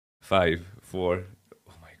5, 4.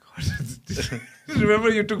 Oh my God. Remember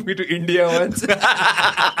you took me to India once?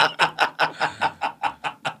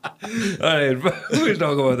 Alright, we'll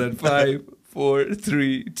talk about that. 5, 4,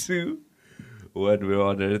 3, 2, 1. We're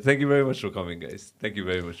honored. Thank you very much for coming, guys. Thank you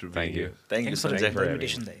very much for being here. Thank you, Sanjay, for the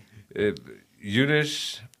invitation.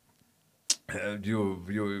 Yunesh,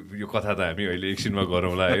 यो कथा त हामी अहिले एकछिनमा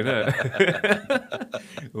गरौँला हैन.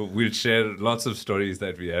 We'll share lots of stories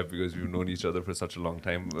that we have because we've known each other for such a long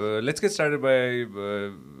time. Let's get started by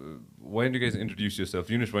why don't you guys introduce yourself?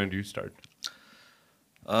 Yunesh, why don't you start?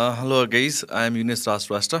 Hello guys, I'm Yunesh Raj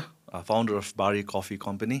Shrestha, founder of Baari Coffee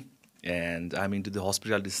Company, and I'm into the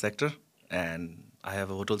hospitality sector, and I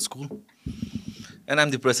have a hotel school. And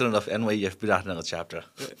I'm the president of NYEF Biratnagar chapter.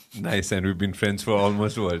 Nice, and we've been friends for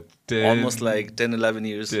almost what? Almost like 10, 11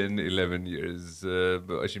 years. 10, 11 years.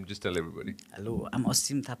 Ashim, just tell everybody. Hello, I'm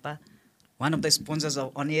Ashim Thapa, one of the sponsors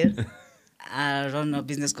of On Air. I run a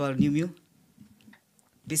business called Newmew.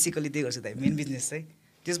 Basically, that's the main business.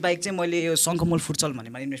 This bike, I have Sankhamul futsal money.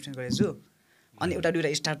 My investment is and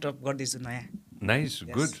a startup got this. Nice,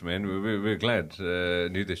 yes. Good, man. We're glad.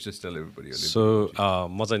 Nirdesh, just tell everybody a little bit.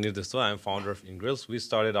 So, Nirdesh Dwa, I'm founder of Ingrills. We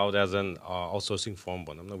started out as an outsourcing firm.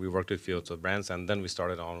 We worked with few of brands, and then we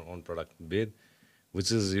started our own product, Veda,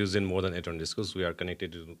 which is used in more than 800 schools. We are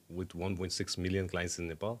connected with 1.6 million clients in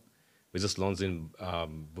Nepal. We just launched in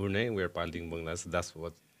Brunei. We are piloting Bangladesh. That's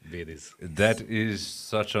what Veda is. That is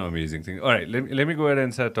such an amazing thing. All right, let me go ahead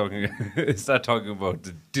and start talking about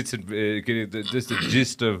the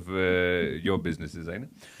gist of your businesses. I know.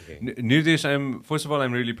 Okay. Nirdesh, first of all,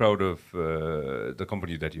 I'm really proud of the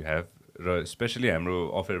company that you have, especially हाम्रो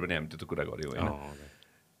offer पनि हामी त्यो कुरा गर्यौ हैन.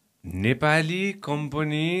 Nepali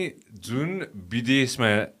company जुन विदेशमा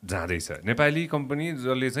जाँदैछ, Nepali company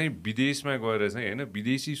जसले चाहिँ विदेशमा गएर चाहिँ हैन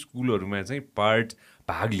विदेशी स्कुलहरुमा चाहिँ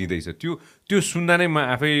भाग लिँदैछ, त्यो सुन्दा नै म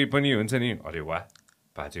आफै पनि हुन्छ नि, अरे वाह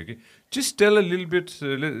भाज्यो कि. Just tell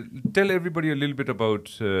everybody a little bit about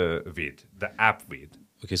Veda, the app Veda.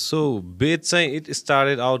 Okay, so Veda it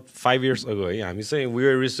started out 5 years ago. हामी चाहिँ we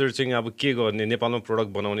were researching अब के गर्ने नेपालमा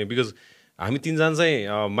प्रोडक्ट बनाउने, because हामी तीनजना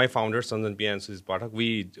चाहिँ my founder Sanjay Silwal Gupta,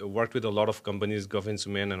 we worked with a lot of companies, governments,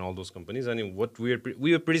 men and all those companies, and what we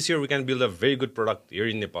were pretty sure we can build a very good product here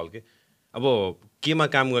in Nepal के. अब केमा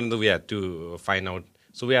काम गर्ने, we had to find out.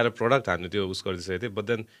 So we had a product हामीले त्यो उस गर्दै थिए, but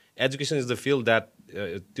then education is the field that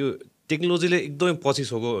त्यो टेक्नोलोजीले एकदमै पछि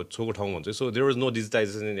छोको ठाउँ हुन्छ. So there was no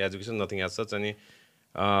digitization in education, nothing as such. अनि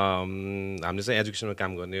हामीले चाहिँ एजुकेसनमा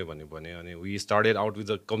काम गर्ने भने अनि we started out with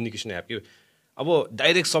a communication app के. अब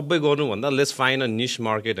डाइरेक्ट सबै गर्नु भन्दा लेट्स फाइन्ड अ निश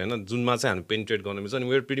मार्केट हैन जुनमा चाहिँ हामी पेनिट्रेट गर्न मिल्छ. अनि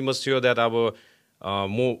we are pretty much sure that अब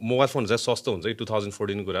मोबाइल फोन चाहिँ सस्तो हुन्छ.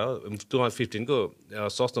 2014 कुरा हो, 2015 को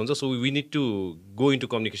सस्तो हुन्छ. So we need to go into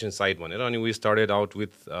communication side भनेर अनि we started out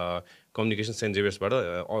with communication saint जेभियर्सबाट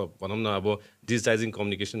भनौँ न अब डिजिटाइजिङ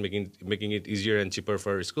communication making it easier and cheaper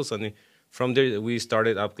for schools. अनि from there we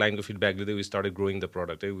started up client feedback, we started growing the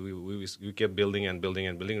product. We kept building and building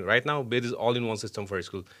and building. Right now Veda is all in one system for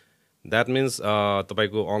school. That means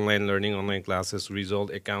तपाईको online learning, online classes,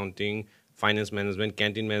 result, accounting, finance management,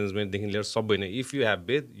 canteen management देखि लिएर सबै नै. If you have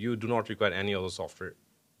Veda, you do not require any other software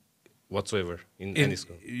whatsoever in any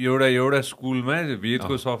school. एउटा स्कुलमा Veda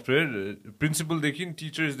को software principal देखि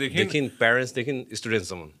teachers देखि parents देखि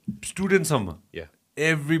स्टुडेन्ट सम्म. Yeah.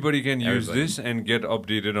 Everybody can use this and get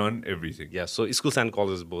updated on everything. Yeah, so schools and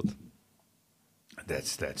colleges both.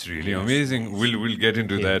 That's really amazing. We'll get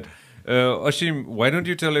into that. Ashim, why don't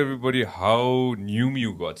you tell everybody how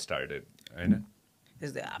Newmew got started? हैन?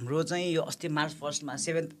 हाम्रो चाहिँ यो अस्ति March 1 मा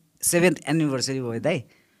 7th anniversary भयो दाइ.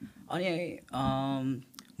 अनि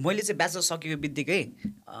मैले चाहिँ ब्याचलर सकेको बित्तिकै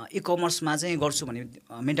ई-कमर्समा चाहिँ गर्छु भन्ने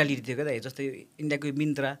मेन्टालिटी थियो के दाइ. जस्तै इन्डियाको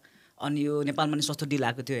मिन्त्रा अनि यो नेपालमा नि सस्तो डिल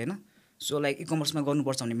आएको थियो हैन. सो लाइक ई-कमर्समा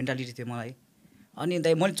गर्नुपर्छ भन्ने मेन्टालिटी थियो मलाई. अनि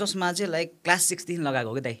दाइ मैले चस्मा चाहिँ लाइक क्लास 6 देखि लगाएको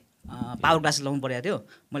हो कि दाइ. पावर ग्लास लगाउनु परेको थियो.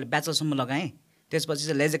 मैले ब्याचलरसम्म लगाएँ. त्यसपछि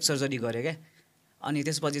चाहिँ लेजेक सर्जरी गरेँ क्या. अनि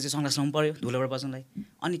त्यसपछि चाहिँ सनग्लास लगाउनु पऱ्यो धुलोबाट बच्नलाई.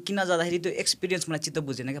 अनि किन जाँदाखेरि त्यो एक्सपिरियन्स मलाई चित्त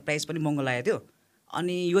बुझेन क्या. प्राइस पनि महँगो लागेको थियो.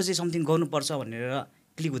 अनि यो चाहिँ समथिङ गर्नुपर्छ भनेर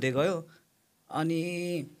क्लिक हुँदै गयो. अनि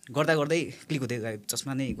गर्दा गर्दै क्लिक हुँदै गयो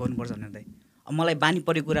चस्मा नै गर्नुपर्छ भनेर दाइ. मलाई बानी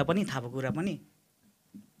परेको कुरा पनि थाहा भएको कुरा पनि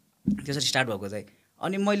त्यसरी स्टार्ट भएको चाहिँ.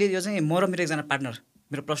 अनि मैले यो चाहिँ म र मेरो एकजना पार्टनर,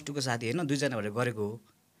 मेरो +2 को साथी हैन, दुईजना भएर गरेको हो.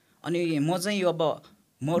 अनि म चाहिँ यो अब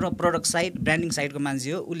म र प्रडक्ट साइड ब्रान्डिङ साइडको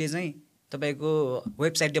मान्छे हो. उसले चाहिँ तपाईको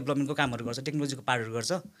वेबसाइट डेभलपमेन्टको कामहरू गर्छ, टेक्नोलोजीको पार्टहरू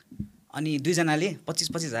गर्छ. अनि दुईजनाले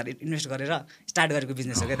 25,000 इन्भेस्ट गरेर स्टार्ट गरेको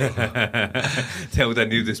बिजनेस हो क्या त्यहाँ उता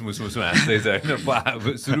निर्देश मुसमुसु हाँस्दैछ होइन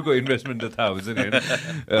सुरुको इन्भेस्टमेन्ट त थाहा हुन्छ नि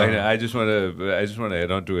होइन I just want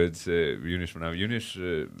head on towards Younis now Younis I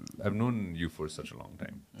have known you for such a long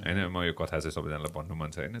time होइन म यो कथा चाहिँ सबैजनालाई भन्नु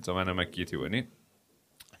मन छ होइन जमानामा के थियो भने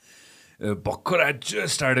भर्खर I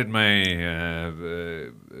just started my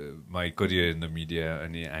career in the media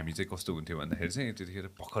अनि हामी चाहिँ कस्तो हुन्थ्यो भन्दाखेरि चाहिँ त्यतिखेर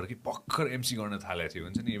भर्खर एमसी गर्न थालेको थियो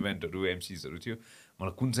हुन्छ नि इभेन्टहरू एमसिजहरू थियो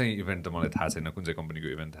मलाई कुन चाहिँ इभेन्ट त मलाई थाहा छैन कुन चाहिँ कम्पनीको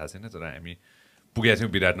इभेन्ट थाहा छैन तर हामी पुगेको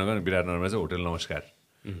थियौँ विराटनगरमा चाहिँ होटल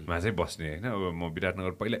नमस्कारमा चाहिँ बस्ने होइन अब म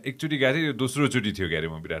विराटनगर पहिला एकचोटि गएको थिएँ यो दोस्रोचोटि थियो क्यारे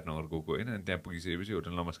म विराटनगर गएको होइन अनि त्यहाँ पुगिसकेपछि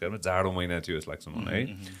होटल नमस्कारमा जाडो महिना थियो जस्तो लाग्छ मलाई है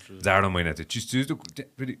जाडो महिना थियो चिज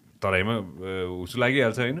फेरि तराईमा हुसु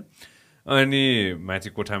लागिहाल्छ होइन अनि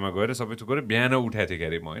माथि कोठामा गएर सबै थोक गरेर बिहान उठाएको थिएँ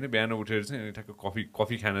क्यारे म होइन बिहान उठेर चाहिँ ठ्याक्क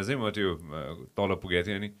कफी खान चाहिँ म त्यो तल पुगेको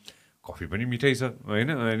थिएँ अनि कफी पनि मिठै छ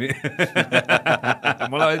होइन अनि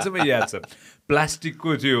मलाई अहिलेसम्म याद छ प्लास्टिकको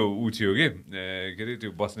त्यो ऊ थियो कि के अरे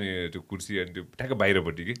त्यो बस्ने त्यो कुर्सी अनि त्यो ठ्याक्क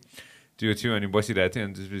बाहिरपट्टि कि त्यो थियो अनि बसिरहेको थिएँ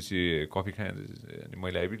अनि त्यसपछि कफी खाएँ अनि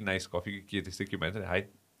मैले आइपुग्यो नाइस कफी के त्यस्तै के भन्छ हाई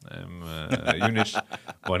युनिस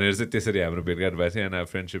भनेर चाहिँ त्यसरी हाम्रो भेटघाट भएको थियो and our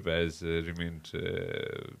friendship has remained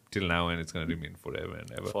till now and it's gonna remain for ever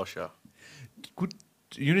and ever For sure. Could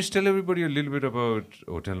Yunesh tell everybody a little bit about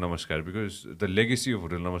Hotel Namaskar because the legacy of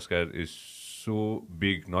Hotel Namaskar is so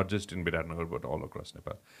big, not just in Viratnagar but all across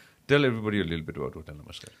Nepal. Tell everybody a little bit about Hotel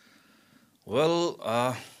Namaskar. Well,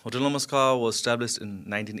 Hotel Namaskar was established in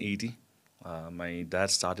 1980. My dad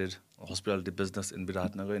started hospitality business in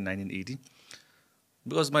Viratnagar in 1980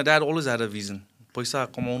 because my dad always had a vision. पैसा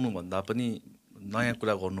कमाउनु भन्दा पनि नयाँ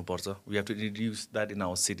कुरा गर्नुपर्छ. We have to introduce that in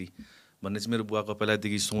our city. भन्ने चाहिँ मेरो बुवाको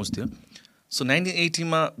पहिलादेखि सोच थियो. So 1980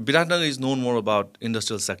 मा Viratnagar is known more about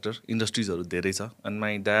industrial sector. इन्डस्ट्रिजहरू धेरै छ. And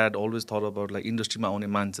my dad always thought about like इन्डस्ट्रीमा आउने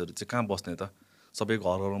मान्छेहरू चाहिँ कहाँ बस्ने त? सबै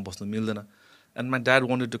घरमा बस्नु मिल्दैन. And my dad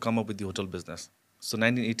wanted to come up with the hotel business. So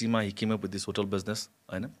 1980 मा he came up with this hotel business,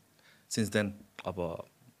 हैन? Since then अब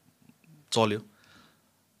चल्यो.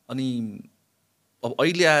 अनि अब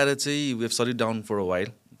अहिले आएर चाहिँ we have shut it down for a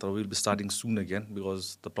while. So we'll be starting soon again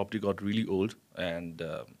because the property got really old and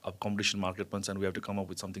our competition market punch and we have to come up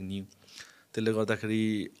with something new. त्यसले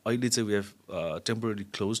गर्दाखेरि अहिले चाहिँ we have temporarily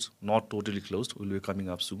closed, not totally closed. We'll be coming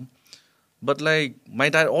up soon. But like my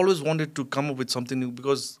dad always wanted to come up with something new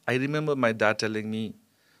because I remember my dad telling me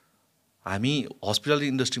हामी hospital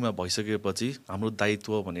इन्डस्ट्रीमा भइसकेपछि हाम्रो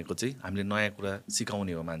दायित्व भनेको चाहिँ हामीले नयाँ कुरा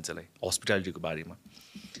सिकाउने हो मान्छेलाई हस्पिटालिटीको बारेमा.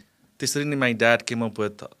 त्यसरी नै my dad came up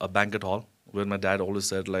with a banquet hall where my dad always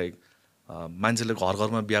said like मान्छेले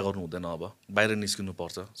घरमा बिहा गर्नु हुँदैन अब बाहिर निस्किनु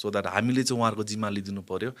पर्छ सो द्याट हामीले चाहिँ उहाँहरूको जिम्मा लिदिनु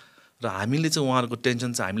पर्यो र हामीले चाहिँ उहाँहरूको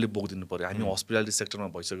टेन्सन चाहिँ हामीले बोकिदिनु पर्यो. हामी हस्पिटालिटी सेक्टरमा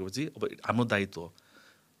भइसकेपछि अब हाम्रो दायित्व हो.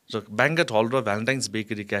 र ब्याङ्केट हल र भ्यालेन्टाइन्स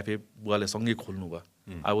बेकरी क्याफे बुवाले सँगै खोल्नु भयो.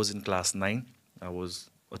 I was in class 9, I was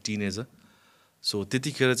a teenager. So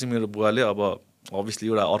त्यतिखेर चाहिँ मेरो बुवाले अब अभियसली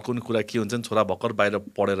एउटा अर्को नि कुरा के हुन्छ नि छोरा भर्खर बाहिर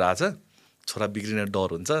पढेर आएछ छोरा बिग्रिने डर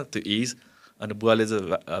हुन्छ त्यो एज अनि बुवाले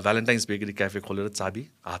चाहिँ भ्यालेन्टाइन्स बेकरी क्याफे खोलेर चाबी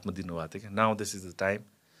हातमा दिनुभएको थियो कि now this is the time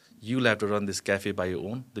you will have to run this cafe by your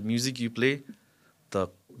own the music you play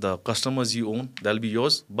the customers you own that will be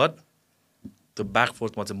yours but the back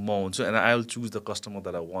फोर्थमा चाहिँ म हुन्छु and I will choose the customer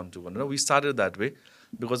that I want to भनेर we started that way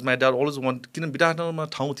because my dad always want किन विराटनगरमा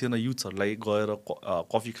ठाउँ थिएन युथहरूलाई गएर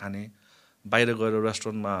coffee खाने बाहिर गएर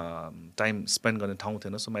रेस्टुरेन्टमा टाइम स्पेन्ड गर्ने ठाउँ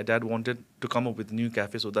थिएन so my dad wanted to come up with new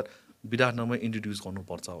cafe so that विराटनगरमा introduce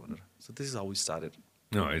गर्नुपर्छ भनेर so this is how we started.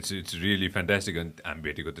 No, it's really fantastic and I'm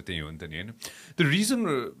भेटेको त त्यही हो नि त नि होइन. The reason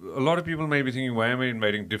a lot of people might be thinking why am I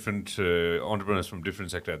inviting different entrepreneurs from different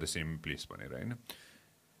sector at the same place भनेर होइन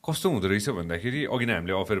कस्तो हुँदो रहेछ भन्दाखेरि अघि नै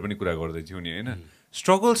हामीले अफेयर पनि कुरा गर्दै थियौँ नि होइन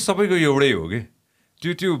स्ट्रगल सबैको एउटै हो कि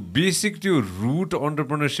त्यो बेसिक त्यो रुट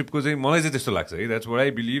अन्टरप्रेनरसिपको चाहिँ मलाई चाहिँ त्यस्तो लाग्छ है that's what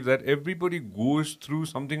I believe that everybody goes through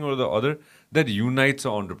something or the other that unites a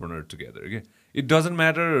entrepreneur together के it doesn't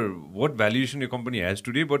matter what valuation your company has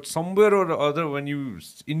today but somewhere or other when you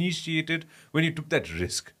initiated when you took that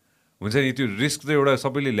risk हुन्छ नि त्यो risk चाहिँ एउटा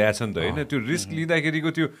सबैले ल्याएछ नि त होइन त्यो रिस्क लिँदाखेरिको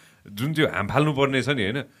त्यो जुन त्यो हाम फाल्नु पर्ने छ नि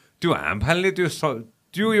होइन त्यो हाम फाल्ने त्यो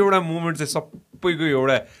एउटा मोमेन्ट चाहिँ सबैको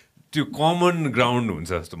एउटा त्यो कमन ग्राउन्ड हुन्छ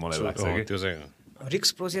जस्तो मलाई लाग्छ कि त्यो चाहिँ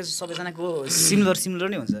रिस्क प्रोसेस सबैजनाको सिमिलर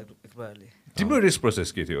नै हुन्छ एक प्रकारले. तिम्रो रिस्क प्रोसेस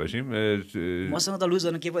के थियो असिम? मसँग त लुज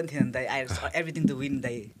गर्नु केही पनि थिएन दाइ आई एभ्रिथिङ टु विन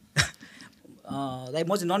दाइ. लाइक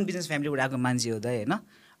म चाहिँ नन बिजनेस फ्यामिलीबाट आएको मान्छे हो दाइ होइन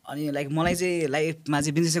अनि लाइक मलाई चाहिँ लाइफमा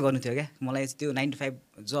चाहिँ बिजनेसै गर्नु थियो क्या मलाई त्यो 9 to 5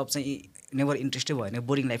 जब चाहिँ नेभर इन्ट्रेस्टै भएन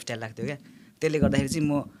बोरिङ लाइफस्टाइल लाग्थ्यो क्या त्यसले गर्दाखेरि चाहिँ म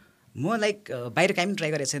लाइक बाहिर काहीँ पनि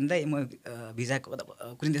ट्राई गरेको छैन दाइ म भिजाको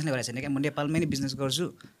कुनै देशमै गरेको छैन क्या म नेपालमै नै बिजनेस गर्छु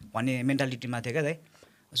भन्ने मेन्टालिटीमा थियो क्या दाइ.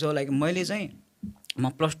 सो लाइक मैले चाहिँ म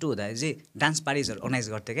 +2 हुँदाखेरि चाहिँ डान्स पार्टिजहरू अर्गनाइज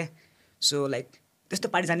गर्थेँ क्या सो लाइक त्यस्तो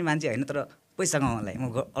पार्टी जाने मान्छे होइन तर पैसा कमाउनलाई म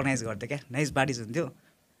अर्गनाइज गर्थेँ क्या नाइस पार्टिज हुन्थ्यो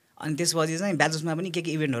अनि त्यसपछि चाहिँ ब्याचेसमा पनि के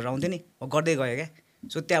इभेन्टहरू आउँथ्यो नि म गर्दै गएँ क्या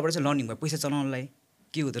सो त्यहाँबाट चाहिँ लर्निङ भयो पैसा चलाउनलाई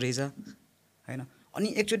के हुँदो रहेछ होइन अनि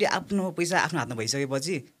एकचोटि आफ्नो पैसा आफ्नो हातमा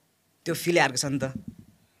भइसकेपछि त्यो फिलै अर्को छ नि त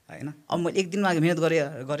होइन अब म एक दिनमा मिहिनेत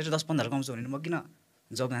गरेर 10-15 कमाउँछु भने म किन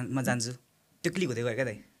जबमा जान्छु त्यो क्लिक हुँदै गयो क्या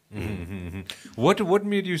दाइ What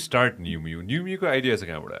made you start Newmew? Newmew को आइडिया चाहिँ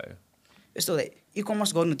कहाँबाट आयो? यस्तो इ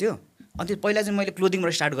कमर्स गर्नु थियो अनि त्यो पहिला चाहिँ मैले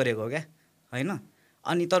क्लोदिङबाट स्टार्ट गरेको हो क्या होइन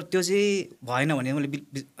अनि तर त्यो चाहिँ भएन भने मैले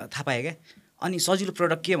थाहा पाएँ क्या अनि सजिलो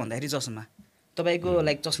प्रडक्ट के भन्दाखेरि चस्मा तपाईँको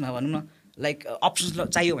लाइक चस्मा भनौँ न लाइक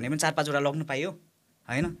अप्सन्स चाहियो भने पनि 4-5 वटा लग्नु पाइयो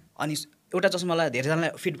होइन अनि एउटा चस्मालाई धेरैजनालाई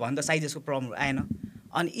फिट भयो नि त साइजेसको प्रब्लम आएन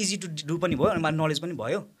अनि इजी टु डु पनि भयो अनि नलेज पनि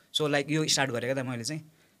भयो सो लाइक यो स्टार्ट गरेको त मैले चाहिँ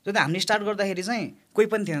त्यो त हामीले स्टार्ट गर्दाखेरि चाहिँ कोही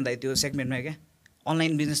पनि थिएन दाइ त्यो सेगमेन्टमा क्या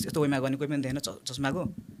अनलाइन बिजनेस यस्तो वेमा गर्ने कोही पनि थिएन चस्माको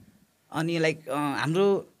अनि लाइक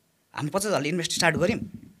हामी 50,000 इन्भेस्ट स्टार्ट गऱ्यौँ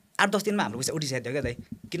 8-10 दिनमा हाम्रो पैसा उठिसकेको थियो क्या दाइ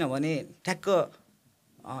किनभने ठ्याक्क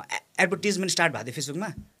एडभर्टिजमेन्ट स्टार्ट भएको थियो फेसबुकमा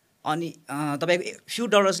अनि तपाईँको फ्यु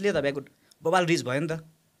डलर्सले तपाईँको बबाल रिच भयो नि त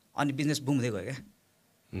अनि बिजनेस बुम हुँदै गयो क्या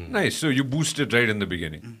Nice. So you boosted right in the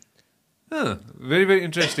beginning. Very, very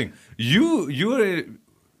interesting. You were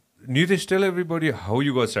Nirdesh, tell everybody how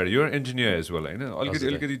you got started. You're an engineer as well, I know.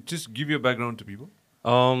 Just give your background to people.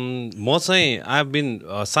 म चाहिँ I've been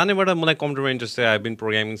सानैबाट मलाई कम्प्युटरमा interest थियो I've been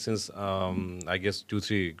programming since I guess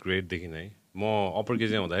 2-3 ग्रेडदेखि नै म upper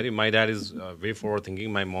केजीमा हुँदाखेरि my dad is very forward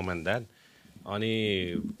thinking my momo and dad अनि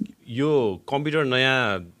यो कम्प्युटर नयाँ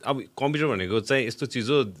अब कम्प्युटर भनेको चाहिँ यस्तो चिज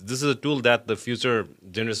हो this is a tool that the future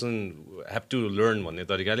generation have to learn भन्ने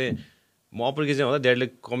तरिकाले म अप्पर केजीमा हुँदा ड्याडले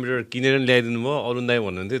कम्प्युटर किनेर ल्याइदिनु भयो अरुण दाई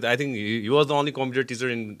भन्नुहुन्थ्यो I think he was the only computer teacher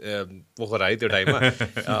in Pokhara है त्यो टाइममा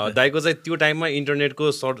दाईको चाहिँ त्यो टाइममा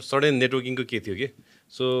इन्टरनेटको सडन नेटवर्किङको के थियो कि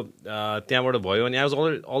सो त्यहाँबाट भयो अनि I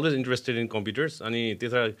was always interested in computers अनि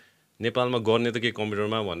त्यता नेपालमा गर्ने त के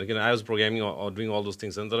कम्प्युटरमा भन्नु किन I was programming doing all those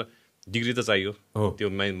things तर डिग्री त चाहियो त्यो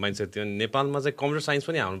माइन्डसेट थियो नेपालमा चाहिँ कम्प्युटर साइन्स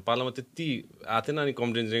पनि हाम्रो पालामा त्यति आएको थिएन अनि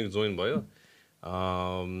कम्प्युटर इन्जिनियरिङ जोइन भयो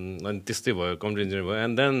अनि त्यस्तै भयो कम्प्युटर इन्जिनियर भयो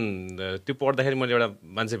एन्ड देन त्यो पढ्दाखेरि मैले एउटा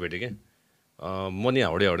मान्छे भेटेँ क्या म नि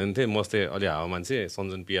हाउडे हाउडे थिएँ मस्ते अलि हावा मान्छे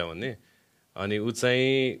सञ्जन पिया भन्ने अनि ऊ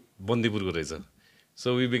चाहिँ बन्दीपुरको रहेछ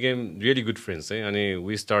so we became really good friends है अनि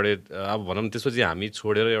वी स्टार्टेड अब भनौँ त्यसपछि हामी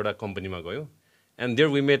छोडेर एउटा कम्पनीमा गयो and there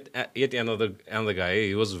we met at another गाई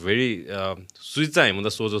हि वाज भेरी सुजित चाहिँ हामीभन्दा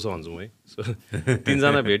सोझो छ भन्छु है सो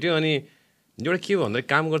तिनजना भेट्यो अनि एउटा के भन्दाखेरि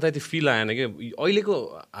काम गर्दा त्यो फिल आएन कि अहिलेको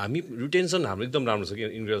हामी रिटेन्सन हाम्रो एकदम राम्रो छ कि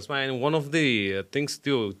इन्ग्रेल्समा and one of the things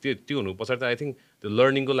त्यो हुनु पछाडि त आई थिङ्क त्यो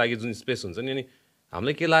लर्निङको लागि जुन स्पेस हुन्छ नि अनि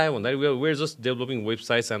हामीलाई के लाग्यो भन्दाखेरि were just developing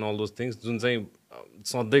websites and all those things जुन चाहिँ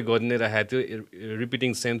सधैँ गरि नै राखेको थियो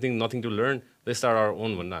repeating same thing nothing to learn they start our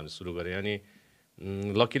own भनेर हामी सुरु गऱ्यो अनि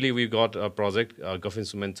luckily we got a project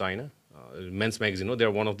Gafensu China men's magazine they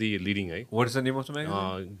are one of the leading what is the name of the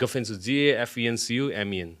magazine Gafensu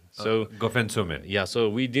GAFENCUMEN so Gafensu yeah so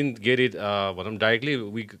we didn't get it directly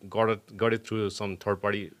we got it through some third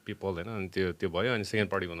party people and त्यो भयो अनि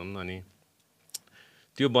second party भनौँ न अनि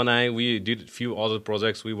त्यो बनाए we did few other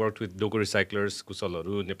projects we worked with Doko recyclers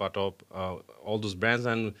कुशलहरू Nepatop all those brands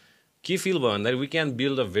and के feel भयो भन्दा we can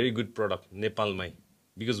build a very good product नेपालमै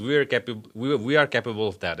because we are capable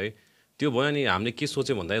of that त्यो भयो अनि हामीले के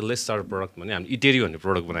सोच्यो भन्दाखेरि लेट्स स्टार्ट प्रडक्ट भने हामीले इटेरी भन्ने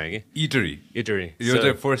प्रडक्ट बनायो कि इटेरी यो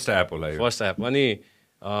चाहिँ फर्स्ट एप होला फर्स्ट एप अनि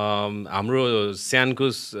हाम्रो स्यानको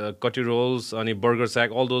कटी रोल्स अनि बर्गर स्याक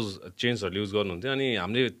अल दोज चेन्सहरूले युज गर्नुहुन्थ्यो अनि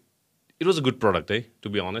हामीले it was a good product है टु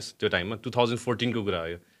बी अनेस्ट त्यो टाइममा 2014 को कुरा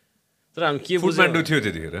हो तर हामी के फुडमान्डु थियो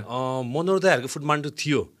त्यतिखेर मनोहर दाईहरूको फुडमान्डु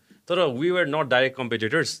थियो तर we were not direct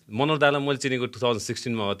competitors मनोहर दाईलाई मैले चिनेको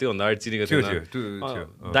 2016 मा हो त्योभन्दा अगाडि चिनेको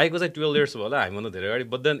थिएन दाईको चाहिँ 12 इयर्स भयो होला हामीभन्दा धेरै अगाडि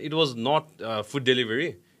but then it was not food delivery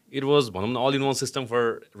it was भनौँ न all in one system for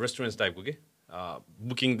restaurants टाइपको के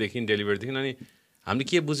बुकिङदेखि डेलिभरीदेखि अनि हामीले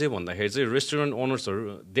के बुझ्यो भन्दाखेरि चाहिँ restaurant ओनर्सहरू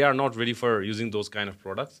they are not ready for using those kind of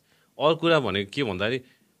products अरू कुरा भनेको के भन्दाखेरि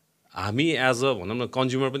हामी एज अ भनौँ न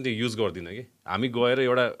कन्ज्युमर पनि त्यो युज गर्दिनँ कि हामी गएर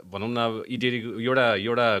एउटा भनौँ न अब इटेरीको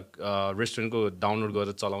एउटा रेस्टुरेन्टको डाउनलोड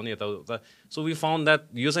गरेर चलाउने यताउता सो वी फाउन्ड द्याट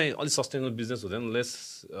यो चाहिँ अलिक सस्टेनेबल बिजनेस हुँदैन लेट्स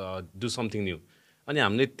डु समथिङ न्यू अनि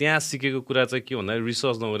हामीले त्यहाँ सिकेको कुरा चाहिँ के भन्दाखेरि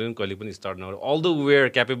रिसर्च नगरिकन कहिले पनि स्टार्ट नगरेर all the way are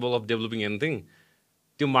capable of developing anything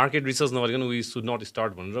त्यो मार्केट रिसर्च नगरिकन वी सुड नट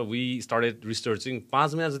स्टार्ट भनेर वी स्टार्टेड रिसर्चिङ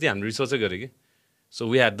 5 महिना जति हामीले रिसर्चै गरेँ कि सो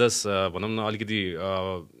वी ह्याड दस भनौँ न अलिकति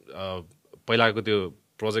पहिलाको त्यो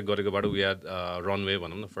प्रोजेक्ट गरेकोबाट वी ह्याड रनवे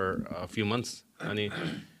भनौँ न फर फ्यु मन्थ्स अनि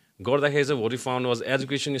गर्दाखेरि चाहिँ what we found was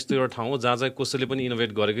education यस्तो एउटा ठाउँ हो जहाँ चाहिँ कसैले पनि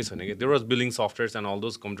इनोभेट गरेकै छैन कि there was billing softwares and all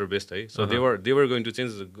those computer based है so they were going to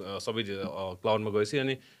change सबै क्लाउडमा गएपछि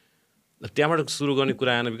अनि त्यहाँबाट सुरु गर्ने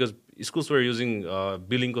कुरा आएन because schools were using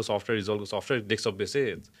बिलिङको software रिजल्टको software desktop बेसै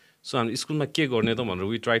so हामी स्कुलमा के गर्ने त भनेर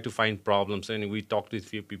we try to find problems अनि we talk with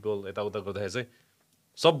few people यताउता गर्दाखेरि चाहिँ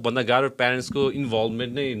सबभन्दा गाह्रो प्यारेन्ट्सको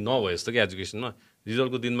इन्भल्भमेन्ट नै नभए जस्तो कि एजुकेसनमा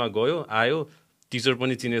रिजल्टको दिनमा गयो आयो टिचर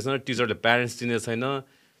पनि चिनेको छैन टिचरले प्यारेन्ट्स चिनेको छैन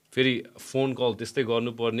फेरि फोन कल त्यस्तै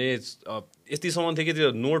गर्नुपर्ने यतिसम्म थियो कि त्यो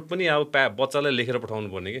नोट पनि अब बच्चालाई लेखेर पठाउनु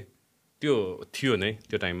पर्ने कि त्यो थियो नै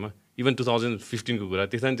त्यो टाइममा इभन 2015 को कुरा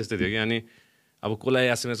त्यसमा पनि त्यस्तै थियो कि अनि अब कसलाई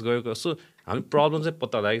एसएमएस गयो सो हामी प्रब्लम चाहिँ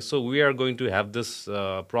पत्ता लाग्यो so we are going to have this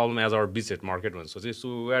problem as our बिचेट market भनेर सोचेँ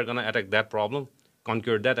so we are gonna attack that problem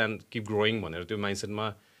कन्क्योर that and keep growing भनेर त्यो माइन्डसेटमा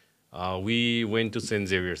we went to saint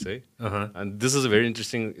Xavier's है and this is a very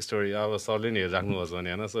interesting story अब सरले नि हेरिराख्नुभएको छ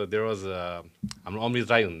भने होइन सो देयर वाज हाम्रो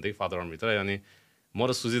अमृत राई हुन्थ्यो फादर अमृत राई अनि म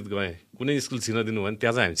र सुजित गएँ कुनै स्कुल छिर्न दिनु भयो भने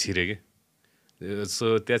त्यहाँ चाहिँ हामी छिरेँ कि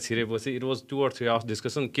सो त्यहाँ छिरेपछि it was 2 or 3 hours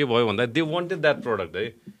discussion के भयो भन्दा दे वान्टेड द्याट प्रडक्ट है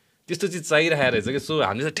त्यस्तो चिज चाहिरहेको रहेछ कि सो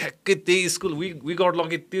हामीले चाहिँ ठ्याक्कै त्यही स्कुल वी गट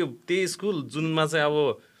लकी त्यही स्कुल जुनमा चाहिँ अब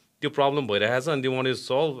त्यो प्रब्लम भइरहेको छ अनि त्यो वान्टेड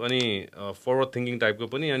सल्भ अनि फरवर्ड थिङ्किङ टाइपको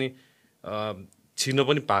पनि अनि छिर्न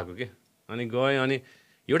पनि पाएको के अनि गएँ अनि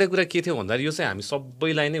एउटा कुरा के थियो भन्दाखेरि यो चाहिँ हामी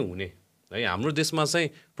सबैलाई नै हुने है हाम्रो देशमा चाहिँ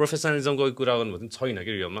प्रोफेसनलिजमको कुरा गर्नु भने छैन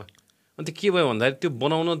कि रियलमा अनि त्यो के भयो भन्दाखेरि त्यो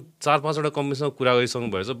बनाउन 4-5 वटा कम्पनीसँग कुरा गरिसक्नु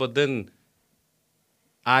भएछ बट देन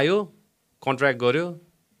आयो कन्ट्र्याक्ट गर्यो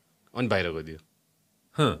अनि बाहिर गइदियो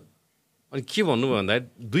अनि के भन्नुभयो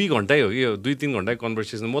भन्दाखेरि 2 घन्टै हो कि यो 2-3 घन्टा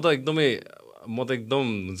कन्भर्सेसन म त एकदम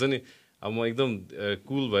हुन्छ नि अब म एकदम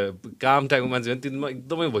कुल भयो काम टाइपको मान्छे भने तिनमा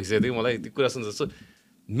एकदमै भइसकेको थियो मलाई त्यो कुरा सुन्छ सो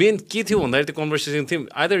मेन के थियो भन्दाखेरि त्यो कन्भर्सेसन थियो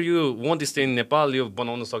either you want stay in Nepal यो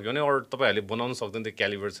बनाउन सक्यो भने अरू तपाईँहरूले बनाउन सक्दैन त्यो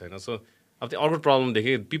क्यालिबर छैन सो अब त्यो अर्को प्रब्लम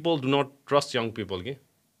देखेँ people do not trust young people कि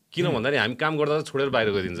किन भन्दाखेरि हामी काम गर्दा छोडेर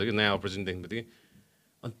बाहिर गइदिन्छ कि नयाँ अपर्च्युनिटी देख्ने बित्तिकै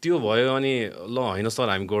अनि त्यो भयो अनि ल होइन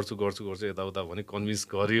सर हामी गर्छु यताउता भने कन्भिन्स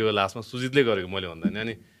गरियो लास्टमा सुजितले गरेको मैले भन्दा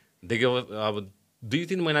अनि देख्यो अब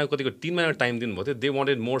 2-3 महिनाको कतिको 3 महिनाको टाइम दिनुभएको थियो दे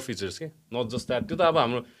वान्टेड मोर फिचर्स के नट जस्ट द्याट त्यो त अब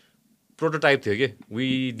हाम्रो प्रोटोटाइप थियो कि we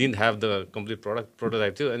didn't have the complete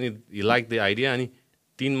prototype थियो अनि हि लाइक द आइडिया अनि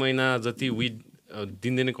 3 महिना जति वी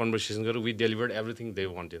दिनदिनै कन्भर्सेसन गरेर we delivered everything they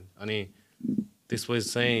wanted अनि त्यसपछि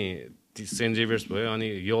चाहिँ सेन्ट जेभियर्स भयो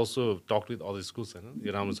अनि you also talk with other schools होइन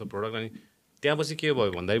यो राम्रो छ प्रडक्ट अनि त्यहाँपछि के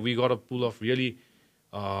भयो भन्दाखेरि we got a pool of really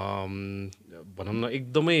भनौँ न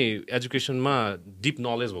एकदमै एजुकेसनमा डिप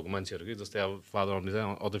नलेज भएको मान्छेहरू कि जस्तै अब फादर अमृत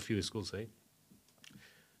अदर फ्यु स्कुल्स है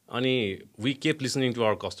अनि we Cape listening to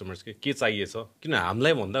our customers के चाहिएछ किन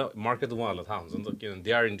हामीलाई भन्दा मार्केट त उहाँहरूलाई थाहा हुन्छ नि त किनभने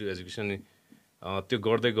दे आर इन्टु एजुकेसन त्यो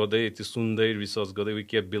गर्दै त्यो सुन्दै रिसर्च गर्दै we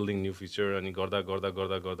Cape building new feature अनि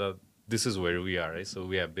गर्दा this is where we are है so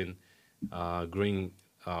we have been growing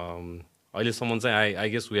अहिलेसम्म चाहिँ I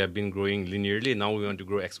guess we have been growing linearly now we want to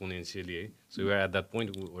grow exponentially है so we are at that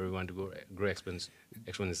point we want to grow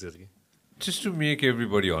exponentially just to make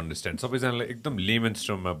everybody understand सबैजनालाई एकदम lemons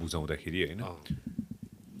टर्ममा बुझाउँदाखेरि होइन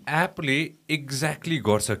एपले exactly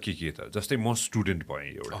गर्छ के त जस्तै म student भएँ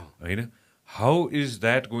एउटा होइन how is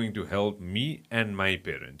that going to help me and my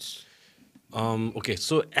parents okay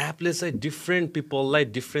so एपले चाहिँ डिफ्रेन्ट पिपललाई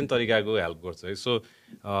डिफ्रेन्ट तरिकाको हेल्प गर्छ है सो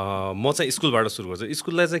म चाहिँ स्कुलबाट सुरु गर्छु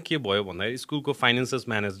स्कुललाई चाहिँ के भयो भन्दाखेरि स्कुलको फाइनेन्सेस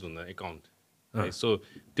म्यानेज हुँदा एकाउन्ट है सो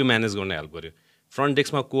त्यो म्यानेज गर्न हेल्प गर्यो फ्रन्ट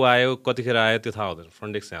डेस्कमा को आयो कतिखेर आयो त्यो थाहा हुँदैन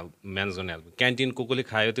फ्रन्ट डेस्क हेल्प म्यानेज गर्ने हेल्प क्यान्टिन कसले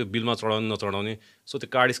खायो त्यो बिलमा चढाउने नचढाउने सो त्यो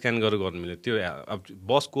कार्ड स्क्यान गरेर गर्नु मिल्यो त्यो अब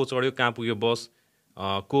बस को चढ्यो कहाँ पुग्यो बस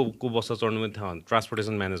को बसमा चढ्नु पनि थाहा हुँदैन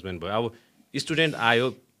ट्रान्सपोर्टेसन म्यानेजमेन्ट भयो अब स्टुडेन्ट आयो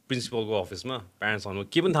प्रिन्सिपलको अफिसमा प्यारेन्ट्सहरूमा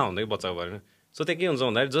के पनि थाहा हुँदैन कि बच्चाको बारेमा सो त्यहाँ के हुन्छ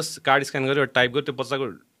भन्दाखेरि जस्ट कार्ड स्क्यान गरेर टाइप गर्यो त्यो बच्चाको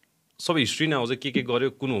सबै हिस्ट्री नै आउँछ के गर्यो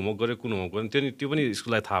कुन होमवर्क गर्यो त्यो पनि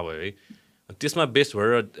स्कुललाई थाहा भयो है त्यसमा बेस्ट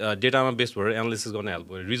भएर डेटामा बेस्ट भएर एनालिसिस गर्न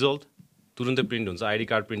हेल्प गर्यो रिजल्ट तुरुन्तै प्रिन्ट हुन्छ ID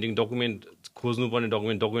card printing document खोज्नुपर्ने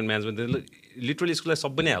document management literally स्कुललाई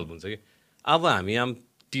सबै नै हेल्प हुन्छ कि अब हामी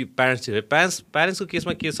प्यारेन्ट्सको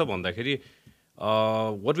केसमा के छ भन्दाखेरि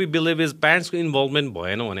what we believe is प्यारेन्ट्सको involvement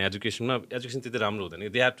भएन भने एजुकेसन त्यति राम्रो हुँदैन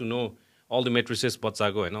they have to know all the matrices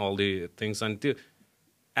बच्चाको होइन अल द थिङ्स अनि त्यो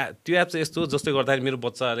एप चाहिँ यस्तो जस्तै गर्दाखेरि मेरो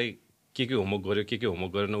बच्चाले के होमवर्क गर्यो के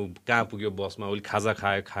होमवर्क गरेन ऊ कहाँ पुग्यो बसमा उसले खाजा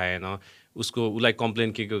खाएन उसलाई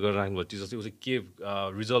कम्प्लेन के गरेर राख्नुभयो टिचर्सले उसले के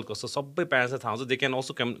रिजल्ट कस्तो सबै प्यारेन्ट्सलाई थाहा हुन्छ they can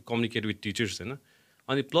also communicate with teachers होइन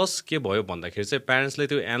अनि प्लस के भयो भन्दाखेरि चाहिँ प्यारेन्ट्सले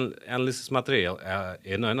त्यो एनालिसिस मात्रै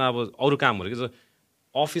हेर्नु होइन अब अरू कामहरू के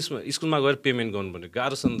अफिसमा स्कुलमा गएर पेमेन्ट गर्नुपर्ने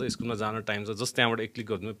गाह्रो छ नि त स्कुलमा जान टाइम छ जस्ट त्यहाँबाट एक क्लिक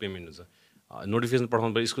गर्नु पेमेन्ट हुन्छ नोटिफिकेसन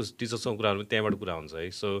पठाउनु पऱ्यो स्कुल टिचर्ससँग कुराहरू पनि त्यहाँबाट कुरा हुन्छ है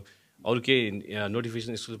सो अरू केही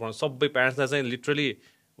नोटिफिकेसन स्कुल पढाउनु सबै प्यारेन्ट्सलाई चाहिँ literally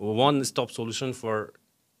one stop solution for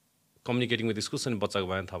communicating with schools अनि बच्चाको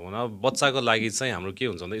बारेमा थाहा पाउनु अब बच्चाको लागि चाहिँ हाम्रो के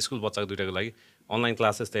हुन्छ भन्दा स्कुल बच्चाको दुइटाको लागि अनलाइन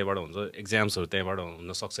क्लासेस त्यहीँबाट हुन्छ एक्जाम्सहरू त्यहीँबाट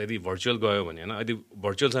हुनसक्छ यदि भर्चुअल गयो भने होइन यदि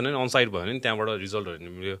भर्चुअल छैन भने अनसाइट भयो भने त्यहाँबाट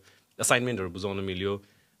रिजल्टहरू मिल्यो असाइनमेन्टहरू बुझाउन मिल्यो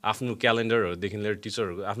आफ्नो क्यालेन्डरहरूदेखि लिएर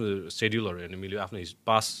टिचरहरूको आफ्नो सेड्युलहरू हेर्नु मिल्यो आफ्नो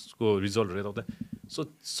पासको रिजल्टहरू यताउता सो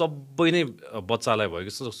सबै नै बच्चालाई भयो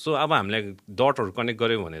कि सो अब हामीलाई डटहरू कनेक्ट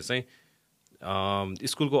गऱ्यो भने चाहिँ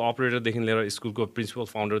स्कुलको अपरेटरदेखि लिएर स्कुलको प्रिन्सिपल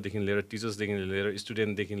फाउन्डरदेखि लिएर टिचर्सदेखि लिएर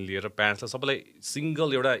स्टुडेन्टदेखि लिएर प्यारेन्ट्सलाई सबैलाई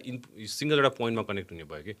सिङ्गल एउटा पोइन्टमा कनेक्ट हुने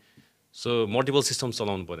भयो कि सो मल्टिपल सिस्टम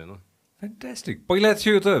चलाउनु परेन फ्यान्टास्टिक पहिला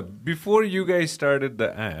थियो त before you guys started the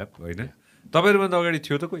app होइन तपाईँहरूभन्दा अगाडि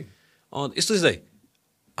थियो त कोही यस्तो चाहिँ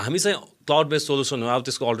हामी चाहिँ क्लाउड बेस्ड सोल्युसन हो अब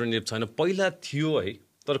त्यसको अल्टरनेटिभ छैन पहिला थियो है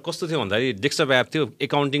तर कस्तो थियो भन्दाखेरि डेस्कटप एप थियो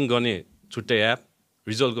एकाउन्टिङ गर्ने छुट्टै एप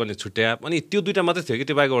रिजल्ट गर्ने छुट्टै एप अनि त्यो दुइटा मात्रै थियो कि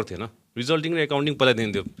त्यो बाहेक अरू थिएन रिजल्टिङ र एकाउन्टिङ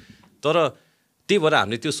पहिलादेखि थियो तर त्यही भएर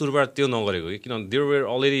हामीले त्यो सुरुबाट त्यो नगरेको कि किनभने देयर वेयर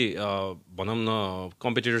अलरेडी भनौँ न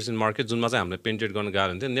कम्पिटिटर्स इन मार्केट जुनमा चाहिँ हामीले पेन्टेड गर्न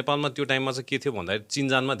गाह्रो हुन्थ्यो नेपालमा त्यो टाइममा चाहिँ के थियो भन्दाखेरि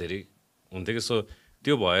चिनजानमा धेरै हुन्थ्यो कि सो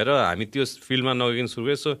त्यो भएर हामी त्यो फिल्डमा नगइकन सुरु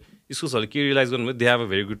गऱ्यो सो स्कुल्सहरूले के रियलाइज गर्नुभयो they have a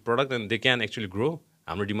very good product and they can actually grow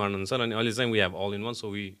हाम्रो डिमान्ड अनुसार अनि अहिले चाहिँ we have all in one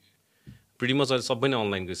so we pretty much अहिले सबै नै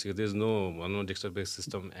अनलाइन गइसक्यो देयर इज नो भनौँ desktop based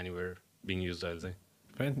system anywhere being use अहिले चाहिँ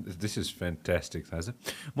दिस इज फ्यान्टास्टिक थाहा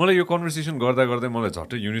छ मलाई यो कन्भर्सेसन गर्दा गर्दै मलाई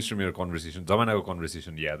झट्टै युनिस र मेरो कन्भर्सेसन जमानाको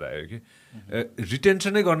कन्भर्सेसन याद आयो कि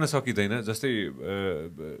रिटेन्सनै गर्न सकिँदैन जस्तै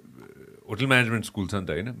होटल म्यानेजमेन्ट स्कुल छ नि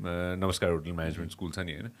त होइन नमस्कार होटल म्यानेजमेन्ट स्कुल छ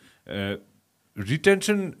नि होइन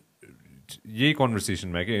रिटेन्सन यही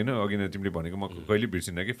कन्भर्सेसनमा कि होइन अघि नै तिमीले भनेको म कहिले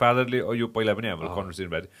बिर्सिनँ कि फादरले यो पहिला पनि हाम्रो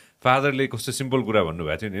कन्भर्सेसन भएको थियो फादरले कस्तो सिम्पल कुरा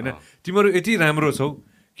भन्नुभएको थियो नि होइन तिमीहरू यति राम्रो छौ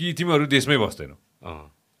कि तिमीहरू देशमै बस्दैनौ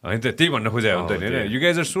होइन त त्यही भन्न खोजेको हो नि त होइन you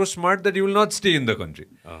guys are so smart that you will not stay in the country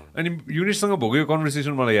अनि युनिससँग भएको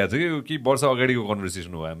कन्भर्सेसन मलाई याद छ कि वर्ष अगाडिको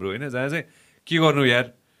कन्भर्सेसन हो हाम्रो होइन जहाँ चाहिँ के गर्नु यार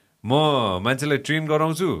म मान्छेलाई ट्रेन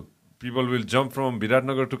गराउँछु people will jump from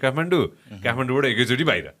Biratnagar to Kathmandu काठमाडौँबाट एकैचोटि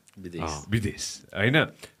बाहिर विदेश होइन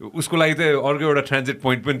उसको लागि त अर्को एउटा ट्रान्जिट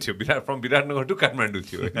पोइन्ट पनि थियो फ्रम विराटनगर टु काठमाडौँ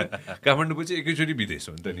थियो होइन काठमाडौँ पछि एकैचोटि विदेश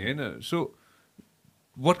हो नि त नि होइन so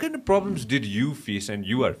what kind of problems did you face and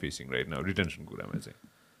you are facing right now retention कुरामा चाहिँ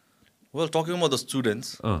Well, talking about the students,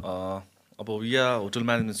 about we are hotel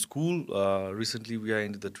management school. Recently, we are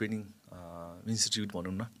into the training institute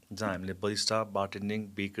भनौँ न जहाँ हामीले barista, bartending,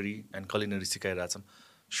 bakery and culinary सिकाइरहेको छौँ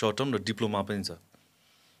short term र diploma पनि छ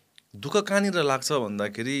दुःख कहाँनिर लाग्छ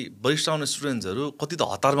भन्दाखेरि barista आउने स्टुडेन्ट्सहरू कति त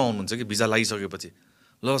हतारमा आउनुहुन्छ कि भिजा लागिसकेपछि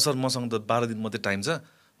ल सर मसँग त 12 दिन मात्रै टाइम छ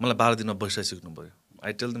मलाई 12 दिनमा barista सिक्नु पऱ्यो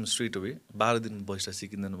I tell them straight away 12 दिन barista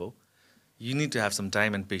सिकिँदैन भाउ you need to have some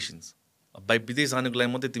time and patience भाइ विदेश जानुको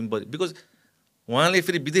लागि मात्रै तिमी बिकज उहाँले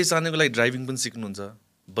फेरि विदेश जानुको लागि ड्राइभिङ पनि सिक्नुहुन्छ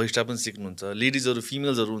बरिस्टा पनि सिक्नुहुन्छ लेडिजहरू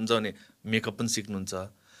फिमेल्सहरू हुन्छ भने मेकअप पनि सिक्नुहुन्छ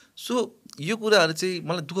सो यो कुराहरू चाहिँ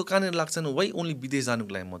मलाई दुःख कहाँनिर लाग्छ नि वाइ ओन्ली विदेश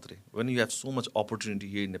जानुको लागि मात्रै when you have so much opportunity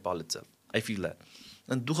here in Nepal itself I feel that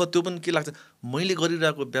अनि दुःख त्यो पनि के लाग्छ मैले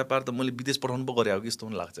गरिरहेको व्यापार त मैले विदेश पठाउनु पो गरेँ हो कि यस्तो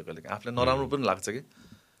पनि लाग्छ कहिले आफूलाई नराम्रो पनि लाग्छ कि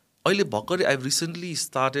अहिले भर्खरै I recently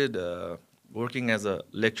started working as a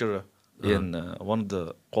lecturer in one of the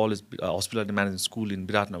college hospitality management school in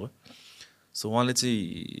Viratnagar. So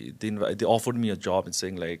they offered me a job and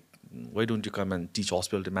saying like, why don't you come and teach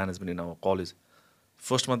hospitality management in our college?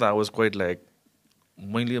 First month I was quite like,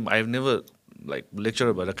 mainly I've never like lectured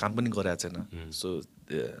about a company gareko chaina. So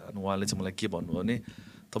and uहाँले चाहिँ मलाई के भन्नु भने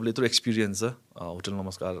तपाईले यत्रो experience छ hotel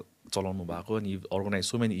नमस्कार चलाउनु भएको अनि अर्गनाइज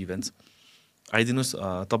सो मेनी इभेन्ट्स आइदिनुस्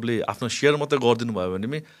तपाईले आफ्नो शेयर मात्रै गरिदिनु भयो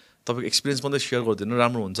भने तपाईको एक्सपिरियन्स मात्रै सेयर गरिदिनु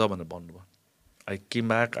राम्रो हुन्छ भनेर भन्नुभयो I came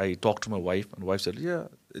back I talk to my wife and wife shed yeah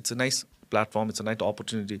it's a nice platform it's a nice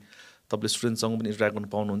opportunity तपाईँले स्टुडेन्टसँग पनि इन्टरेक्ट गर्नु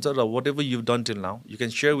पाउनुहुन्छ र what ever you done till now you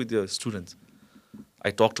can share with your students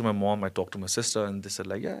I talk to my momo I talk to my sister and this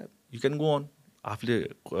like yeah you can go on आफूले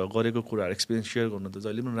गरेको कुराहरू experience share गर्नु त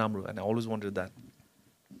जहिले पनि राम्रो and I always wanted that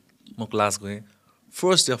म class गएँ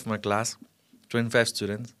first day of my class 25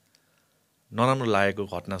 students नराम्रो लागेको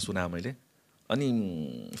घटना सुनाएँ मैले अनि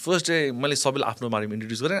फर्स्ट डे मैले सबैलाई आफ्नो बारेमा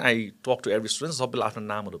इन्ट्रोड्युस गरेँ I talk to every student सबैलाई आफ्नो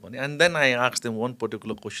नामहरू भने and then I ask them one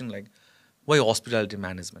particular question like why hospitality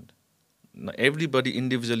management everybody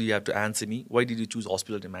individually you have to answer me why did you choose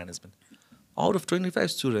hospitality management out of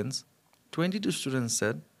 25 students 22 students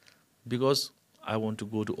shed because I want to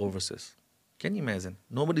go to overseas can you imagine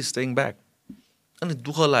no body staying back अनि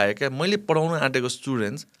दुःख लाग्यो क्या मैले पढाउन आँटेको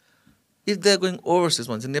students if they are going overseas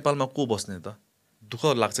भने चाहिँ नेपालमा को बस्ने त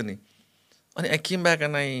दुःख लाग्छ नि अनि I came back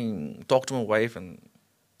and I talk to my wife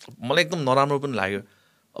and मलाई एकदम नराम्रो पनि लाग्यो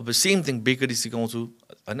अब सेम थिङ बेकरी सिकाउँछु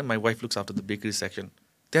होइन my wife looks after the bakery section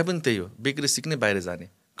त्यहाँ पनि त्यही हो बेकरी सिक्नै बाहिर जाने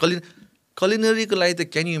कलिनरीको लागि त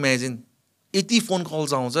क्यान यु इमेजिन यति फोन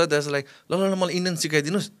कल्स आउँछ द्याट्स लाइक ल ल मलाई इन्डियन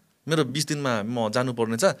सिकाइदिनुहोस् मेरो 20 दिनमा म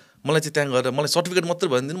जानुपर्ने छ मलाई चाहिँ त्यहाँ गएर मलाई सर्टिफिकेट मात्रै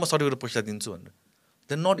भनिदिनु म सर्टिफिकेट पैसा दिन्छु भनेर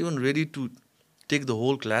they not even ready to take the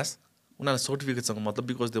whole class उनीहरूलाई सर्टिफिकेटसँग मतलब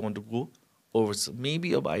because they want to go over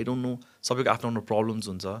maybe अब आई डोन्ट नो सबैको आफ्नो आफ्नो प्रब्लम्स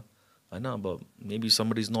हुन्छ होइन अब maybe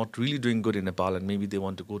somebody is not really doing good in Nepal and maybe they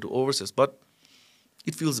want to go to overseas but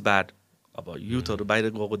it feels bad अब युथहरू बाहिर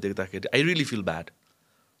गएको देख्दाखेरि आई रियली फिल ब्याड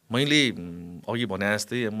मैले अघि भने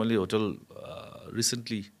जस्तै मैले होटल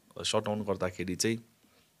रिसेन्टली सट डाउन गर्दाखेरि चाहिँ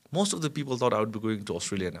most of the people thought I would be going to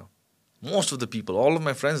Australia now most of the people all of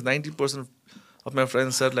my friends 90% of my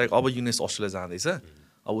friends sir like अब युनेस Australia जाँदैछ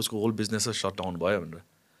अब उसको होल बिजनेस सट डाउन भयो भनेर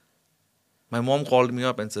my momo called me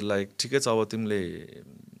up and shed like ठिकै छ अब तिमीले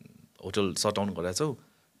होटल सट डाउन गरेको छौ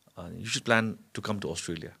you should plan to come to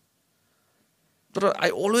Australia तर I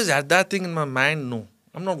always had that thing in my mind no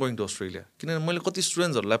I'm not going to Australia किनभने मैले कति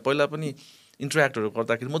स्टुडेन्ट्सहरूलाई पहिला पनि इन्टरेक्टहरू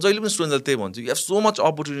गर्दाखेरि म जहिले पनि स्टुडेन्ट्सलाई त्यही भन्छु you have so much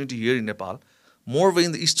opportunity here in Nepal more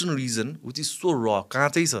in the eastern reason which is so र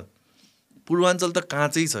काँचै छ पूर्वाञ्चल त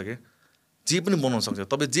काँचै छ क्या जे पनि बनाउन सक्छ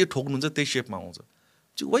तपाईँ जे ठोक्नुहुन्छ त्यही सेपमा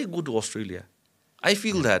आउँछ why go to Australia I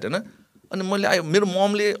feel that होइन अनि मैले मेरो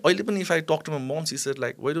ममले अहिले पनि if I talk to my momo she said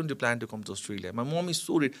like why don't you plan to come to Australia my momo is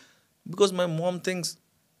so red because my momo things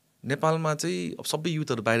नेपालमा चाहिँ अब सबै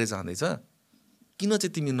युथहरू बाहिर जाँदैछ किन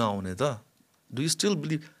चाहिँ तिमी नआउने त do you still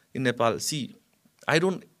believe in Nepal C I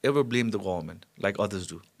don't ever blame the government like others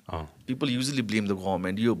do people usually blame the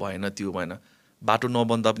government यो भएन त्यो भएन बाटो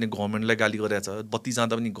नबन्दा पनि गभर्मेन्टलाई गाली गरेको छ बत्ती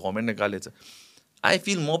जाँदा पनि गभर्मेन्टलाई गाली छ आई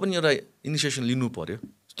फिल म पनि एउटा इनिसिएसन लिनु पऱ्यो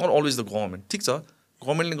it's not always the government ठिक छ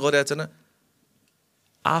गभर्मेन्टले गरेको छैन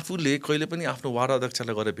आफूले कहिले पनि आफ्नो वार्ड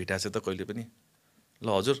अध्यक्षलाई गएर भेटाएको छ त कहिले पनि ल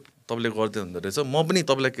हजुर तपाईँले गर्दै हुँदो रहेछ म पनि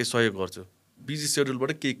तपाईँलाई केही सहयोग गर्छु बिजी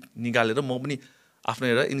सेड्युलबाट केही निकालेर म पनि आफ्नो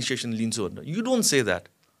एउटा इनिसिएसन लिन्छु भनेर you don't say that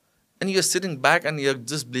and you're sitting back and you're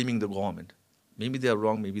just blaming the government maybe they are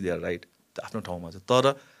wrong maybe they are right आफ्नो ठाउँमा छ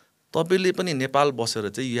तर तपाईँले पनि नेपाल बसेर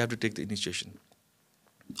चाहिँ you have to take the initiation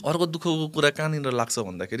अर्को दुःखको कुरा कहाँनिर लाग्छ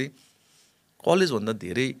भन्दाखेरि कलेजभन्दा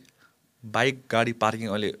धेरै बाइक गाडी पार्किङ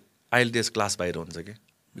अहिले आइएलटिएस क्लास बाहिर हुन्छ कि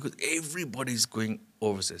because every body is going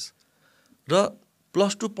overseas र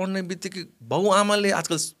 +2 पढ्ने बित्तिकै बाउ आमाले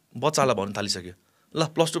आजकल बच्चालाई भन्नु थालिसक्यो ल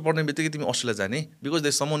 +2 पढ्ने बित्तिकै तिमी अस्ट्रेलिया जाने because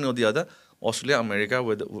they Saman no the other Australia America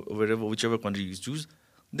where which ever country you choose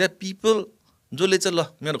they are people जसले चाहिँ ल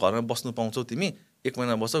मेरो घरमा बस्नु पाउँछौ तिमी 1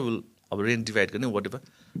 महिना बस्छ विल अब रेन्ट डिभाइड गर्ने वाट एभर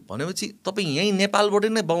भनेपछि तपाईँ यहीँ नेपालबाट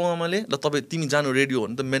नै बाउ आमाले ल तपाईँ तिमी जानु रेडी हो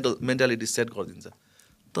भने त मेन्टालिटी सेट गरिदिन्छ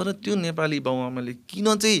तर त्यो नेपाली बाउ आमाले किन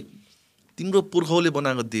चाहिँ तिम्रो पुर्खौले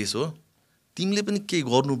बनाएको देश हो तिमीले पनि केही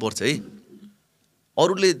गर्नुपर्छ है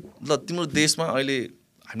अरूले ल तिम्रो देशमा अहिले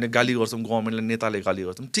हामीले गाली गर्छौँ गभर्मेन्टले नेताले गाली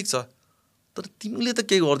गर्छौँ ठिक छ तर तिमीले त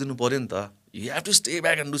केही गरिदिनु पऱ्यो नि त you have to stay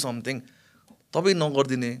back and do something तपाईँ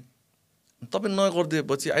नगरिदिने तपाईँ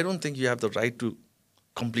नगरिदिएपछि I don't think you have the right to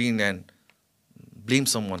complain and blame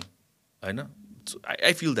some one होइन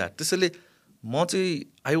आई फिल द्याट त्यसैले म चाहिँ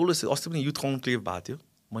आई अलवेज अस्ति पनि युथ कन्क्लेभ भएको थियो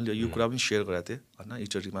मैले यो कुरा पनि सेयर गरेको थिएँ होइन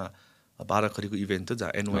इटरीमा 12 खरीको इभेन्ट थियो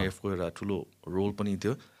जहाँ एनवाइएफको एउटा ठुलो रोल पनि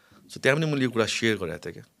थियो सो त्यहाँ पनि मैले यो कुरा सेयर गरेको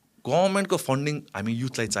थिएँ क्या गभर्मेन्टको फन्डिङ हामी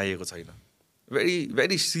युथलाई चाहिएको छैन भेरी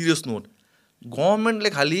भेरी सिरियस नोट गभर्मेन्टले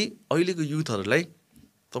खालि अहिलेको युथहरूलाई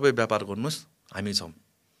तपाईँ व्यापार गर्नुहोस् हामी छौँ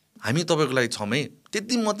हामी तपाईँको लागि छौँ है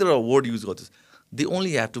त्यति मात्रै वर्ड युज गर्नुहोस् they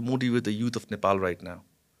only have to motivate the youth of Nepal right now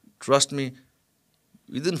trust me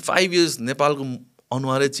within 5 years नेपालको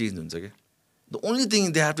अनुहारै चेन्ज हुन्छ क्या the only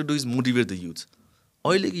thing they have to do is motivate the youth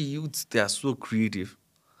अहिलेको youth they are so creative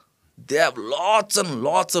they have lots and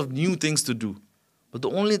lots of new things to do but the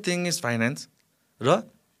only thing is finance र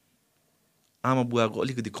आमा बुवाको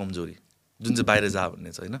अलिकति कमजोरी जुन चाहिँ बाहिर जा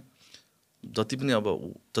भन्ने छ होइन जति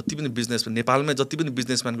पनि बिजनेसम्यान नेपालमै जति पनि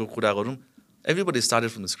बिजनेसम्यानको कुरा गरौँ everybody started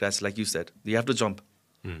from the scratch like you said you have to jump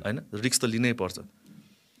होइन रिक्स त लिनै पर्छ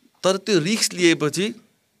तर त्यो रिक्स लिएपछि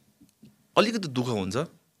अलिकति दुःख हुन्छ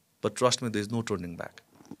but trust me there is no turning back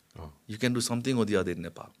you can do something or the other in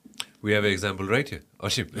Nepal. We have an example right here.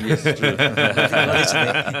 Ashim. Yes, true.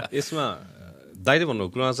 यसमा दाइले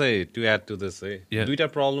भन्नुभएको कुरा चाहिँ टु एड टु दिस है दुईवटा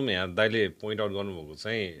प्रब्लम यहाँ दाइले point out गर्नुभएको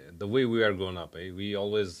चाहिँ the way we are grown up है वी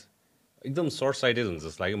अलवेज एकदम सर्ट साइटेड हुन्छ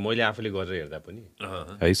जस्तो लाग्यो मैले आफूले गरेर हेर्दा पनि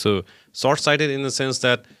है so short cited in the sense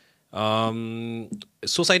that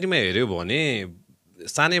सोसाइटीमा हेऱ्यो भने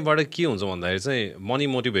सानैबाट के हुन्छ भन्दाखेरि चाहिँ मनी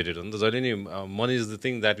मोटिभेटेड हो नि त जहिले नि money is the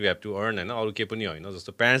thing that we have to earn होइन अरू केही पनि होइन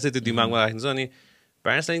जस्तो प्यारेन्ट्सले त्यो दिमागमा राखिन्छ अनि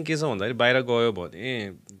प्यारेन्ट्सलाई के छ भन्दाखेरि बाहिर गयो भने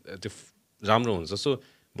त्यो राम्रो हुन्छ सो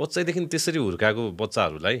बच्चैदेखि त्यसरी हुर्काएको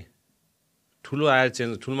बच्चाहरूलाई ठुलो आएर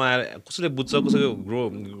ठुलोमा आएर कसैले बुझ्छ कसैको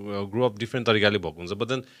ग्रो अप डिफ्रेन्ट तरिकाले भएको हुन्छ बट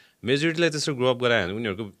देन मेजोरिटीलाई त्यसरी ग्रो अप गरायो भने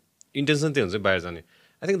उनीहरूको इन्टेन्सन त्यही हुन्छ बाहिर जाने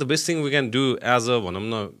I think the best thing we can do as a भनौँ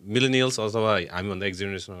न millennials अथवा हामीभन्दा एक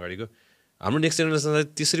जेनेरेसन अगाडिको हाम्रो नेक्स्ट जेनेरेसनलाई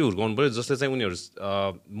त्यसरी हुर्काउनु पऱ्यो जसले चाहिँ उनीहरू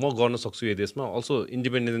म गर्न सक्छु यो देशमा अल्सो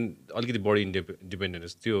इन्डिपेन्डेन्ट अलिकति बढी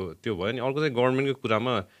इन्डिपेन्डेन्स त्यो भयो नि अर्को चाहिँ गभर्मेन्टको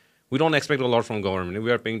कुरामा we don't expect a lot from government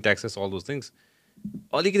we are paying taxes all those things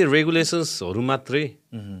अलिकति रेगुलेसन्सहरू मात्रै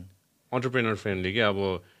अन्टरप्रेनर फ्रेन्डली के अब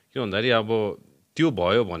के भन्दाखेरि अब त्यो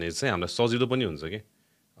भयो भने चाहिँ हामीलाई सजिलो पनि हुन्छ कि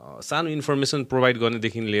सानो इन्फर्मेसन प्रोभाइड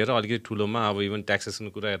गर्नेदेखि लिएर अलिकति ठुलोमा अब इभन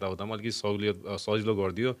ट्याक्सेसनको कुरा यताउतामा अलिकति सजिलो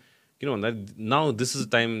गरिदियो किन भन्दाखेरि now this is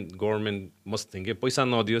time government must think के पैसा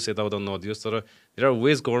नदियोस् यताउता नदियोस् तर there are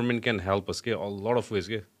wage government can help us के लट अफ वेज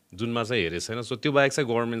के जुनमा चाहिँ हेरेको छैन सो त्यो बाहेक चाहिँ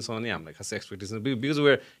गभर्मेन्टसँग नि हामीलाई खास एक्सपेक्टेसन बिकज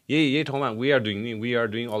यही ठाउँमा वी आर डुइङ नि we are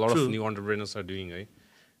doing a lot of new entrepreneurs are doing है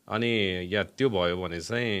अनि या त्यो भयो भने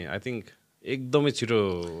चाहिँ आई थिङ्क एकदमै छिटो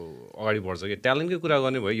अगाडि बढ्छ कि ट्यालेन्टकै कुरा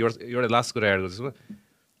गर्ने भयो एउटा लास्ट कुरा एड गर्छु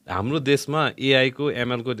हाम्रो देशमा एआईको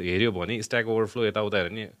एमएलको हेऱ्यो भने स्ट्याक ओभरफ्लो यताउता हेऱ्यो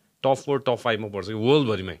भने टप 4 टप 5 मा पर्छ कि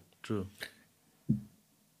वर्ल्डभरिमै ट्रु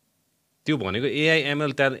त्यो भनेको एआई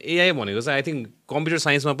एमएल एआई भनेको चाहिँ आई थिङ्क कम्प्युटर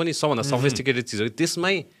साइन्समा पनि सबभन्दा सफिस्टिकेटेड चिज हो कि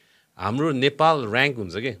त्यसमै हाम्रो नेपाल ऱ्याङ्क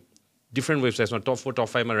हुन्छ कि डिफ्रेन्ट वेबसाइट्समा टप 4 टप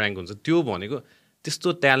 5 मा ऱ्याङ्क हुन्छ त्यो भनेको त्यस्तो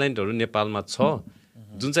ट्यालेन्टहरू नेपालमा छ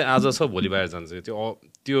जुन चाहिँ आज छ भोलि बाहिर जान्छ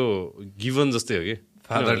त्यो गिभन जस्तै हो कि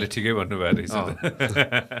फादरले ठिकै भन्नुभएको रहेछ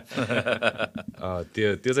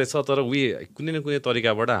त्यो चाहिँ छ तर कुनै न कुनै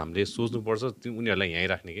तरिकाबाट हामीले सोच्नुपर्छ उनीहरूलाई यहीँ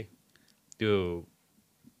राख्ने कि त्यो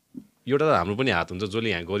एउटा त हाम्रो पनि हात हुन्छ जसले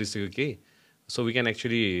यहाँ गरिसक्यो केही so we can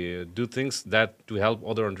actually do things that to help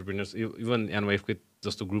other entrepreneurs even एनवाइफकै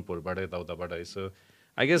जस्तो ग्रुपहरूबाट यताउताबाट है सो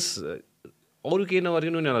आई गेस अरू केही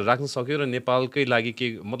नगरिकन उनीहरूलाई राख्न सक्यो र नेपालकै लागि के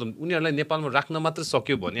मतलब उनीहरूलाई नेपालमा राख्न मात्रै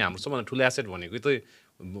सक्यो भने हाम्रो सबभन्दा ठुलो एसेट भनेको त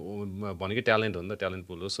भनेकै ट्यालेन्ट हो नि त ट्यालेन्ट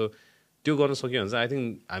पुल हो सो त्यो गर्न सक्यो भने चाहिँ आई थिङ्क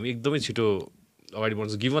हामी एकदमै छिटो अगाडि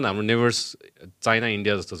बढ्छ गिभन हाम्रो नेभर्स चाइना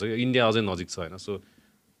इन्डिया जस्तो छ इन्डिया अझै नजिक छ होइन सो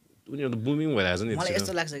उनीहरू बुमिङ भइरहेको छ नि मलाई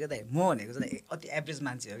यस्तो लाग्छ क्या दाइ म भनेको चाहिँ अति एभरेज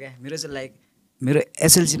मान्छे हो क्या मेरो चाहिँ लाइक मेरो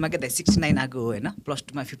एसएलसीमा क्या दाइ 69 आएको हो होइन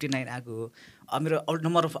 +2मा 59 आएको हो अब मेरो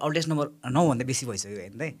नम्बर अफ आउटलेस नम्बर 9 भन्दा बेसी भइसक्यो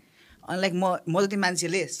होइन दाइ अनि लाइक म जति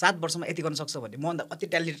मान्छेले 7 वर्षमा यति गर्न सक्छ भने मभन्दा अति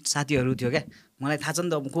ट्यालेन्टेड साथीहरू थियो क्या मलाई थाहा छ नि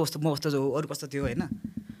त म कस्तो अरू कस्तो थियो होइन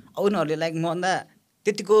उनीहरूले लाइक मभन्दा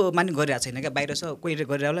त्यतिको मानि गरिरहेको छैन क्या बाहिर छ कोही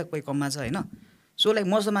गरिरहेको होला कोही कममा छ होइन सो लाइक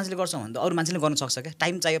म जस्तो मान्छेले गर्छ भने त अरू मान्छेले गर्न सक्छ क्या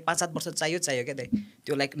टाइम चाहियो 5-7 वर्ष चाहियो क्या दाइ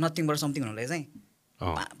त्यो लाइक नथिङबाट समथिङ हुनलाई चाहिँ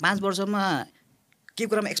 5 वर्षमा के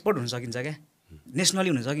कुरामा एक्सपर्ट हुन सकिन्छ क्या नेसनली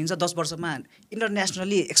हुन सकिन्छ 10 वर्षमा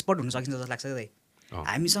इन्टरनेसनली एक्सपर्ट हुन सकिन्छ जस्तो लाग्छ दाइ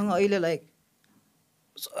हामीसँग अहिले लाइक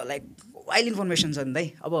वाइल्ड इन्फर्मेसन छ नि दाइ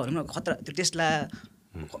अब भनौँ न खतरा त्यो टेस्ला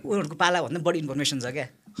उनीहरूको पाला भन्दा बढी इन्फर्मेसन छ क्या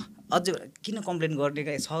अझै किन कम्प्लेन गर्ने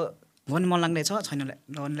क्या छ गर्नु मन लाग्ने छ छैन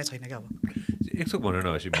गर्नेलाई छैन क्या अब एक भन न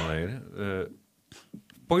हसी मलाई होइन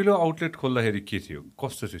पहिलो आउटलेट खोल्दाखेरि के थियो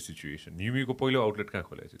कस्तो थियो सिचुएसन न्युमीको पहिलो आउटलेट कहाँ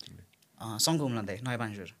खोलेको थियो तिमीले सङ्घुमला दाइ नयाँ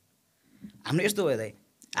पाँचर हाम्रो यस्तो भयो दाइ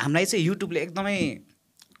हामीलाई चाहिँ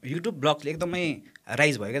युट्युब ब्लगले एकदमै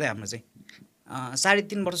राइज भयो क्या दाइ हाम्रो चाहिँ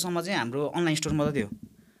 3.5 वर्षसम्म चाहिँ हाम्रो अनलाइन स्टोर मात्रै थियो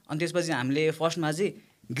अनि त्यसपछि हामीले फर्स्टमा चाहिँ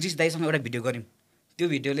गिरिश दाइसँग एउटा भिडियो गऱ्यौँ त्यो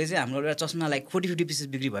भिडियोले चाहिँ हाम्रो एउटा चस्मा लाइक 40-50 पिसेस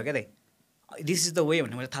बिक्री भयो क्या दाइ दिस इज द वे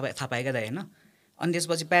भन्ने मैले थाहा पाएँ क्या दाइ होइन अनि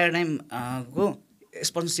त्यसपछि प्याराडाइमको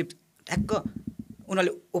स्पोन्सरसिप ठ्याक्क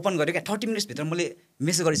उनीहरूले ओपन गर्यो क्या 30 मिनट्सभित्र मैले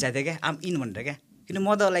मेसेज गरिसकेको थिएँ क्या आम इन भनेर क्या किन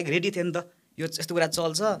म त लाइक रेडी थिएँ नि त यो यस्तो कुरा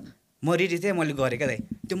चल्छ म रेडी थिएँ मैले गरेँ क्या दाइ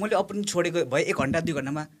त्यो मैले ओपन छोडेको भए 1 घन्टा 2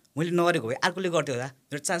 घन्टामा मैले नगरेको भए अर्कोले गर्थ्यो होला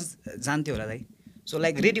मेरो चान्स जान्थ्यो होला दाइ so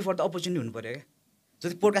like ready for the opportunity हुनु पऱ्यो क्या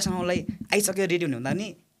जति पोडकास्टमा मलाई आइसक्यो रेडी हुनु हुँदा नि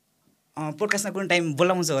पोडकास्टमा कुनै टाइम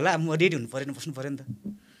बोलाउँछ होला म रेडी हुनु पऱ्यो बस्नु पऱ्यो नि त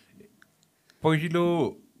पहिलो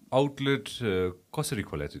आउटलेट कसरी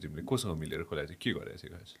खोलाएको थियो तिमीले कोसँग मिलेर खोलाएको थियो के गरेको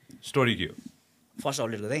थियो स्टोरी के हो फर्स्ट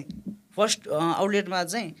आउटलेटको चाहिँ फर्स्ट आउटलेटमा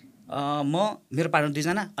चाहिँ म मेरो पार्टनर 2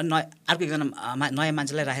 जना अनि अर्को 1 जना नयाँ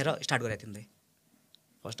मान्छेलाई राखेर स्टार्ट गरेको थियौँ दाइ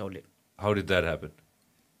first outlet how did that happen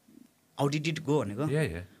how did it go भनेको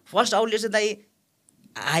फर्स्ट आउटलेट चाहिँ दाइ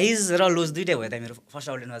हाइज र लोज दुइटै भयो दाइ मेरो फर्स्ट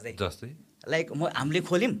आउटलेटमा चाहिँ जस्तै लाइक हामीले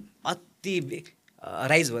खोल्यौँ अति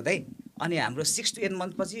राइज भयो दाइ अनि हाम्रो 6 to 8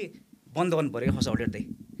 मन्थ पछि बन्द गर्नु पऱ्यो फर्स्ट आउटलेट दाइ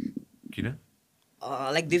किन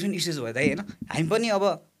लाइक डिफ्रेन्ट इस्युज भयो दाइ होइन हामी पनि अब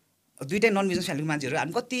दुइटै नन बिजनेस फ्यामिलीको मान्छेहरू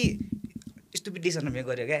हामी कति स्टुपिड डिसिजन मेक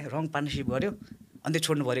गऱ्यो क्या रङ पार्टनरसिप गऱ्यो अनि त्यो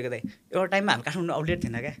छोड्नु पऱ्यो क्या दाइ एउटा टाइममा हामी काठमाडौँ आउटलेट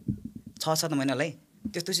थिएन क्या 6-7 महिनालाई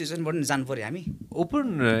त्यस्तो सिचुएसनबाट नि जानु पऱ्यो हामी ओपन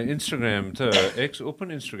इन्स्टाग्राम त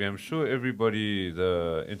open Instagram so everybody the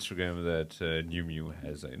Instagram that न्युम्यू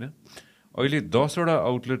has होइन अहिले 10वटा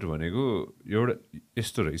आउटलेट भनेको एउटा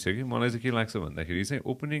यस्तो रहेछ कि मलाई चाहिँ के लाग्छ भन्दाखेरि चाहिँ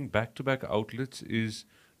opening back to back outlets is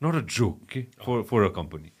not a joke के फर अ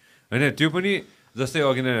कम्पनी होइन त्यो पनि जस्तै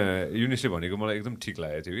अघि नै युनिसले भनेको मलाई एकदम ठिक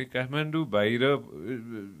लागेको थियो कि काठमाडौँ बाहिर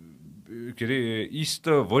के अरे इस्ट त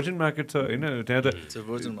भर्जिन मार्केट छ होइन त्यहाँ त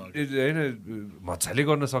होइन मजाले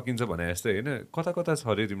गर्न सकिन्छ भने जस्तै होइन कता कता छ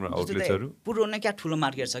अरे तिम्रो आउटलेट्सहरू पूर्व नै क्या ठुलो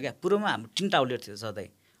मार्केट छ क्या पूर्वमा हाम्रो 3टा आउटलेट थियो सधैँ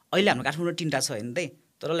अहिले हाम्रो काठमाडौँ 3टा छ होइन त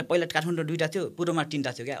तर पहिला काठमाडौँ 2टा थियो पूर्वमा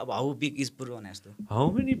 3टा थियो क्या अब हाउ बिग इज पूर्व भने जस्तो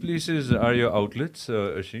how many places are your outlets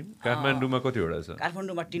Asim काठमाडौँमा कतिवटा छ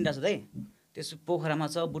काठमाडौँमा 3टा छ दाइ त्यसो पोखरामा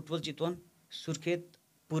छ बुटवल चितवन सुर्खेत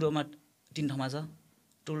पूर्वमा 3 ठाउँमा छ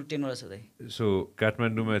टोटल 10 वटा छ दाइ सो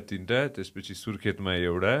काठमाडौँमा 3टा त्यसपछि सुर्खेतमा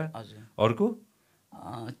एउटा हजुर अर्को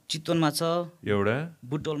चितवनमा छ एउटा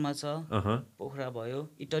बुटवलमा छ पोखरा भयो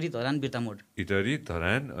इटरी धरान बिर्तामोड इटरी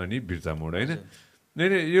धरान अनि बिर्तामोड होइन नै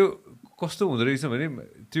यो कस्तो हुँदो रहेछ भने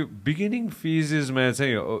त्यो बिगिनिङ फेजेसमा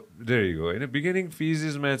चाहिँ देयर यु गो होइन बिगिनिङ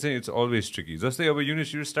फेजेसमा चाहिँ इट्स अलवेज ट्रिकी जस्तै अब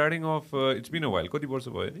Younis you starting of it's been a while कति वर्ष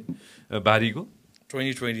भयो नि बारीको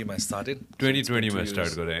 2020 मा started 2020 मा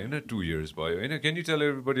स्टार्ट गरे हैन 2 इयर्स भयो हैन can you tail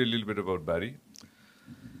everybody a little beet about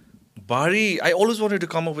Baari, I always wanted to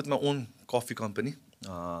come up with my own coffee company.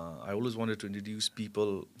 I always wanted to introduce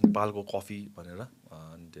people Nepalko coffee bhanera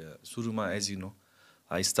and suruma as you know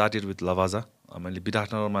I started with Lavaza. मैले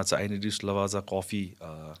विराटनगरमा चाहिँ I introduced Lavaza coffee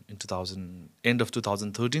in end of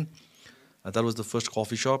 2013. That was the first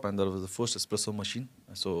coffee shop and that was the first espresso machine.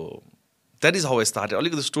 So that is how I started.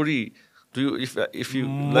 अलिकति story do you if you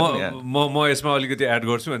म यसमा अलिकति add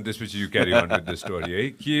गर्छु अनि त्यसपछि you carry on with the story है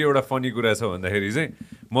के एउटा फनी कुरा छ भन्दाखेरि चाहिँ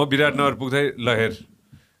म विराटनगर पुग्दै ल हेर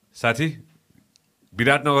साथी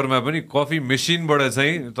विराटनगरमा पनि कफी मेसिनबाट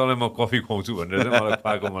चाहिँ तँलाई म कफी खुवाउँछु भनेर चाहिँ मलाई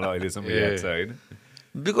पाएको मलाई अहिलेसम्म याद छ होइन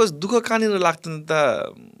बिकज दुःख कहाँनिर लाग्थ्यो नि त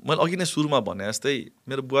मैले अघि नै सुरुमा भने जस्तै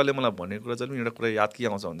मेरो बुवाले मलाई भनेको कुरा चाहिँ एउटा कुरा याद के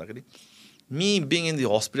आउँछ भन्दाखेरि me being in the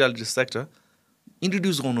hospitality sector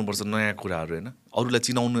introduce गर्नुपर्छ नयाँ कुराहरू होइन अरूलाई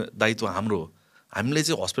चिनाउनु दायित्व हाम्रो हो हामीले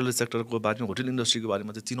चाहिँ हस्पिटल सेक्टरको बारेमा होटेल इन्डस्ट्रीको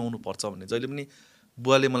बारेमा चाहिँ चिनाउनु पर्छ भन्ने जहिले पनि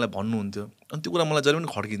बुवाले मलाई भन्नुहुन्थ्यो अनि त्यो कुरा मलाई जहिले पनि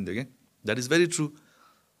खड्किन्थ्यो क्या द्याट इज भेरी ट्रु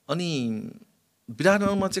अनि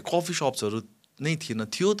विराटनगरमा चाहिँ कफी सप्सहरू नै थिएन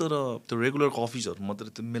थियो तर त्यो रेगुलर कफिजहरू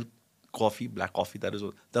मात्रै त्यो milk coffee black coffee that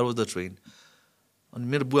was the trend अनि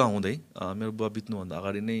मेरो बुवा हुँदै मेरो बुवा बित्नुभन्दा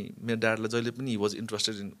अगाडि नै मेरो ड्याडलाई जहिले पनि he was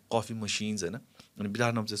interested in coffee machines होइन अनि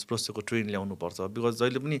विराटनगरमा चाहिँ एस्प्रेसोको ट्रेन ल्याउनुपर्छ बिकज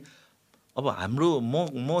जहिले पनि अब हाम्रो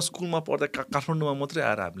म स्कुलमा पढ्दा काठमाडौँमा मात्रै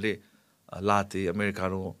आएर हामीले लाते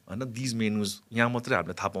अमेरिकानो होइन दिज मेनुज यहाँ मात्रै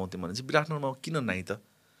हामीले थाहा पाउँथ्यौँ भने चाहिँ विराटनगरमा किन नाइ त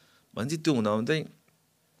भने चाहिँ त्यो हुँदा हुँदै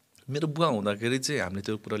मेरो बुवा हुँदाखेरि चाहिँ हामीले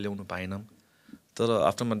त्यो कुरा ल्याउनु पाएनौँ तर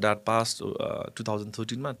आफ्टर माई ड्याड पास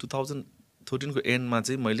 2013 2013को एन्डमा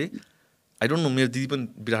चाहिँ मैले आई डोन्ट नो मेरो दिदी पनि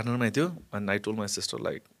विराटनगरमै थियो and I told my sister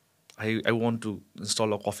like I want to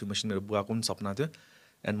install a coffee machine मेरो बुवाको पनि सपना थियो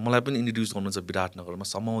एन्ड मलाई पनि इन्ट्रोड्युस गर्नु छ विराटनगरमा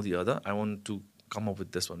समाउँदै अदा I want to come up with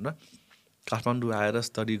this भनेर काठमाडौँ आएर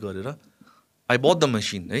स्टडी गरेर आई बट द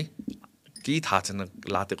मसिन है केही थाहा छैन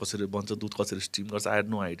लाते कसरी बन्छ दुध कसरी स्टिम गर्छ आई हेड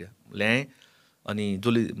नो आइडिया ल्याएँ अनि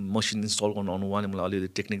जसले मसिन इन्स्टल गर्नु आउनु उहाँले मलाई अलिअलि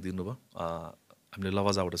टेक्निक दिनुभयो हामीले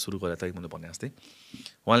लवाजाबाट सुरु गरेर त मैले भने जस्तै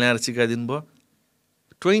उहाँले आएर सिकाइदिनु भयो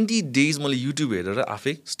 20 डेज मैले युट्युब हेरेर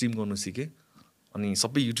आफै स्टिम गर्नु सिकेँ अनि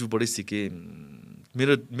सबै युट्युबबाटै सिकेँ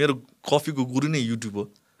मेरो कफीको गुरु नै युट्युब हो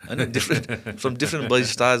होइन फ्रम डिफ्रेन्ट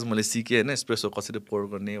बरिस्टाज मैले सिकेँ होइन एस्प्रेसो कसरी पोर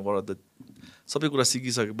गर्ने द सबै कुरा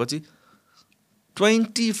सिकिसकेपछि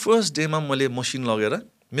 21st डेमा मैले मसिन लगेर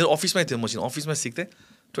मेरो अफिसमै थियो मसिन अफिसमै सिक्थेँ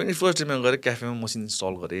 21st डेमा गएर क्याफेमा मसिन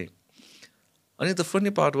इन्स्टल गरेँ अनि द फनी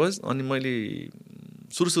पार्ट वाज अनि मैले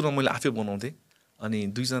सुरुमा मैले आफै बनाउँथेँ अनि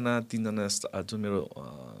 2-3जना जुन मेरो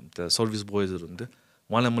त्यो सर्भिस बोयजहरू हुन्थ्यो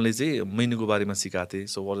उहाँलाई मैले चाहिँ मेन्यूको बारेमा सिकाएको थिएँ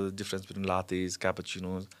so what is the difference between लातेज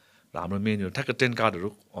क्यापाचिनोज र हाम्रो मेन्यूहरू ठ्याक्क 10 कार्डहरू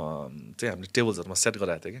चाहिँ हामीले टेबल्सहरूमा सेट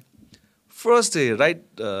गराएको थियो कि first day right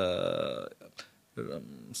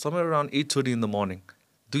somewhere around 8:30 in the morning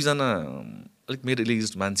 2जना अलिक मेरो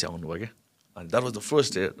एलिज मान्छे आउनुभयो क्या अनि that was the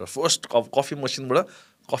first day first coffee मसिनबाट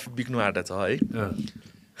coffee बिक्नु आँटा छ है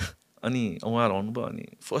अनि उहाँहरू आउनुभयो अनि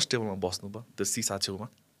फर्स्ट टेबलमा बस्नुभयो त्यो सिसा छेउमा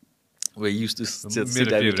way use to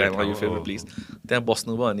seat every time you favourite please त्यहाँ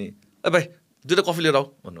बस्नुभयो अनि ए भाइ 2टा कफी लिएर आऊ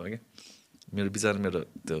भन्नुभयो क्या मेरो विचार मेरो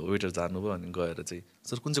त्यो वेटर जानुभयो अनि गएर चाहिँ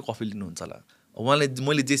सर कुन चाहिँ कफी लिनुहुन्छ होला उहाँले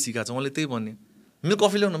मैले जे सिकाएको छ उहाँले त्यही भन्यो मिल्क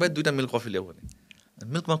कफी ल्याउनु भाइ 2टा मिल्क कफी ल्याऊ भने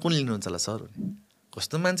मिल्कमा कुन लिनुहुन्छ होला सर भने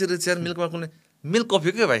कस्तो मान्छे रहेछ यार मिल्कमा कुन मिल्क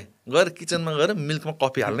कफी क्या भाइ गएर किचनमा गएर मिल्कमा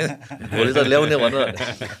कफी हाल्ने भोलि त ल्याउने भनेर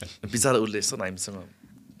विचार उसले यसो हामीसँग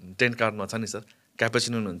 10 कार्डमा छ नि सर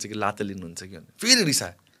क्यापेचिनो लिनुहुन्छ कि लाते लिनुहुन्छ कि भने फेरि रिसा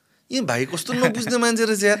ए भाइ कस्तो नबुझ्ने मान्छे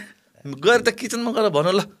रहेछ यार गएर त किचनमा गएर भन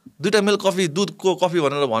ल 2टा मिल्क कफी दुधको कफी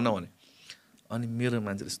भनेर भन भने अनि मेरो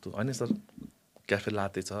मान्छे यस्तो होइन सर क्याफे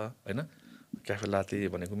लाते छ होइन क्याफे लाते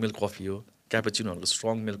भनेको मिल्क कफी हो क्यापेचिनोहरूको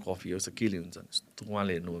स्ट्रङ मिल्क कफी हो के लिनुहुन्छ यस्तो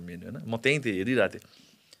उहाँले हेर्नुभयो मेन्यू होइन म त्यहीँ थिएँ हेरिरहेको थिएँ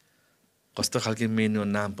कस्तो खालको मेन्यू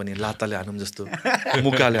नाम पनि लाताले हानौँ जस्तो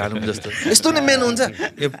मुकाले हानौँ जस्तो यस्तो नै मेन्यू हुन्छ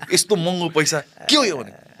यस्तो महँगो पैसा के हो यो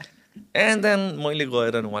भने एन्ड देन मैले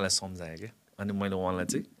गएर उहाँलाई सम्झाएँ क्या अनि मैले उहाँलाई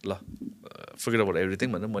चाहिँ ल फिगर अबाउट एभ्रिथिङ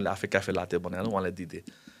भनेर मैले आफै क्याफे लाते बनाएर उहाँलाई दिँदै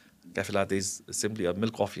क्याफे लाते इज सिम्पली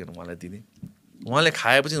मिल्क कफी भनेर उहाँलाई दिँदै उहाँले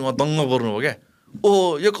खाएपछि उहाँ दङ्ग गर्नुभयो क्या ओ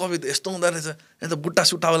यो कफी त यस्तो हुँदो रहेछ यहाँ त बुट्टा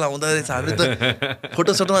सुट्टावाला हुँदो रहेछ हामीले त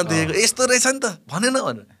फोटो सोटोमा देखेको यस्तो रहेछ नि त भनेन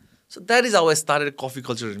भनेर so that is our started coffee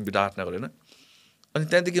culture in Biratnagar होइन अनि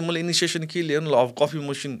त्यहाँदेखि मैले इनिसिएसन के लिएँ ल अब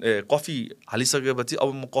कफी हालिसकेपछि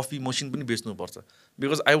अब म कफी मसिन पनि बेच्नुपर्छ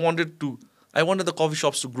because I wanted the coffee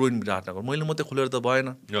shops to grow in Biratnagar मैले मात्रै खोलेर त भएन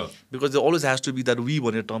because the always has to be that we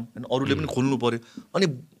भन्ने टर्म अनि अरूले पनि खोल्नु पऱ्यो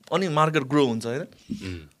अनि मार्केट ग्रो हुन्छ होइन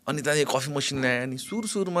अनि त्यहाँदेखि कफी मसिन ल्याएँ अनि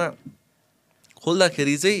सुरुमा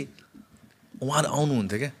खोल्दाखेरि चाहिँ उहाँहरू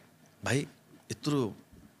आउनुहुन्थ्यो क्या भाइ यत्रो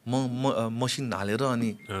मसिन हालेर अनि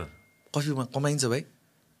कफीमा कमाइन्छ भाइ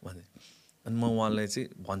भने अनि म उहाँलाई चाहिँ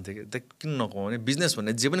भन्थेँ कि त्यहाँ किन नकमाउने भने बिजनेस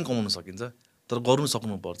भन्ने जे पनि कमाउन सकिन्छ तर गर्नु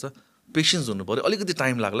सक्नुपर्छ पेसेन्स हुनु पऱ्यो अलिकति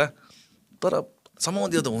टाइम लाग्ला तर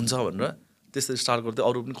समाउँदियो त हुन्छ भनेर त्यसरी स्टार्ट गर्थ्यो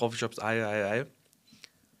अरू पनि कफी सप्स आयो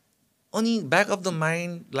अनि back of the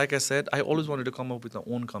mind like I said I always wanted to come up with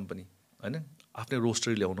my own company होइन आफ्नै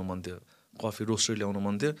रोस्टरी ल्याउनु मन थियो कफी रोस्टरी ल्याउनु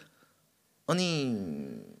मन थियो अनि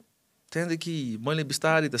त्यहाँदेखि मैले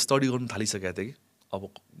बिस्तारै त स्टडी गर्नु थालिसकेको थिएँ कि अब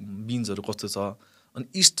बिन्सहरू कस्तो छ अनि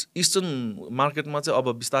इस्टर्न मार्केटमा चाहिँ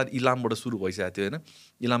अब बिस्तारै इलामबाट सुरु भइसकेको थियो होइन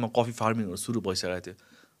इलाममा कफी फार्मिङहरू सुरु भइसकेको थियो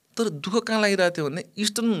तर दुःख कहाँ लागिरहेको थियो भने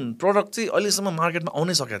इस्टर्न प्रडक्ट चाहिँ अहिलेसम्म मार्केटमा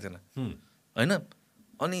आउनै सकेको थिएन होइन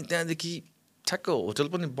अनि त्यहाँदेखि ठ्याक्क होटल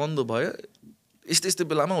पनि बन्द भयो यस्तो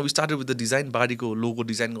बेलामा we started with the design बारीको लोगो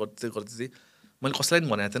डिजाइन गर्दै चाहिँ मैले कसैलाई पनि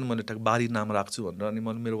भनेको थिएन मैले ठ्याक्क बारी नाम राख्छु भनेर अनि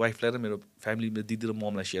मैले मेरो वाइफलाई र मेरो फ्यामिली मेरो दिदी र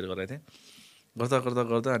ममलाई सेयर गरेको थिएँ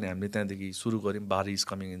गर्दा अनि हामीले त्यहाँदेखि सुरु गऱ्यौँ बारी इज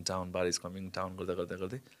कमिङ इन टाउन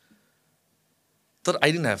गर्दै तर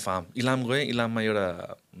I didn't have farm Ilam गएँ इलाममा एउटा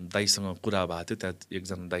दाईसँग कुरा भएको थियो त्यहाँ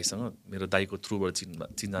एकजना दाईसँग मेरो दाईको थ्रुबाट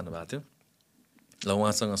चिनजानु भएको थियो ल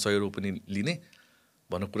उहाँसँग 100 रुपियाँ पनि लिने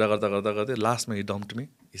भनेर कुरा गर्दै लास्टमा he dumped me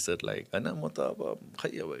said like होइन म त अब खै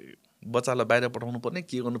अब बच्चालाई बाहिर पठाउनु पर्ने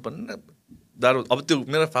के गर्नुपर्ने अब त्यो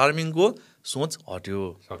मेरो फार्मिङको सोच हट्यो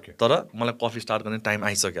तर मलाई कफी स्टार्ट गर्ने टाइम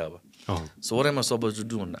आइसक्यो अब so what am I suppose to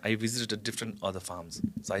do भन्दा I visited different other farms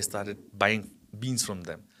so I started buying beans from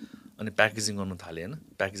them अनि प्याकेजिङ गर्नु थालेँ होइन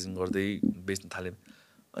प्याकेजिङ गर्दै बेच्नु थालेँ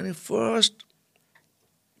अनि फर्स्ट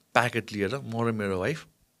प्याकेट लिएर म र मेरो वाइफ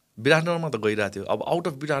विराटनगरमा त गइरहेको थियो अब आउट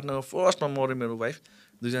अफ विराटनगर फर्स्टमा म र मेरो वाइफ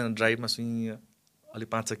दुईजना ड्राइभमा सुइँ अलिक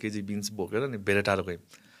 5-6 केजी बिन्स बोकेर अनि भेरेटार गयौँ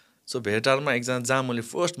सो भेरेटारमा एकजना जहाँ मैले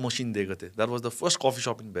फर्स्ट मसिन दिएको थिएँ that was the first coffee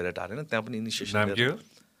shop in भेरेटार होइन त्यहाँ पनि इनिसिएसन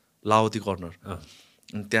लावती कर्नर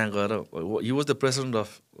अनि त्यहाँ गएर he was the president of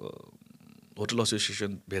hotel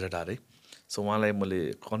association भेरेटार है सो उहाँलाई मैले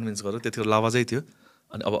कन्भिन्स गरेर त्यतिखेर लावाजै थियो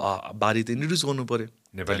अनि अब बारी त इन्ट्रोड्युस गर्नु पऱ्यो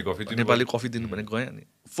नेपाली कफी दिनु भने गएँ अनि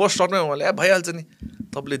फर्स्ट सर्टमै उहाँले भइहाल्छ नि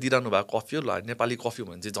तपाईँले दिइरहनु भएको कफी हो ल नेपाली कफी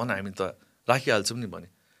भने चाहिँ झन् हामी त राखिहाल्छौँ नि भने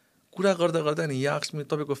कुरा गर्दा अनि यहाँ आक्समी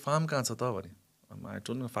तपाईँको फार्म कहाँ छ त भने आई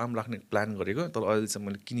टोल्ड फार्म राख्ने प्लान गरेको तर अहिले चाहिँ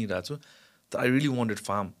मैले किनिरहेको छु तर I really wanted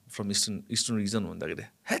farm from eastern reason भन्दाखेरि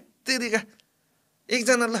हेत्तेरिका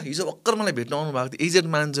एकजना ल हिजो भर्खर मलाई भेट्न आउनु भएको थियो एजेड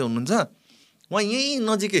मान्छे हुनुहुन्छ उहाँ यहीँ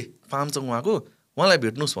नजिकै फार्म छ उहाँको उहाँलाई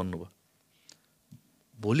भेट्नुहोस् भन्नुभयो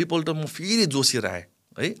भोलिपल्ट म फेरि जोसिएर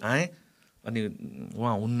आएँ अनि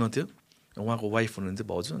उहाँ हुन्न थियो उहाँको वाइफ हुनुहुन्थ्यो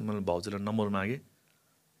भाउजू अनि मैले भाउजूलाई नम्बर मागेँ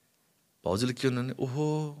भाउजूले के भन्नु भने ओहो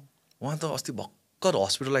उहाँ त अस्ति भर्खर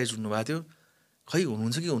हस्पिटलाइज हुनुभएको थियो खै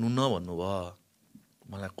हुनुहुन्छ कि हुनुहुन्न भन्नुभयो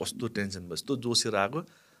मलाई कस्तो टेन्सन भयो यस्तो जोसिएर आएको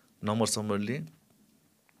नम्बर लिएँ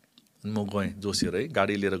अनि म गएँ जोसिएर है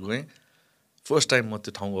गाडी लिएर गएँ फर्स्ट टाइम म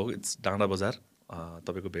त्यो ठाउँ गएको इट्स डाँडा बजार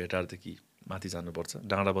तपाईँको भेटारदेखि माथि जानुपर्छ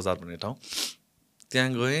डाँडा बजार भन्ने ठाउँ त्यहाँ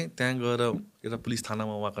गएँ त्यहाँ गएर एउटा पुलिस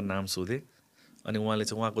थानामा उहाँको नाम सोधेँ अनि उहाँले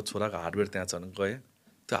चाहिँ उहाँको छोराको हार्डवेयर त्यहाँ छ भने गएँ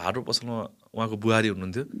त्यो हार्डवेयर पसलमा उहाँको बुहारी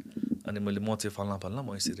हुनुहुन्थ्यो अनि मैले म चाहिँ फल्ना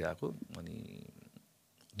म यसरी आएको अनि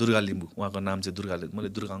दुर्गा लिम्बू उहाँको नाम चाहिँ दुर्गा लिम्बू मैले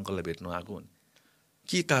दुर्गा अङ्कललाई भेट्नु आएको भने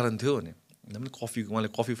के कारण थियो भने उहाँले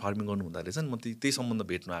कफी फार्मिङ गर्नु हुँदो रहेछ नि म त्यही सम्बन्ध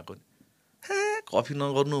भेट्नु आएको नि हे कफी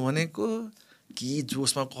नगर्नु भनेको के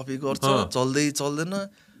जोसमा कफी गर्छ चल्दै चल्दैन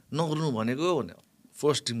नगर्नु भनेको भने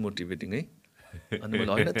फर्स्ट डिमोटिभेटिङ है अनि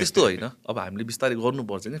मैले होइन त्यस्तो होइन अब हामीले बिस्तारै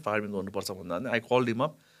गर्नुपर्छ नि फार्मिङ गर्नुपर्छ भन्दा पनि आई कल्ड हिम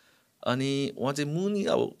अप अनि उहाँ चाहिँ मुनि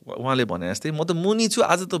अब उहाँले भने जस्तै म त मुनि छु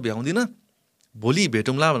आज त भ्याउँदिनँ भोलि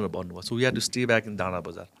भेटौँला भनेर भन्नुभयो so we had to stay back in डाँडा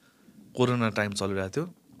बजार कोरोना टाइम चलिरहेको थियो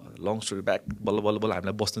लङ स्टोरी ब्याक बल्ल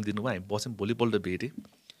हामीलाई बस्नु दिनुभयो हामी बस्यौँ भोलिपल्ट भेटेँ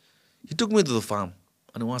he took me to the farm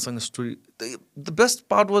अनि उहाँसँग story the best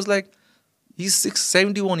part was like he is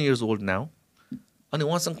 71 years old now अनि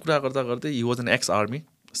उहाँसँग कुरा गर्दै he was an ex army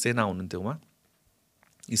सेना हुनुहुन्थ्यो उहाँ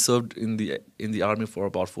he served in the army for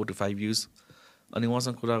about 4 to 5 years अनि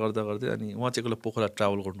उहाँसँग कुरा गर्दा गर्दै अनि उहाँ चाहिँ एकपल्ट पोखरा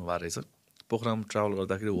ट्राभल गर्नुभएको रहेछ पोखरामा ट्राभल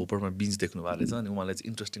गर्दाखेरि होपरमा बिन्च देख्नु भएको रहेछ अनि उहाँलाई चाहिँ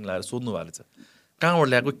इन्ट्रेस्टिङ लागेर सोध्नु भएको रहेछ कहाँबाट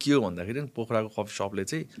ल्याएको के हो भन्दाखेरि पोखराको कफी सपले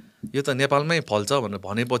चाहिँ यो त नेपालमै फल्छ भनेर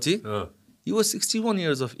भनेपछि he was 61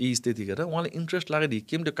 years of age त्यतिखेर उहाँलाई इन्ट्रेस्ट लागेर he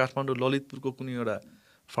came to काठमाडौँ ललितपुरको कुनै एउटा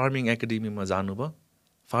फार्मिङ एकाडेमीमा जानुभयो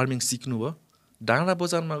फार्मिङ सिक्नुभयो डाँडा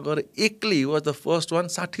बजारमा गएर एक्लै he was the first one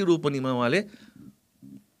 60 रोपनीमा उहाँले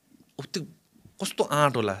त्यो कस्तो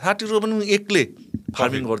आँट होला 60 रोपनीमा एक्लै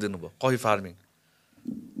फार्मिङ गरिदिनु भयो कफी फार्मिङ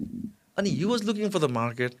अनि he was looking for the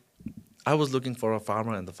market I was looking for a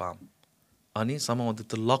farmer and the farm अनि somehow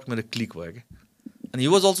the luck मेरो क्लिक भयो कि अनि he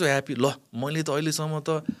was also happy ल मैले त अहिलेसम्म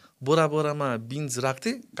त बोरा बोरामा बिन्स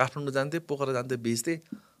राख्थेँ काठमाडौँ जान्थेँ पोखरा जान्थेँ बेच्थेँ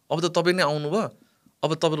अब त तपाईँ नै आउनुभयो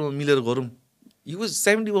अब तपाईँहरूमा मिलेर गरौँ he was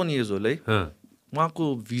 71 years old है उहाँको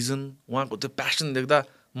भिजन उहाँको त्यो प्यासन देख्दा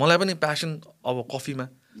मलाई पनि प्यासन अब कफीमा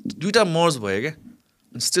दुईटा मर्ज भयो क्या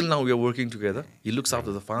still now we are working together he looks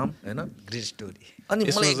after the farm होइन ग्रेट स्टोरी अनि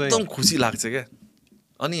मलाई एकदम खुसी लाग्छ क्या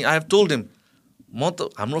अनि आई हेभ टोल्ड हिम म त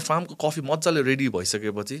हाम्रो फार्मको कफी मजाले रेडी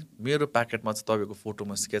भइसकेपछि मेरो प्याकेटमा चाहिँ तपाईँको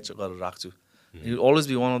फोटोमा स्केच गरेर राख्छु you always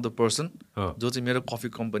be one of the person जो चाहिँ मेरो कफी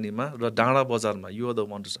कम्पनीमा र डाँडा बजारमा you are the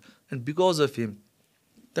one and because of हिम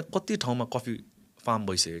त्यहाँ कति ठाउँमा कफी फार्म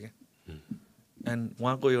भइसक्यो क्या एन्ड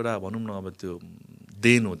उहाँको एउटा भनौँ न अब त्यो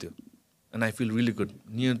देन हो त्यो and I feel really good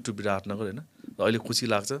near to Biratnagar होइन र अहिले खुसी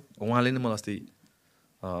लाग्छ उहाँले नै मलाई अस्ति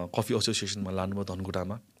कफी एसोसिएसनमा लानुभयो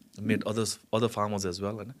धनकुटामा made other farmers as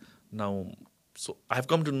well होइन now so I have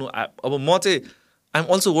come to know अब म चाहिँ I am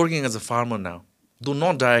also working as a farmer now दो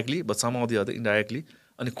not directly but some of the other indirectly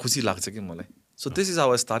अनि खुसी लाग्छ कि मलाई so this is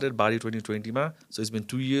how I started बारी 2020मा so it's been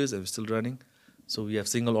 2 years and still running so we have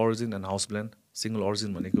single origin and house blend single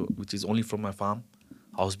origin भनेको which is only from my farm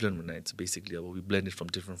house blend भन्ने it's basically अब we blend it from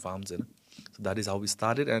different farms होइन so that is how we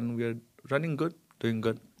started and we are running good doing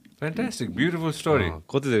good Fantastic, beautiful story.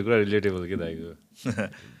 कति धेरै कुरा relatable के दाइको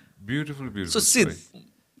Beautiful so story.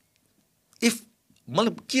 If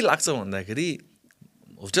मलाई के लाग्छ भन्दाखेरि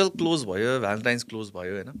होटल क्लोज भयो भ्यालेन्टाइन्स क्लोज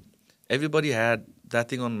भयो होइन everybody had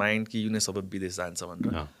that thing on mind कि युनेस अब विदेश जान्छ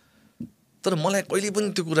भनेर तर मलाई कहिले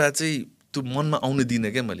पनि त्यो कुरा चाहिँ त्यो मनमा आउनु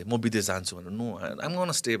दिनँ क्या मैले म विदेश जान्छु भनेर no I'm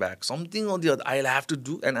gonna stay back something of the other I have to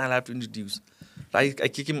do and I have to introduce I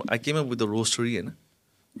came up with the roastery होइन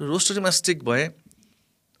रोस्टरीमा स्टिक भएँ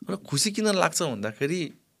र खुसी किन लाग्छ भन्दाखेरि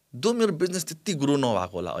दो मेरो बिजनेस त्यति ग्रो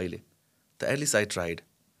नभएको होला अहिले त एटलिस्ट आई ट्राइड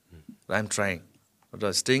र आइएम ट्राइङ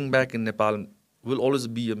र staying back in Nepal will always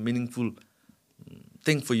be a meaningful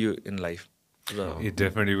thing for you in life It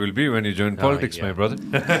definitely will be when you join politics, my brother.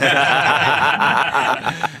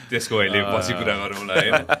 त्यसको अहिले पछि कुरा गरौँला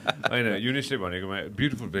होइन होइन युनिसले भनेकोमा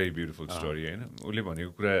ब्युटिफुल भेरी ब्युटिफुल स्टोरी होइन उसले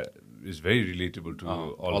भनेको कुरा is very relatable to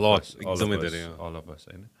all of us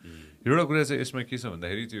होइन एउटा कुरा चाहिँ यसमा के छ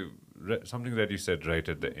भन्दाखेरि त्यो something that you said right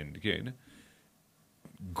at the and के होइन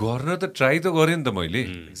गर्न त ट्राई त गरेँ नि त मैले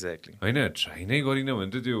एक्ज्याक्टली होइन ट्राई नै गरिनँ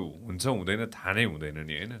भने त त्यो हुन्छ हुँदैन थाहा नै हुँदैन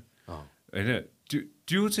नि होइन होइन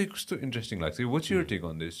त्यो चाहिँ कस्तो इन्ट्रेस्टिङ लाग्छ what's your take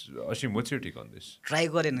on this Asim what's your take on this try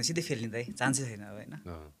गरेन सिधै फेल्ने त चान्सै छैन अब होइन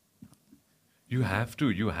you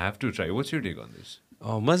have to try what's your take on this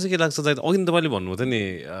मलाई चाहिँ के लाग्छ दाइ अघि तपाईँले भन्नुभयो त नि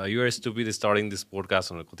you're stupid starting this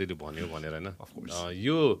podcast भनेर कतिले भन्यो भनेर होइन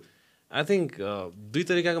यो आई थिङ्क दुई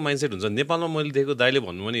तरिकाको माइन्डसेट हुन्छ नेपालमा मैले देखेको दाइले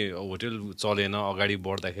भन्नु भने होटेल चलेन अगाडि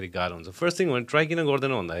बढ्दाखेरि गाह्रो हुन्छ फर्स्ट थिङ भने ट्राई किन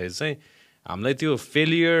गर्दैन भन्दाखेरि चाहिँ हामीलाई त्यो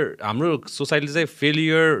फेलियर हाम्रो सोसाइटीले चाहिँ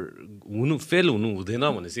फेल हुनु हुँदैन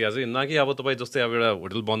भन्ने सिकाएको छ न कि अब तपाईँ जस्तै अब एउटा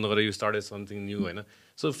होटल बन्द गरेर यु स्टार्टेड समथिङ न्यू होइन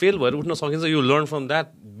सो फेल भएर उठ्न सकिन्छ you learn from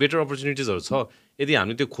that better अपर्च्युनिटिजहरू छ यदि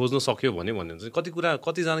हामीले त्यो खोज्न सक्यो भने हुन्छ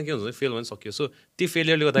कतिजना के हुन्छ फेल भने सक्यो सो त्यो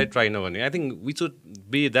फेलियरले गर्दाखेरि ट्राई नगर्ने I think we should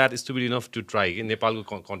be that stupid enough to try कि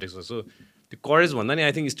नेपालको कन्टेक्समा सो त्यो करेज भन्दा नि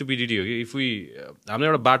आई थिङ्क स्टुपिडिटी हो कि इफ हामीलाई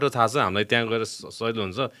एउटा बाटो थाहा छ हामीलाई त्यहाँ गएर सजिलो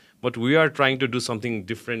हुन्छ but we are trying to do something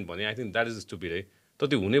different भने I think that is stupid है तर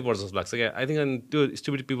त्यो हुनैपर्छ जस्तो लाग्छ क्या आई थिङ्क त्यो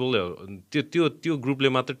स्टुपिड पिपल त्यो ग्रुपले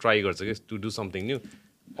मात्रै ट्राई गर्छ कि to do something new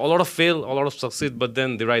a lot of fail a lot of success but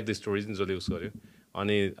then they right the stories जसले उस गर्यो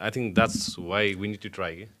अनि I think that's why we need to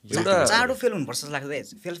try कि चाँडो फेल हुनुपर्छ जस्तो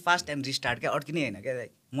लाग्छ फेल फास्ट एन्ड रिस्टार्ट क्या अड्किने होइन क्या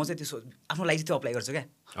म चाहिँ त्यो आफ्नो लागि चाहिँ त्यो अप्लाई गर्छु क्या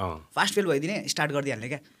फास्ट फेल भइदिने स्टार्ट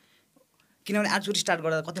गरिदिइहाल्ने क्या किनभने आजचोटि स्टार्ट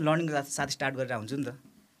गर्दा कति लर्निङ साथ स्टार्ट गरेर हुन्छ नि त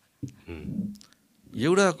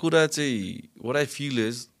एउटा कुरा चाहिँ वाट आई फिल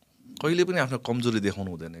इज कहिले पनि आफ्नो कमजोरी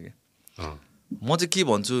देखाउनु हुँदैन कि म चाहिँ के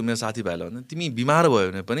भन्छु मेरो साथीभाइलाई भने तिमी बिमार भयो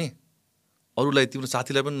भने पनि अरूलाई तिम्रो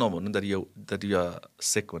साथीलाई पनि नभन्नु द्याट यु आर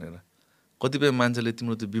सिक भनेर कतिपय मान्छेले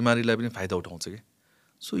तिम्रो त्यो बिमारीलाई पनि फाइदा उठाउँछ कि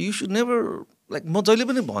so you should never like म जहिले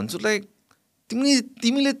पनि भन्छु लाइक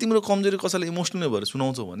तिमीले तिम्रो कमजोरी कसैलाई इमोसनल भएर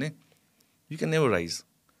सुनाउँछौ भने यु क्यान नेभर राइज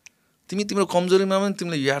तिम्रो कमजोरीमा पनि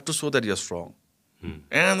तिमीले you have to so that you are strong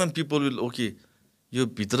and then people will okay यो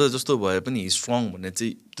भित्र जस्तो भए पनि स्ट्रङ भन्ने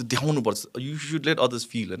चाहिँ त्यो देखाउनुपर्छ you should let others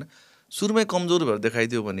feel होइन सुरुमै कमजोर भएर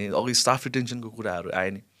देखाइदियो भने अघि स्टाफ रिटेन्सनको कुराहरू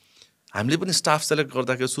आयो नि हामीले पनि स्टाफ सेलेक्ट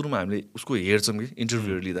गर्दाखेरि सुरुमा हामीले उसको हेर्छौँ कि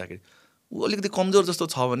इन्टरभ्यूहरू लिँदाखेरि ऊ अलिकति कमजोर जस्तो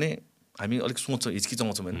छ भने हामी अलिक सोच्छौँ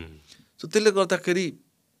हिचकिचाउँछौँ होइन सो त्यसले गर्दाखेरि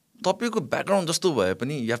तपाईँको ब्याकग्राउन्ड जस्तो भए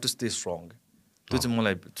पनि you have to stay strong त्यो चाहिँ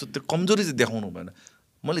मलाई त्यो कमजोरी चाहिँ देखाउनु भएन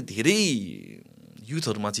मैले धेरै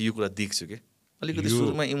युथहरूमा चाहिँ यो कुरा देख्छु कि अलिकति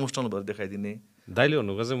सुरुमा इमोसनल भएर देखाइदिने दाइले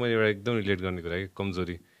भन्नुको चाहिँ मैले एउटा एकदम रिलेट गर्ने कुरा कि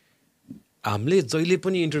कमजोरी हामीले जहिले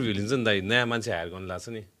पनि इन्टरभ्यू लिन्छ नि दाइ नयाँ मान्छे हायर गर्नु लाग्छ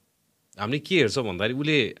नि हामीले के हेर्छ भन्दाखेरि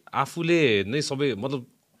उसले आफूले नै सबै मतलब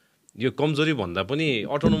यो कमजोरी भन्दा पनि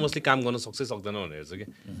अटोनोमसली काम गर्न सक्छ सक्दैन भनेर हेर्छ कि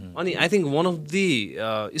अनि I think one of the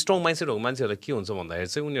strong mindset भएको मान्छेहरूलाई के हुन्छ भन्दाखेरि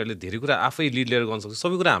चाहिँ उनीहरूले धेरै कुरा आफै लिड लिएर गर्न सक्छ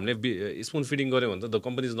सबै कुरा हामीले स्पुन फिडिङ गऱ्यो भने त द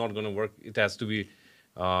कम्पनी इज नट गर्न work it has to be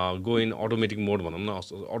go in automatic मोड भनौँ न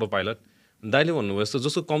अटो पाइलट दाइले भन्नुभयो जस्तो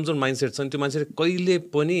जसको कमजोर माइन्डसेट छ नि त्यो मान्छेले कहिले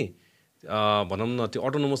पनि भनौँ न त्यो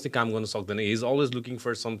अटोनोमसली काम गर्न सक्दैन he is always looking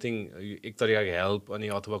for something एक तरिकाको हेल्प अनि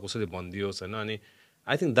अथवा कसैले भनिदियोस् होइन अनि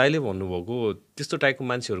आई थिङ्क दाइले भन्नुभएको त्यस्तो टाइपको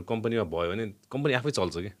मान्छेहरू कम्पनीमा भयो भने कम्पनी आफै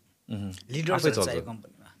चल्छ कि आफै चल्छ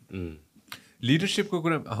लिडरसिपको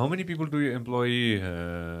कुरा how many people do you employee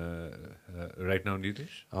right now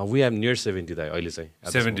Nitesh we have near 70 दाइ अहिले चाहिँ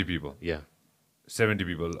 70 people yeah 70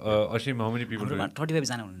 people Asim how many people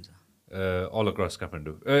 35 जना हुनुहुन्छ all across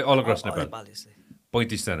Kathmandu all across Nepal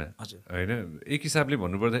 35 जना होइन एक हिसाबले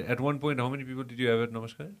भन्नुपर्दा at one point how many people did you have at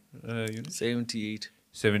नमस्कार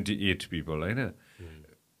 78 पिपल होइन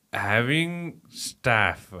ह्याभिङ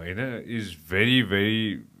स्टाफ होइन इज भेरी भेरी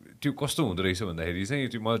त्यो कस्तो हुँदो रहेछ भन्दाखेरि चाहिँ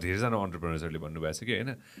त्यो मलाई धेरैजना अन्टरप्रेनर्सहरूले भन्नुभएको छ कि होइन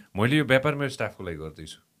मैले यो व्यापार मेरो स्टाफको लागि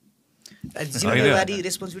गर्दैछु जिम्मेवारी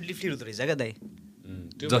रेस्पोन्सिबिलिटी फ्री हुँदो रहेछ क्या दाइ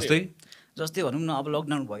जस्तै भनौँ न अब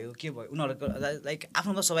लकडाउन भयो के भयो उनीहरूको लाइक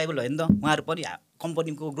आफ्नो त सर्भाइभल हो नि त उहाँहरू पनि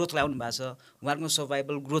कम्पनीको ग्रोथ ल्याउनु भएको छ उहाँहरूको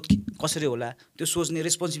सर्भाइभल ग्रोथ कसरी होला त्यो सोच्ने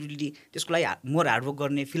रेस्पोन्सिबिलिटी त्यसको लागि मोर हार्डवर्क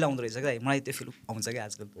गर्ने फिल आउँदो रहेछ क्या मलाई त्यो फिल आउँछ क्या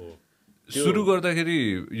आजकल सुरु गर्दाखेरि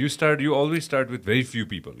you always start with very few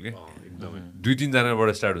people के दुई तिनजनाबाट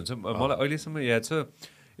स्टार्ट हुन्छ मलाई अहिलेसम्म याद छ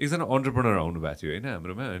एकजना अन्टरप्रेनर आउनु भएको थियो होइन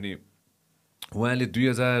हाम्रोमा अनि उहाँले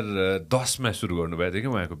 2010मा सुरु गर्नुभएको थियो कि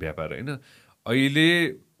उहाँको व्यापार होइन अहिले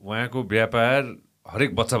उहाँको व्यापार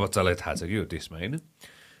हरेक बच्चालाई थाहा छ कि हो त्यसमा होइन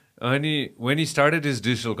अनि when he started is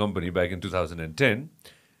digital company back in 2010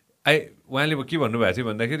 उहाँले के भन्नुभएको थियो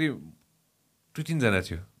भन्दाखेरि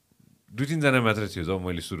दुई तिनजना मात्र थियो जब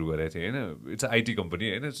मैले सुरु गरेको थिएँ होइन इट्स आइटी कम्पनी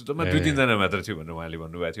होइन जम्मा 2-3 मात्र थियो भनेर उहाँले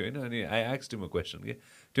भन्नुभएको थियो होइन अनि I asked him a question के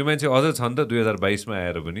त्यो मान्छे अझ छ नि त 2022मा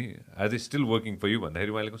आएर पनि are they still working for you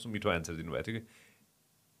भन्दाखेरि उहाँले कस्तो मिठो आन्सर दिनुभएको थियो कि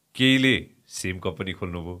केहीले सेम कम्पनी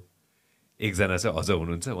खोल्नुभयो एकजना चाहिँ अझ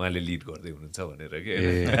हुनुहुन्छ उहाँले लिड गर्दै हुनुहुन्छ भनेर के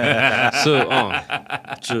सो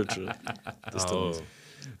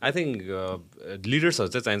आई थिङ्क लिडर्सहरू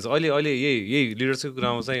चाहिँ चाहिन्छ अहिले यही लिडर्सको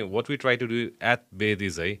कुरामा चाहिँ what we try to do at bed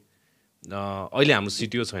is है अहिले हाम्रो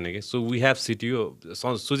सिटिओ छैन कि so we have CTO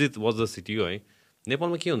Sujit was the CTO है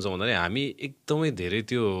नेपालमा के हुन्छ भन्दाखेरि हामी एकदमै धेरै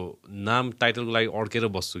त्यो नाम टाइटलको लागि अड्केर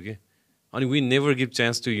बस्छु कि अनि we never give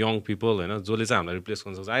chance to young people होइन जसले चाहिँ हामीलाई रिप्लेस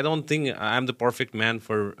गर्न सक्छ I don't think I am the perfect man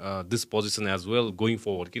for this position as well going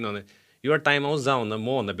forward किनभने एउटा टाइम आउँछ जहाँभन्दा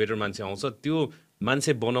मभन्दा बेटर मान्छे आउँछ त्यो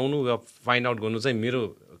मान्छे बनाउनु वा फाइन्ड आउट गर्नु चाहिँ मेरो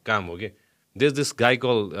काम हो कि this guy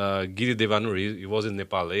call Giri देवानुर he was in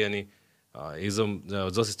Nepal है अनि हिज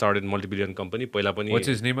जस्ट स्टार्टेड मल्टिबिलियन कम्पनी पहिला पनि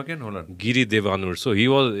Giri देवानुर so he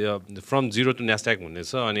was from zero two न्यास्ट्याक भन्ने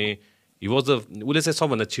छ अनि हि वाज उसले चाहिँ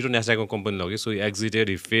सबभन्दा छिटो न्यास्ट्याकको कम्पनी लग्यो so he एक्जिटेड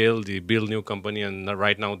he failed he build new company and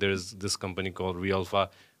right now there is this company call रिअल्फा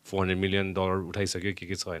 $400 million उठाइसक्यो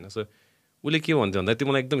के छ होइन सो उसले के भन्थ्यो भन्दा त्यो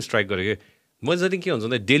मलाई एकदम स्ट्राइक गरेँ कि मैले जति के हुन्छ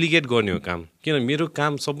भन्दा डेलिगेट गर्ने हो काम किनभने मेरो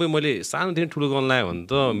काम सबै मैले सानोदेखि ठुलो गर्न लाग्यो भने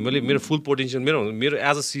त मेरो फुल पोटेन्सियल मेरो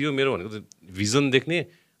एज अ सिओ मेरो भनेको त भिजन देख्ने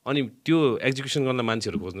अनि त्यो एक्जिक्युसन गर्न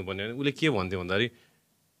मान्छेहरू खोज्नुपर्ने भने उसले के भन्थ्यो भन्दाखेरि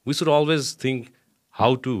we should always think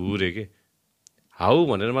how to हु रे के हाउ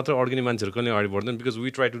भनेर मात्र अड्किने मान्छेहरू कहिले अगाडि बढ्दैन because we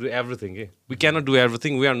try to do everything के we cannot do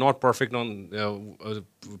everything we are not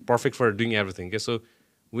perfect for doing everything के so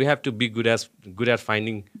we have to be good at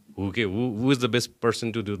finding who is the best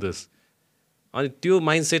person to do this अनि त्यो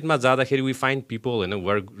माइन्डसेटमा जाँदाखेरि we find people होइन we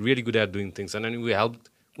are really good at doing things अनि we help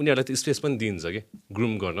उनीहरूलाई त्यो space पनि दिन्छ कि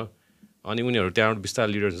ग्रुम गर्न अनि उनीहरू त्यहाँबाट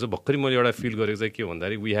बिस्तारै लिडर्स हुन्छ भर्खरै मैले एउटा फिल गरेको चाहिँ के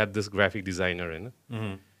भन्दाखेरि we have this graphic designer होइन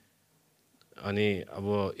अनि अब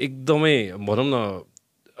एकदमै भनौँ न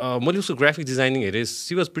मैले उसको ग्राफिक डिजाइनिङ हेरेँ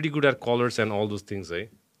she was pretty good at colours and all those things है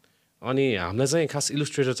अनि हामीलाई चाहिँ खास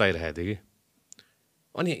इलुस्ट्रेटर चाहिरहेको थियो कि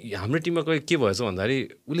अनि हाम्रो टिममा कोही के भएछ भन्दाखेरि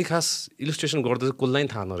उसले खास इलिस्ट्रेसन गर्दैछ कसलाई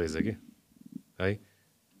थाहा नरहेछ कि है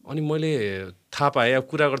अनि मैले थाहा पाएँ अब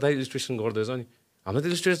कुरा गर्दाखेरि इलिस्ट्रेसन गर्दैछ अनि हामीलाई त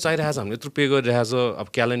इलिस्ट्रेसन चाहिरहेको छ हामीले यत्रो पे गरिरहेको छ अब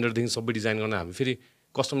क्यालेन्डरदेखि सबै डिजाइन गर्न हामी फेरि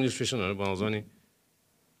कस्टम इलिस्ट्रेसनहरू बनाउँछौँ अनि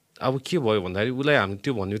अब के भयो भन्दाखेरि उसलाई हामी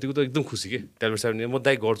त्यो भन्ने बित्तिकै त एकदम खुसी के टेलिभर साहब म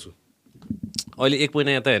दाइ गर्छु अहिले 1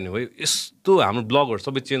 महिना यता हेर्ने भयो यस्तो हाम्रो ब्लगहरू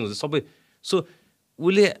सबै चेन्ज हुन्छ सबै सो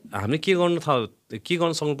उसले हामीले के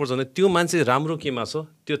गर्न सक्नुपर्छ भने त्यो मान्छे राम्रो केमा छ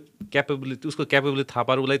त्यो क्यापेबिलिटी उसको क्यापेबिलिटी थाहा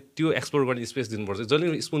पाएर उसलाई त्यो एक्सप्लोर गर्ने स्पेस दिनुपर्छ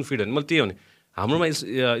जहिले स्पुन फिड होइन मैले त्यही हो नि हाम्रोमा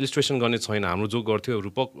इलिस्ट्रेसन गर्ने छैन हाम्रो जो गर्थ्यो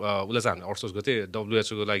रूपक उसलाई चाहिँ हामीले आउटसोर्स गर्थ्यो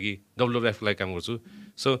डब्लुएचओको लागि डब्लुएफको लागि काम गर्छु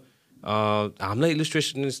सो हामीलाई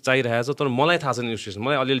इलिस्ट्रेसन चाहिरहेको छ तर मलाई थाहा छैन इलिस्ट्रेसन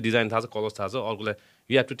मलाई अलिअलि डिजाइन थाहा छ कलर्स थाहा छ अर्कोलाई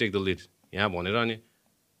you have to take the lead यहाँ भनेर अनि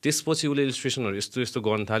त्यसपछि उसले इलिस्ट्रेसनहरू यस्तो यस्तो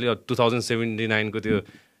गर्न थाल्यो 2079 को त्यो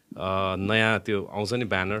नयाँ त्यो आउँछ नि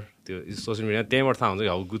ब्यानर त्यो सोसियल मिडिया त्यहीँबाट थाहा हुन्छ कि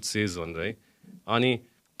हाउ गुड सेज भनेर है अनि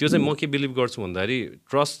त्यो चाहिँ म के बिलिभ गर्छु भन्दाखेरि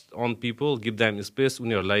trust on people give damn space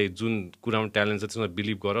उनीहरूलाई जुन कुरामा ट्यालेन्ट छ त्यसमा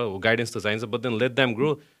बिलिभ गर गाइडेन्स त चाहिन्छ but then let damn grow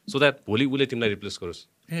so that भोलि उसले तिमीलाई रिप्लेस गरोस्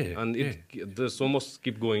अनि the so much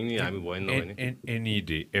keep going नि हामी भएन भने any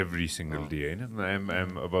day every single day होइन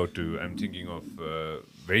आइएम थिङ्किङ अफ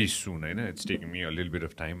भेरी सुन होइन it's taking me a little beet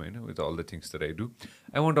of time होइन with all the things that I do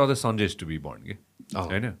I want other सन्जेस to be burn के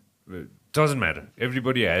होइन doesn't matter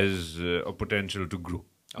everybody has a potential to grow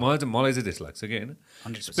मलाई चाहिँ त्यस्तो लाग्छ कि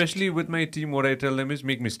होइन specially with my team what I tell them is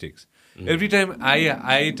make mistakes every time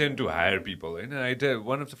I ten to higher people होइन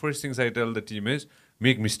one of the first things I tell the team is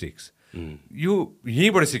make mistakes यो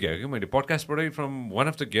यहीँबाट सिकाएको कि मैले पडकास्टबाटै from one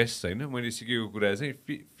of the guest होइन मैले सिकेको कुरा चाहिँ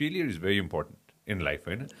failure is very important in life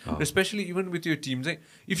होइन स्पेसली इभन विथ यो टिम चाहिँ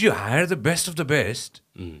if you higher the best of the best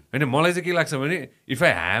होइन मलाई चाहिँ के लाग्छ भने if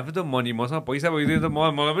I have the money मसँग पैसा भइदियो त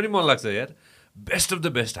मलाई पनि मन लाग्छ यार best of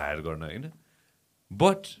the best higher गर्न होइन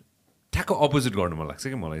बट ठ्याक्क अपोजिट गर्नु मन लाग्छ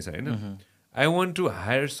कि मलाई चाहिँ होइन I want to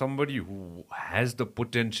hire somebody who has the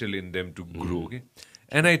potential in them to grow के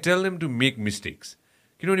and I tell them to make mistakes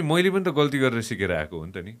किनभने मैले पनि त गल्ती गरेर सिकेर आएको हो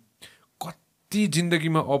नि त नि कति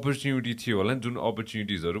जिन्दगीमा अपर्च्युनिटी थियो होला नि जुन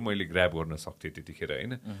अपर्च्युनिटिजहरू मैले ग्राब गर्न सक्थेँ त्यतिखेर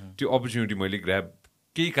होइन त्यो अपर्च्युनिटी मैले ग्राब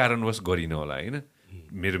केही कारणवश गरिनँ होला होइन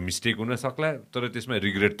मेरो मिस्टेक हुन सक्ला तर त्यसमा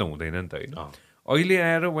रिग्रेट त हुँदैन नि त होइन अहिले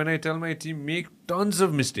आएर when I tell my team make tons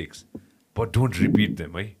of mistakes but don't repeat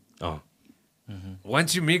them, right?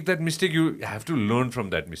 Once you make that mistake, you have to learn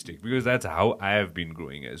from that mistake because that's how I have been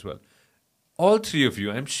growing as well. All three of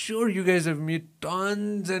you, I'm sure you guys have made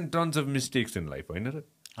tons and tons of mistakes in life, right?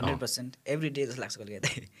 100% every day जस्तो लाग्छ कहिले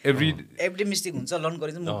every mistake हुन्छ learn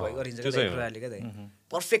गरिन्छ move भयो गरिन्छ कुराले क्या त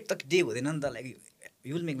पर्फेक्ट त डे हुँदैन नि त like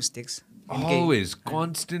you will make mistakes always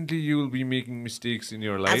constantly you will be making mistakes in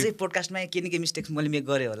your life आजै पोडकास्टमा के न के मिस्टेक्स मैले मेक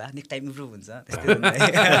गरे होला नेक्स्ट टाइम इम्प्रुभ हुन्छ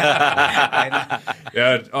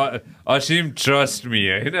yeah Ashim trust me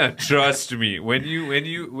होइन trust me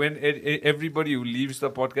when everybody who leaves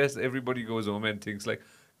the podcast everybody goes home and thinks like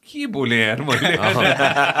के बोले यार मैले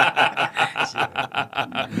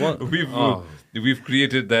we've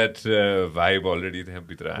created that vibe already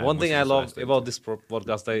one thing I love about this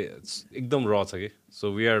podcast एकदम raw छ के so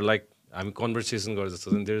we are like हामी conversation गरे जस्तो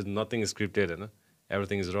छ there is nothing scripted होइन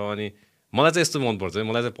everything is raw अनि मलाई चाहिँ यस्तो मनपर्छ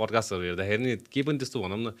मलाई चाहिँ पडकास्टहरू हेर्दाखेरि नि के पनि त्यस्तो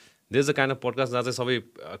भनौँ न there is a kind of podcast जहाँ चाहिँ सबै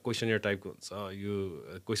क्वेसनर टाइपको हुन्छ यो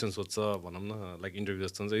क्वेसन सोध्छ भनौँ न लाइक इन्टरभ्यू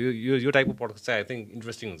जस्तो हुन्छ यो टाइपको पडकास्ट चाहिँ आई थिङ्क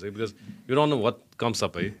इन्ट्रेस्टिङ हुन्छ because you don't know what comes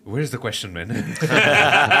up है where is the question man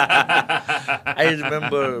I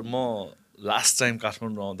remember म लास्ट टाइम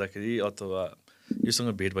काठमाडौँ आउँदाखेरि अथवा योसँग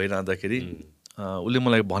भेट भइरहँदाखेरि उसले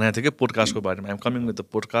मलाई भनेको थियो कि पोडकास्टको बारेमा I'm coming with the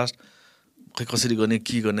podcast खै कसरी गर्ने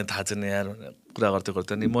के गर्ने थाहा छैन यार भनेर कुरा गर्दै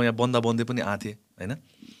गर्दै अनि म यहाँ बन्दै पनि आएको थिएँ होइन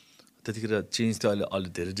त्यतिखेर चेन्ज थियो अहिले अलि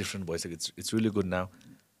धेरै डिफ्रेन्ट भइसक्यो it's really good now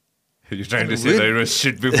You're trying to say that it was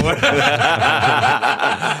shit before?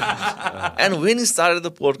 And when he started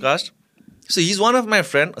the podcast, so he's one of my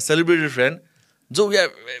friend, a celebrity friend, जो we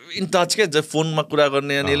are in touch के जब फोनमा कुरा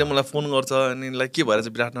गर्ने अनि यसले मलाई phone गर्छ अनि लाइक के भएर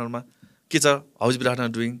चाहिँ विराटनगरमा के छ हाउ इज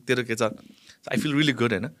विराटनगर डुइङ तेरो के छ आई फिल रियली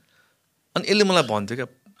गुड होइन अनि यसले मलाई भन्थ्यो क्या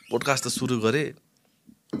पोडकास्ट त सुरु गरेँ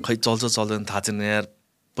खै चल्छ चल्दैन थाहा छैन यार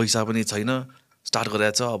पैसा पनि छैन स्टार्ट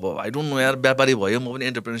गरेको छ अब आई डोन्ट नो यार व्यापारी भयो म पनि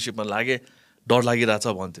एन्टरप्रेनरसिपमा लागेँ डर लागिरहेछ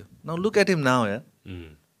भन्थ्यो now look at him now यार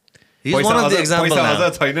He's one of the examples now.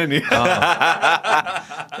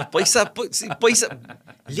 पैसा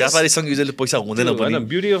व्यापारीसँग युजली पैसा हुँदैन पनि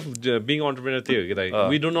ब्युटी अफ बिङ एन्टरप्रेनर त्यही हो कि दाइ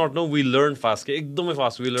we do not know we learn fast के एकदमै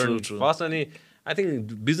फास्ट वी लर्न फास्ट अनि आई थिङ्क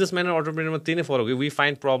बिजनेसम्यान र एन्टरप्रेनरमा त्यही नै फरक हो we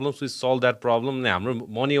find problems we solve that problem अनि हाम्रो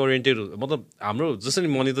मनी ओरिएन्टेड मतलब हाम्रो जसरी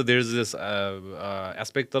मनी त देयर इज दिस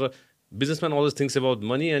एस्पेक्ट तर businessman always thinks about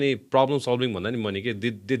money अनि problem solving भन्दा नि money के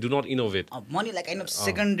they do not innovate money like kind of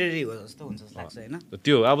secondary हो जस्तो हुन्छ जस्तो लाग्छ हैन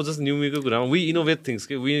त्यो अब जस्ट न्युमीको कुरामा we innovate things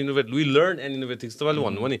के we learn and innovate things तपाईँले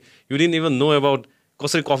भन्नुभयो नि you didn't even know about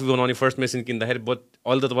कसरी कफी बनाउने फर्स्ट मेसिन किन्दाखेरि बट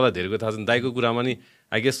अहिले त तपाईँलाई धेरैको थाहा छ दाइको कुरामा नि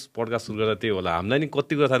आई गेस पडकास्ट सुरु गर्दा त्यही होला हामीलाई नि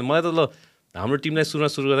कति कुरा थाहा मलाई त ल हाम्रो टिमलाई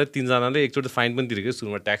सुरु गर्दा तीनजनाले एकचोटि फाइन पनि तिरेको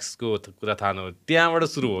सुरुमा ट्याक्सको कुरा थाहा नभयो त्यहाँबाट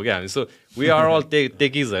सुरु हो क्या हामी सो वी आर अल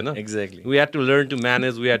टेकिज होइन exactly we had to learn to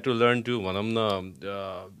manage we had to learn to भनौँ न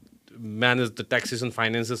म्यानेज द ट्याक्सेसन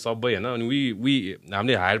फाइनेन्सेस सबै होइन अनि वी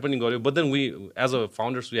हामीले हायर पनि गऱ्यो but then we as a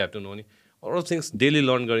founders we have to know नि अल थिङ्स डेली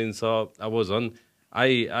लर्न गरिन्छ अब झन्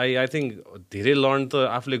आई थिङ्क धेरै लर्न त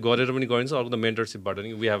आफूले गरेर पनि गरिन्छ अर्को त मेन्टरसिपबाट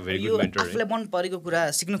नि we have very good mentor आफूलाई मन परेको कुरा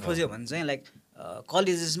सिक्नु खोज्यो भने चाहिँ लाइक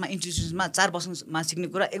कलेजेसमा इन्स्टिट्युसनमा 4 वर्षमा सिक्ने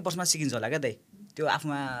कुरा 1 वर्षमा सिकिन्छ होला क्या दाइ त्यो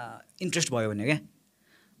आफूमा इन्ट्रेस्ट भयो भने क्या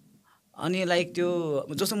अनि लाइक त्यो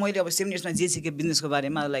जस्तो मैले अब 7 इयर्समा जे सिकेँ बिजनेसको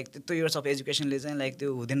बारेमा लाइक त्यो इयर्स अफ एजुकेसनले चाहिँ लाइक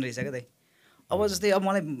त्यो हुँदैन रहेछ क्या दाइ अब जस्तै अब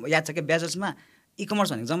मलाई याद छ क्या ब्याचलर्समा इ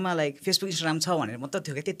कमर्स भनेको जम्मा लाइक फेसबुक इन्स्टाग्राम छ भनेर मात्रै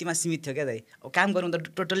थियो क्या त्यतिमा सीमित थियो क्या दाइ अब काम गर्नु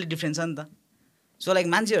त टोटल्ली डिफ्रेन्ट छ नि त सो लाइक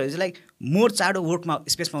मान्छेहरू चाहिँ लाइक मोर चाँडो वर्कमा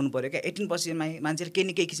स्पेस पाउनु पऱ्यो क्या 18%मा मान्छेले केही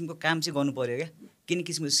न केही किसिमको काम चाहिँ गर्नु पऱ्यो क्या केही न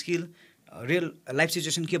किसिमको स्किल रियल लाइफ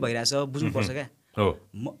सिचुएसन के भइरहेछ बुझ्नुपर्छ क्या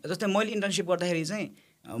जस्तै मैले इन्टर्नसिप गर्दाखेरि चाहिँ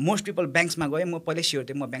मोस्ट पिपल ब्याङ्क्समा गएँ म पहिल्यै स्योर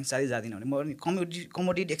थिएँ म ब्याङ्क साह्रै जाँदिनँ भने म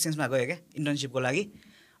कमोडिटी एक्सचेन्जमा गएँ क्या इन्टर्नसिपको लागि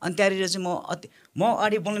अनि त्यहाँनिर चाहिँ म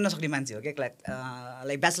अगाडि बोल्न नसक्ने मान्छे हो क्या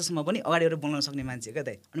लाइक ब्याचलर्समा पनि अगाडि गएर बोल्न नसक्ने मान्छे हो क्या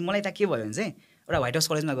दाइ अनि मलाई त के भयो भने चाहिँ एउटा व्हाइट हाउस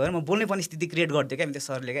कलेजमा गएर म बोल्ने पनि स्थिति क्रिएट गर्थ्यो क्या त्यो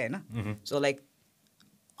सरले क्या होइन सो लाइक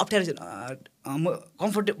अप्ठ्यारो म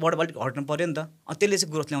कम्फर्टेबलबाट अलिक हट्नु पऱ्यो नि त त्यसले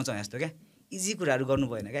चाहिँ ग्रोथ ल्याउँछ जस्तो क्या इजी कुराहरू गर्नु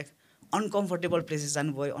भएन क्या अनकम्फर्टेबल प्लेसेस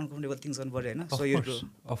जानु पऱ्यो अनकम्फर्टेबल थिङ्स गर्नु पऱ्यो होइन सो यो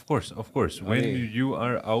of course when you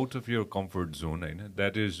are out of your comfort John होइन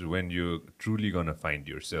that is when you truly gun find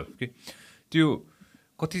your self के त्यो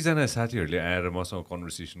कतिजना साथीहरूले आएर मसँग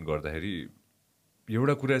कन्भर्सेसन गर्दाखेरि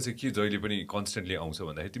एउटा कुरा चाहिँ के जहिले पनि कन्सटेन्टली आउँछ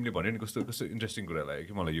भन्दाखेरि तिमीले भन्यो नि कस्तो कस्तो इन्ट्रेस्टिङ कुरा लाग्यो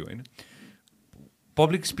कि मलाई यो होइन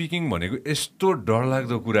पब्लिक स्पिकिङ भनेको यस्तो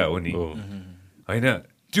डरलाग्दो कुरा हो नि होइन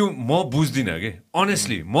त्यो म बुझ्दिनँ कि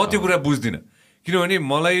अनेस्टली म त्यो कुरा बुझ्दिनँ किनभने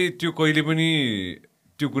मलाई त्यो कहिले पनि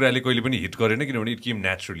त्यो कुराले कहिले पनि हिट गरेन किनभने it came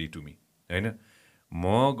naturally to me होइन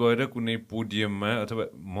म गएर कुनै पोडियममा अथवा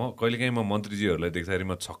म कहिलेकाहीँ म मन्त्रीजीहरूलाई देख्दाखेरि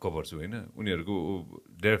म छक्क पर्छु होइन उनीहरूको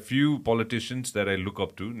there are few politicians that I look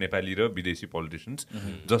up to Nepali र विदेशी पोलिटिसियन्स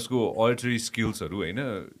जसको अल्टरी स्किल्सहरू होइन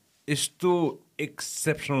यस्तो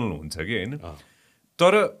एक्सेप्सनल हुन्छ कि होइन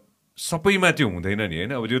तर सबैमा त्यो हुँदैन नि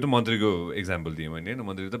होइन अब त्यो त मन्त्रीको इक्जाम्पल दिएँ मैले होइन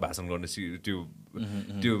मन्त्रीले त भाषण गर्ने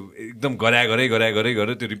त्यो एकदम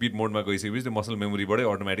गरे त्यो रिपिट मोडमा गइसकेपछि त्यो मसल मेमोरीबाटै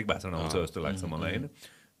अटोमेटिक भाषण आउँछ जस्तो लाग्छ मलाई होइन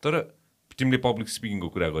तर तिमीले पब्लिक स्पिकिङको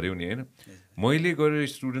कुरा गऱ्यौ नि होइन मैले गएर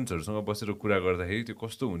स्टुडेन्ट्सहरूसँग बसेर कुरा गर्दाखेरि त्यो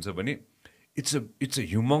कस्तो हुन्छ भने इट्स अ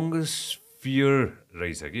ह्युमङ्गस फियर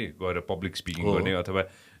रहेछ कि गएर पब्लिक स्पिकिङ गर्ने अथवा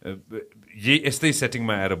यस्तै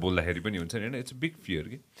सेटिङमा आएर बोल्दाखेरि पनि हुन्छ नि होइन इट्स अ बिग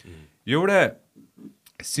फियर कि एउटा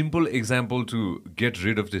simple example to get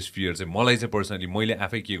rid of this fear चाहिँ मलाई चाहिँ पर्सनली मैले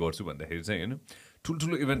आफै के गर्छु भन्दाखेरि चाहिँ होइन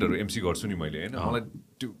ठुल्ठुलो इभेन्टहरू एमसी गर्छु नि मैले होइन मलाई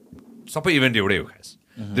त्यो सबै इभेन्ट एउटै हो खास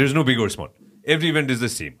देयर इज नो बिग और small every event is the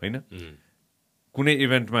same होइन कुनै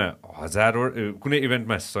इभेन्टमा 1000 कुनै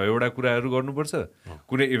इभेन्टमा 100वटा कुराहरू गर्नुपर्छ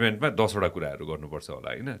कुनै इभेन्टमा 10वटा कुराहरू गर्नुपर्छ होला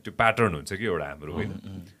होइन त्यो प्याटर्न हुन्छ कि एउटा हाम्रो होइन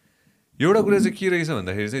एउटा कुरा चाहिँ के रहेछ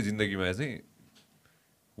भन्दाखेरि चाहिँ जिन्दगीमा चाहिँ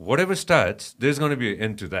what ever starts there is gonna be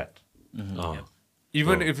and to that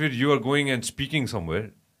even if you are going and speaking somewhere,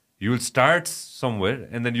 you will start somewhere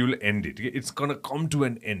and then you will end it. It's going to come to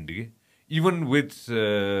an end. Even with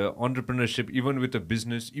entrepreneurship, even with a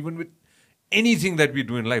business, even with anything that we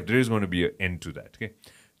do in life, there is going to be an end to that.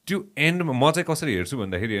 To end, म चाहिँ कसरी हेर्छु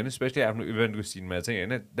भन्दाखेरि होइन specially आफ्नो इभेन्टको cinema चाहिँ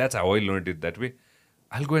होइन that's how I learn it that way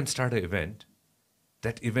I go and start a event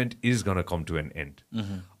that event is gun come to an and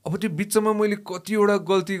अब त्यो बिचमा मैले कतिवटा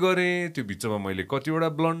गल्ती गरेँ त्यो बिचमा मैले कतिवटा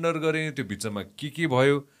ब्लन्डर गरेँ त्यो बिचमा के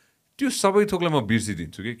भयो त्यो सबै थोकलाई म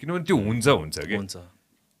बिर्सिदिन्छु कि किनभने त्यो हुन्छ कि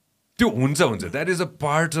त्यो हुन्छ that is a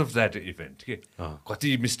part of that event के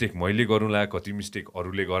कति मिस्टेक मैले गरौँला कति मिस्टेक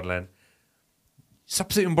अरूले गर्लान्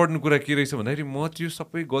सबसे इम्पोर्टेन्ट कुरा के रहेछ भन्दाखेरि म त्यो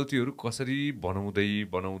सबै गल्तीहरू कसरी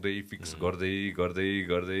बनाउँदै फिक्स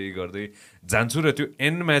गर्दै जान्छु र त्यो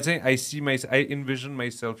एन्डमा चाहिँ I envision my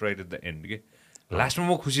self right at the and के लास्टमा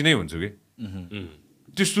म खुसी नै हुन्छु कि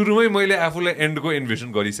त्यो सुरुमै मैले आफूलाई एन्डको इन्भिजन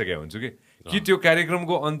गरिसकेको हुन्छु कि त्यो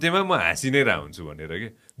कार्यक्रमको अन्त्यमा म हाँसी नै हुन्छु भनेर के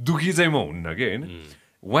दुखी चाहिँ म हुन्न कि होइन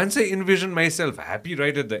once I envision my self happy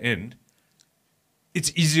right at the and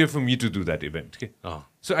it's easier for me to do that event. Okay?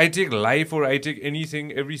 So I take life or I take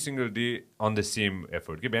anything every single day on the same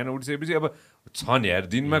effort. Okay? बिहान उठिसकेपछि अब छ नि यार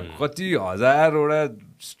दिनमा कति हजारवटा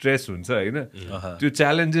stress हुन्छ होइन त्यो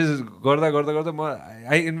च्यालेन्जेस गर्दा गर्दा गर्दा म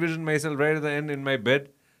I envision myself right at the and in my bed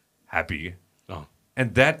happy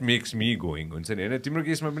and that makes me going हुन्छ नि होइन तिम्रो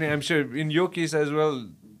केसमा पनि आइम स्योर इन यो case as well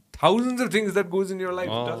thousands of things that goes in your life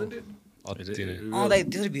doesn't it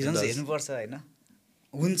त्यसरी visions हेर्नुपर्छ होइन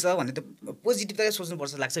हुन्छ भने त पोजिटिभ तरिकाले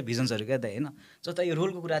सोच्नुपर्छ लाग्छ भिजन्सहरू क्या त होइन जस्तै यो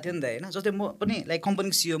रोलको कुरा थियो नि त होइन जस्तै म पनि लाइक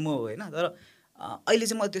कम्पनीको सिओ म हो होइन तर अहिले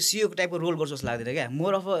चाहिँ म त्यो सिओको टाइपको रोल गर्छु जस्तो लाग्दैन क्या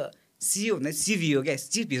मोर अफ अ सिओ भन्दा सिभी हो क्या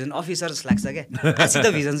चिफ भिजन अफिसर जस्तो लाग्छ क्या सिधा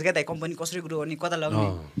भिजन क्या त कम्पनी कसरी ग्रो गर्ने कता लग्ने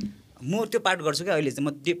म त्यो पार्ट गर्छु क्या अहिले चाहिँ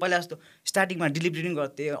म पहिला जस्तो स्टार्टिङमा डेलिभरी पनि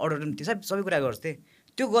गर्थेँ अर्डर पनि थिएँ सबै कुरा गर्थेँ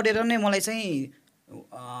त्यो गरेर नै मलाई चाहिँ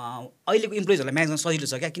अहिलेको इम्प्लोइजहरूलाई म्यानेज गर्न सजिलो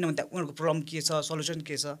छ क्या किनभने त्यहाँ उनीहरूको प्रब्लम के छ सल्युसन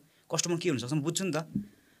के छ कस्टमर के हुनसक्छ म बुझ्छु नि त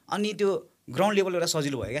अनि त्यो ग्राउन्ड लेभल एउटा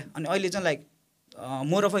सजिलो भयो क्या अनि अहिले चाहिँ like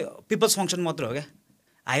more of people's function मात्र हो क्या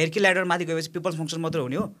हायरकी ल्याडर माथि गएपछि पिपल्स फङ्सन मात्र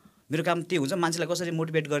हुने हो मेरो काम त्यही हुन्छ मान्छेलाई कसरी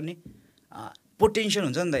मोटिभेट गर्ने पोटेन्सियल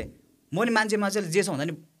हुन्छ नि त म नि मान्छेमा चाहिँ जे छ भन्दा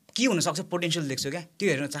नि के हुनसक्छ पोटेन्सियल देख्छु क्या त्यो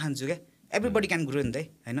हेर्न चाहन्छु क्या एभ्रीबडी क्यान ग्रो नि त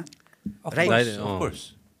होइन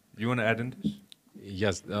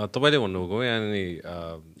यस तपाईँले भन्नुभएको अनि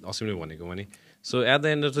असिमले भनेको भने so at the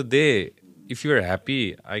and of the day if you're happy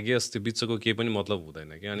I guess त्यो बिचको केही पनि मतलब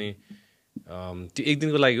हुँदैन कि अनि त्यो एक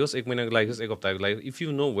दिनको लागि होस् एक महिनाको लागि होस् एक हप्ताको लागि होस् if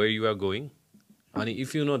you know where you are going अनि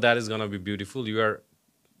if you know that is gonna be beautiful you're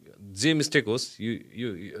जे मिस्टेक होस् यो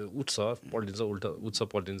उठ्छ पल्टिन्छ उठ्छ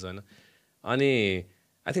पल्टिन्छ होइन अनि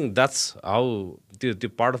आई थिङ्क द्याट्स हाउ त्यो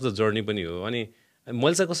पार्ट अफ द जर्नी पनि हो अनि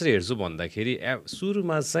मैले चाहिँ कसरी हेर्छु भन्दाखेरि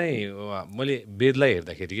सुरुमा चाहिँ मैले वेदलाई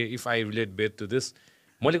हेर्दाखेरि के if I relate Veda to this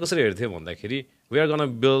मैले कसरी हेर्थेँ भन्दाखेरि we are gonna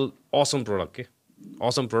build Assam product के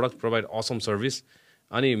Assam product provide Assam service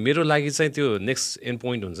अनि मेरो लागि चाहिँ त्यो नेक्स्ट एन्ड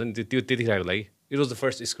पोइन्ट हुन्छ नि त्यो त्यतिखेरको लागि it was the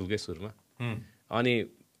first school के सुरुमा अनि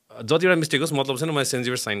जतिवटा मिस्टेक होस् मतलब छैन मैले सेन्ट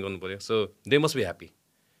जेभियर्स साइन गर्नु पऱ्यो so they must be happy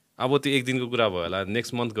अब त्यो एक दिनको कुरा भयो होला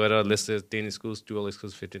नेक्स्ट मन्थ गएर lace 10 schools 12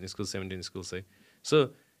 schools 15 schools 17 schools है सो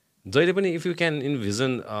जहिले पनि इफ यु क्यान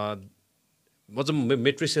इन्भिजन म चाहिँ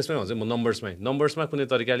मेट्रिसेसमै हुन्छ म नम्बर्समा कुनै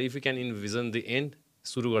तरिकाले if you can envision the and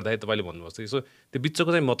सुरु गर्दाखेरि तपाईँले भन्नुभएको छ सो त्यो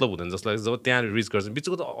बिचको चाहिँ मतलब हुँदैन जसलाई जब त्यहाँ रिच गर्छ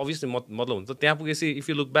बिचको त अभियसली मतलब हुन्छ त्यहाँ पुगेपछि इफ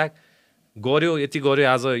यु लुक ब्याक गऱ्यो यति गऱ्यो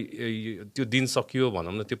आज त्यो दिन सकियो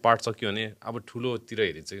भनौँ न त्यो पार्ट सकियो भने अब ठुलोतिर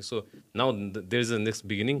हेरिन्छ कि so now there is a next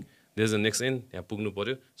beginning there is a next and त्यहाँ पुग्नु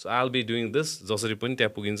पऱ्यो so I will be doing this जसरी पनि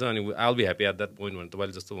त्यहाँ पुगिन्छ अनि I will be happy at that point भने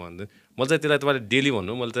तपाईँले जस्तो भन्दै मैले चाहिँ त्यसलाई तपाईँले डेली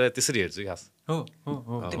भन्नु मैले त्यसलाई त्यसरी हेर्छु खास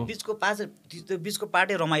त्यो बिचको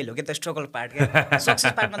पार्टै रमाइलो क्या त्यो स्ट्रगल पार्ट क्या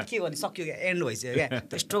सक्सेस पार्टमा त के गर्ने सक्यो क्या एन्ड भइसक्यो क्या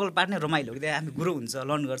त्यो स्ट्रगल पार्ट नै रमाइलो क्या हामी गुरु हुन्छ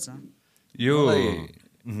लर्न गर्छ यो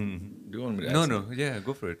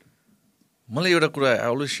मलाई एउटा कुरा I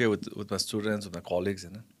always share with my students with my colleagues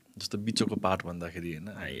होइन जस्तो बिचको पार्ट भन्दाखेरि होइन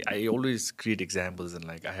I always create examples and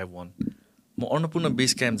like I have one म अन्नपूर्ण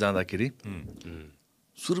बेस क्याम्प जाँदाखेरि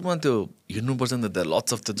सुरुमा त्यो हिँड्नुपर्छ नि त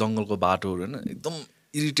लट्स अफ त्यो जङ्गलको बाटोहरू होइन एकदम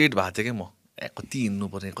इरिटेट भएको थियो क्या म कति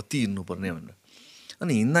हिँड्नुपर्ने भनेर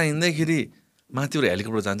अनि हिँड्दाखेरि माथिबाट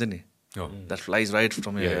हेलिकप्टर जान्छ नि that flies right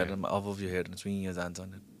from your head अबभ your head swing जान्छ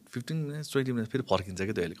अनि 15 मिनट्स 20 मिनट्स फेरि फर्किन्छ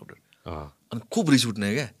क्या त्यो हेलिकप्टर अनि खुब रिस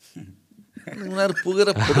उठ्ने क्या उनीहरू पुगेर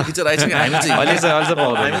फोटो खिचेर आइसक्यो हामी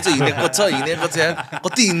चाहिँ हिँडेको छ यार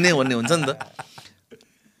कति हिँड्ने भन्ने हुन्छ नि त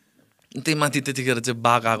त्यही माथि त्यतिखेर चाहिँ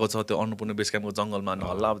बाघ आएको छ त्यो अन्नपूर्ण बेस क्याम्पको जङ्गलमा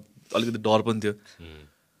हल्ला अलिकति डर पनि थियो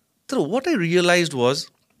तर what I realise was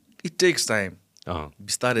it takes time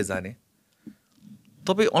बिस्तारै जाने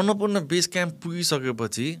तपाईँ अन्नपूर्ण बेस क्याम्प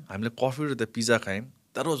पुगिसकेपछि हामीले कफी र त्यो पिज्जा खायौँ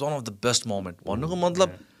that was one of the best moment भन्नुको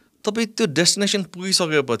मतलब तपाईँ त्यो डेस्टिनेसन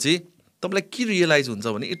पुगिसकेपछि तपाईँलाई के रियलाइज हुन्छ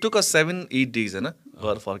भने इट टुक 7-8 डेज होइन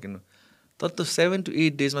घर फर्किनु तर त्यो 7 to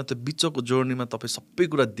 8 डेजमा त्यो बिचको जर्नीमा तपाईँ सबै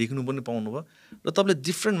कुरा देख्नु पनि पाउनुभयो र तपाईँले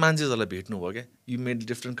डिफ्रेन्ट मान्छेहरूलाई भेट्नुभयो क्या यु मेड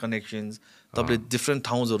डिफ्रेन्ट कनेक्सन्स तपाईँले डिफ्रेन्ट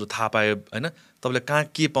ठाउँहरू थाहा पायो होइन तपाईँले कहाँ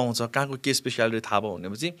के पाउँछ कहाँको के स्पेसियालिटी थाहा भयो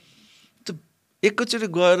भनेपछि त्यो एकैचोटि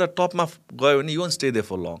गएर टपमा गयो भने you want stay they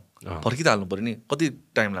for long फर्किहाल्नु पऱ्यो नि कति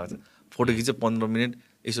टाइम लाग्छ फोटो खिच्यो 15 मिनट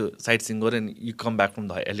यसो साइट सिन गऱ्यो अनि you come back from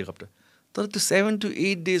the helicopter तर त्यो 7 to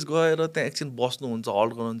 8 डेज गएर त्यहाँ एकछिन बस्नुहुन्छ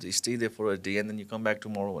हल्ट गर्नुहुन्छ stay they for a day and then you come back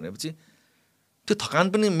tomorrow भनेपछि त्यो थकान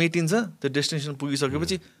पनि मेटिन्छ त्यो डेस्टिनेसन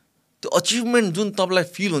पुगिसकेपछि त्यो अचिभमेन्ट जुन तपाईँलाई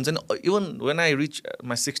फिल हुन्छ नि even when I rich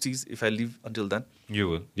my 60s if I leave until then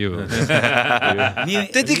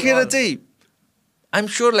त्यतिखेर चाहिँ आइएम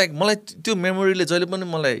स्योर लाइक मलाई त्यो मेमोरीले जहिले पनि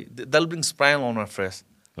मलाई that bring स्प्राइल on my fresh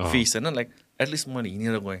face होइन लाइक एटलिस्ट मैले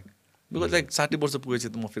हिँडेर गएँ बिकज लाइक 60 वर्ष पुगेपछि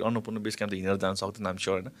त म फेरि अन्नपूर्ण बेस क्याम्प त हिँडेर जान सक्दिनँ आइएम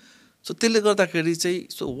स्योर होइन सो त्यसले गर्दाखेरि चाहिँ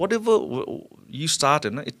so what ever you start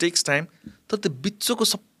होइन इट टेक्स टाइम तर त्यो बिचको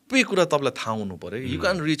सबै कुरा तपाईँलाई थाहा हुनु पऱ्यो यु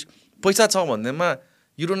क्यान रिच पैसा छ भन्नेमा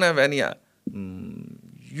you don't have any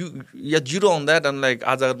you yeah zero on that and like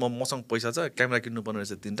आज मसँग पैसा छ क्यामेरा किन्नुपर्ने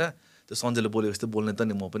रहेछ 3टा त्यो सञ्जयले बोलेको जस्तै बोल्ने त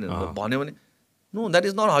नि म पनि भन्यो भने know that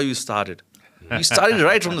is not how you started you started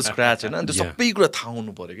right from the scratch होइन त्यो सबै कुरा थाहा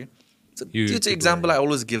हुनु पऱ्यो कि त्यो चाहिँ example I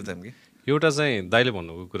always give them कि एउटा चाहिँ दाइले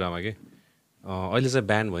भन्नुको कुरामा कि अहिले चाहिँ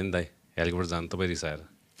ब्यान भयो नि दाइ हेलिकप्टर जानु तपाईँ रिसाएर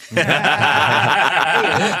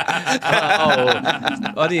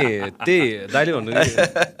अनि त्यही दाइले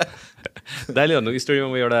भन्नु स्टोरीमा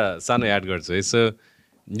म एउटा सानो एड गर्छु है सो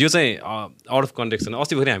यो चाहिँ आउट अफ कन्टेक्स्ट छैन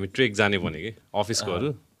अस्ति भरि हामी ट्रेक जाने भने कि अफिसकोहरू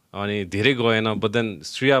अनि धेरै गएन बट देन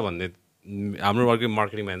श्रेया भन्ने हाम्रो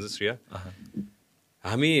मार्केटिङ म्यानेजर श्रेया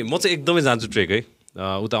म चाहिँ एकदमै जान्छु ट्रेक है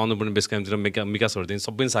उता अन्नपूर्ण बेस क्याम्पतिर मिकासहरूदेखि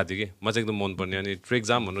सबै साथी कि म चाहिँ एकदम मनपर्ने अनि ट्रेक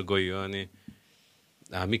जाम भनेर गयो अनि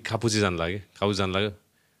हामी खापुची जानु लाग्यो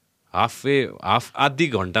हाफ आधी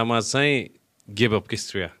घन्टामा चाहिँ गेभ अप कि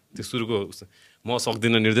श्रेया त्यो सुरुको म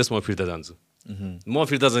सक्दिनँ निर्देश म फिर्ता जान्छु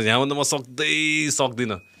यहाँभन्दा म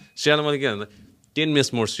सक्दिनँ श्रेयालाई मैले के भन्दा 10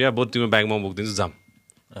 मिनट्स मोर श्रेया बहुत तिम्रो ब्यागमा बोकिदिन्छु जाम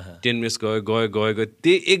 10 मिनट्स गयो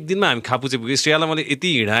त्यही एक दिनमा हामी खापुचे पुग्यो श्रेयालाई मैले यति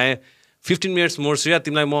हिँडाएँ 15 मिनट्स मोर श्रेया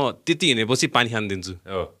तिमीलाई म त्यति हिँडेपछि पानी खान दिन्छु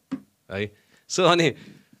है सो अनि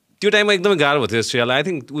त्यो टाइममा एकदमै गाह्रो भएको थियो श्रेयालाई आई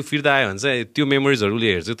थिङ्क ऊ फिर्ता आयो भने चाहिँ त्यो मेमोरिजहरू उसले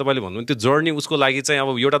हेर्छ तपाईँले भन्नु त्यो जर्नी उसको लागि चाहिँ अब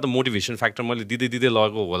एउटा त मोटिभेसन फ्याक्टर मैले दिँदै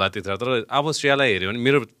लगेको होला त्यतिखेर तर अब श्रेयालाई हेऱ्यो भने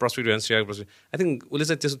मेरो पर्सपेक्टिभ हेर्नु श्रेयाको पर्सपेक्टिभ आई थिङ्क उसले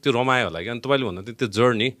चाहिँ त्यो रमायो होला कि अनि तपाईँले भन्नु त्यो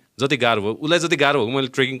जर्नी जति गाह्रो भयो उसलाई जति गाह्रो भएको मैले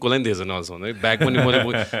ट्रेकिङ कसलाई पनि दिएछ नअल्सम्म है ब्याग पनि मैले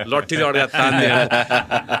लट्ठीले अड्का तान्दिएँ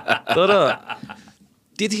तर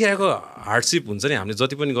त्यतिखेरको हार्डसिप हुन्छ नि हामीले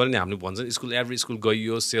जति पनि गऱ्यो नि हामीले भन्छ एभ्री स्कुल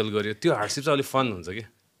गइयो सेल गऱ्यो त्यो हार्डसिप चाहिँ अलिक फन हुन्छ कि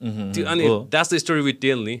त्यो अनि that's the story with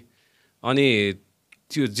tail नि अनि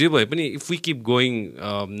त्यो जे भए पनि if we keep going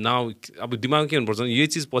now अब दिमाग के हुनुपर्छ यही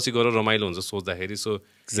चिज पछि गएर रमाइलो हुन्छ सोच्दाखेरि so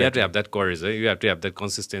you have to have that courage है you have to have that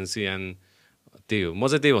consistency and त्यही हो म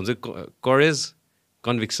चाहिँ त्यही भन्छु करेज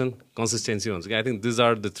कन्भिक्सन कन्सिस्टेन्सी भन्छ कि I think these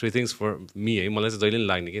are the 3 things for me है मलाई चाहिँ जहिले पनि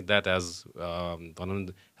लाग्ने कि द्याट एज भनौँ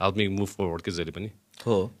हेल्प मी मुभ फरवर्ड कि जहिले पनि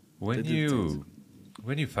हो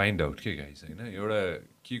when you find out के guys हैन एउटा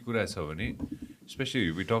के कुरा छ भने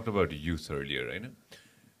specially we talked about youth earlier हैन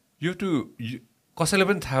you to कसैलाई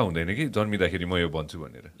पनि थाहा हुँदैन कि जन्मिँदाखेरि म यो भन्छु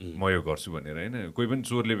भनेर म यो गर्छु भनेर हैन कोही पनि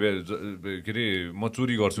चोरले के अरे म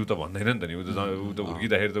चोरी गर्छु त भन्दैन नि त नि उ त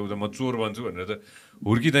हुर्किँदाखेरि त उ त म चोर भन्छु भनेर त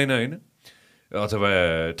हुर्किँदैन हैन अथवा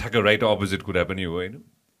ठ्याक्क राइट अपोजिट कुरा पनि हो हैन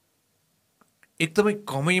एकदमै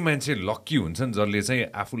कमै मान्छे लक्की हुन्छन् जसले चाहिँ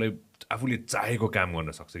आफूले चाहेको काम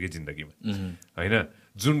गर्न सक्छ कि जिन्दगीमा हैन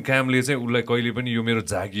जुन कामले चाहिँ उसलाई कहिले पनि यो मेरो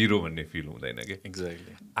जागिर हो भन्ने फिल हुँदैन कि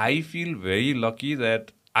exactly I feel very lucky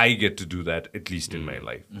that I get to do that at least in my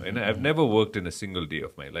life. And I've never worked in a single day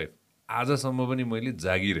of my life. आजसम्म पनि मैले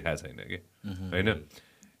जागिर खाएको छैन कि हैन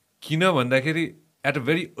किन भन्दाखेरि at a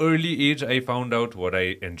very early age I found out what I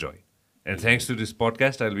enjoy. And thanks to this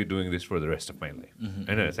podcast I'll be doing this for the rest of my life.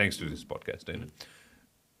 And thanks to this podcast.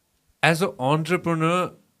 As an entrepreneur,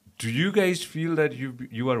 do you guys feel that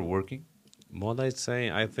you are working? मलाई चाहिँ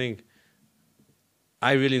I think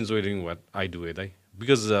I really enjoy doing what I do है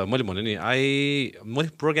because मैले भने नि मैले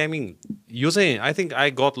programming यो चाहिँ I think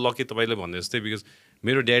I got lucky तपाईँले भन्ने जस्तै बिकज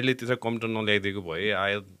मेरो ड्याडीले त्यत्र कम्प्युटर नल्याइदिएको भए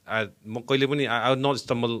म कहिले पनि I not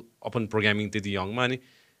stumble upon programming त्यति यङमा अनि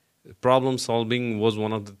problem solving was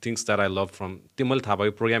one of the things that I love from त्यो मैले थाहा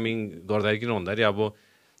भयो प्रोग्रामिङ गर्दाखेरि किन भन्दाखेरि अब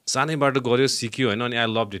सानैबाट गऱ्यो सिक्यो होइन अनि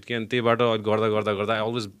आई लभ इट कि अनि त्यहीबाट गर्दा गर्दा गर्दा I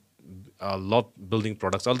always love building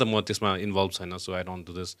products अहिले त म त्यसमा इन्भल्भ छैन so I don't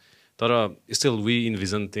do this तर स्टिल वी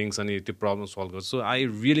इन्भिजन थिङ्स अनि त्यो प्रब्लम सल्भ गर्छु so I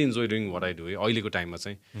really enjoy doing what I do है अहिलेको टाइममा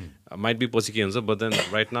चाहिँ माइट बी पछि के हुन्छ बट देन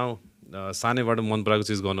राइट नाउ सानैबाट मन पराएको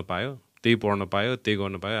चिज गर्न पायो त्यही पढ्न पायो त्यही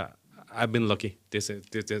गर्न पायो आई बिन लकी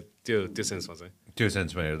त्यो सेन्समा चाहिँ त्यो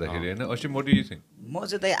सेन्समा हेर्दाखेरि होइन Asim what do you think म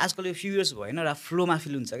चाहिँ त आजकल यो फ्यु इयर्स भएन र फ्लोमा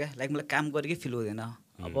फिल हुन्छ क्या लाइक मलाई काम गरेकै फिल हुँदैन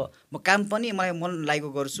अब म काम पनि मलाई मन लागेको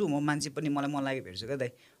गर्छु म मान्छे पनि मलाई मन लागेको भेट्छु क्या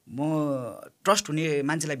दाइ म ट्रस्ट हुने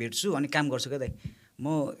मान्छेलाई भेट्छु अनि काम गर्छु क्या दाइ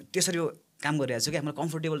म त्यसरी काम गरिरहेको छु क्या मलाई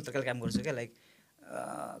कम्फर्टेबल तरिकाले काम गर्छु क्या लाइक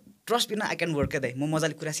ट्रस्ट बिना आई क्यान वर्क क्या दाइ म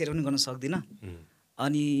मजाले कुरा सेयर पनि गर्न सक्दिनँ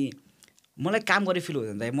अनि मलाई काम गरेर फिल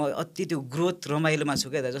हुँदैन दाइ म अति त्यो ग्रोथ रमाइलोमा छु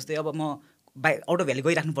क्या दाइ जस्तै अब म आउट अफ भ्याली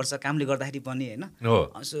गइराख्नुपर्छ कामले गर्दाखेरि पनि होइन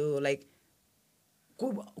सो लाइक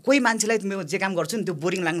कोही मान्छेलाई म जे काम गर्छु नि त्यो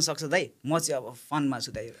बोरिङ लाग्न सक्छ दाइ म चाहिँ अब फनमा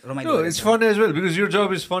छु दाइ रमाइलो it's fun as well because your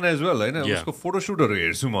job is fun as well होइन उसको फोटोसुटहरू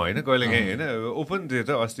हेर्छु म होइन कहिले काहीँ होइन ओपन थियो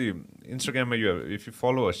त अस्ति इन्स्टाग्राममा यो इफ यु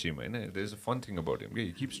फलो असिम होइन there is a fun thing about हिम कि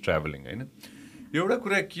ही किप्स ट्राभलिङ होइन एउटा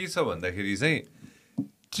कुरा के छ भन्दाखेरि चाहिँ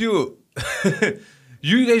त्यो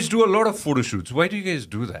You guys do a lot of photo shoots. Why do you guys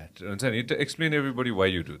do that? Explain everybody why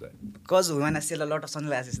you do that. Because we want to sell a lot of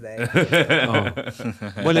sunglasses there.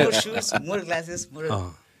 More shoes, more glasses, more...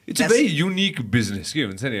 It's a very unique business.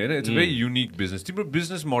 It's a very unique business. तिम्रो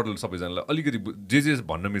business model सबैजनालाई अलिकति जे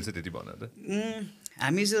भन्न मिल्छ त्यति भन त.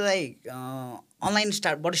 हामी चाहिँ लाइक अनलाइन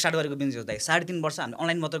स्टार्ट गरेको बिजनेस हो दाइ 3.5 वर्ष हामी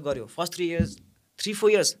अनलाइन मात्र गऱ्यो. First 3-4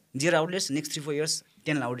 years 0 outlets, next 3-4 years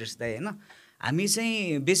 10 outlets दाइ होइन. हामी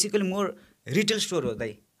चाहिँ बेसिकली मोर रिटेल स्टोर हो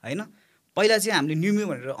दाइ होइन. पहिला चाहिँ हामीले न्युम्यू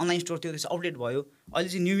भनेर अनलाइन स्टोर थियो, त्यसको आउटलेट भयो. अहिले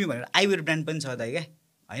चाहिँ न्युम्यू भनेर आइवेयर ब्रान्ड पनि छ दाइ क्या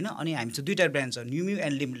होइन. अनि हामी चाहिँ 2टा ब्रान्ड छ, न्युम्यू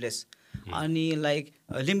एन्ड लिमिटलेस. अनि लाइक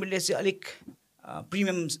लिमिटलेस चाहिँ अलिक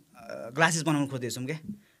प्रिमियम ग्लासेस बनाउनु खोज्दैछौँ क्या.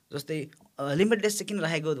 जस्तै लिमिटलेस चाहिँ किन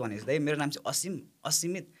राखेको भनेपछि चाहिँ मेरो नाम चाहिँ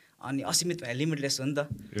असीमित अनि असीमित भने लिमिटलेस हो नि त.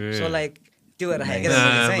 सो लाइक त्यो राखेको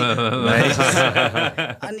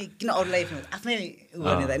अनि किन अरूलाई आफ्नै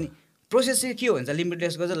गर्ने त. अनि प्रोसेस चाहिँ के हो भन्छ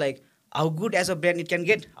लिमिटलेसको चाहिँ like how good as a brand it can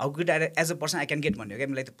get, how good as a person I can get भन्यो क्या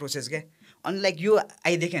मलाई त्यो प्रोसेस क्या. अनि लाइक यो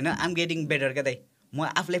आइदेखेँ होइन, आइम गेटिङ बेटर क्या दाइ. म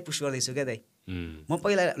आफूलाई पुस गर्दैछु क्या दाइ. म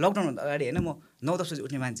पहिला लकडाउनभन्दा अगाडि होइन म 9-10 बजी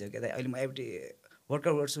उठ्ने मान्छे हो क्या दाइ. अहिले म एभ्री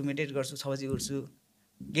वर्कआउट गर्छु, मेडिटेट गर्छु, 6 बजी उठ्छु,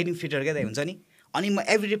 गेटिङ फिटर क्या दाइ हुन्छ नि. अनि म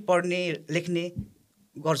एभ्री पढ्ने लेख्ने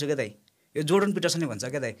गर्छु क्या दाइ. यो जोर्डन पिटरसनले भन्छ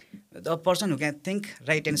क्या दाइ, the person who can think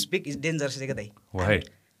right and speak is dangerous क्या दाइ.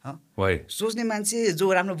 सोच्ने मान्छे जो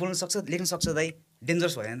राम्रो बोल्न सक्छ, लेख्न सक्छ दाइ,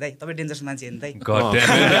 डेन्जरस भयो भने दाइ तपाईँ डेन्जरस मान्छे हो नि दाइ.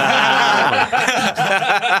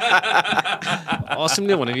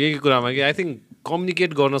 असिमले भनेको यही कुरामा कि आई थिङ्क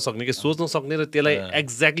कम्युनिकेट गर्न सक्ने कि सोच्न सक्ने र त्यसलाई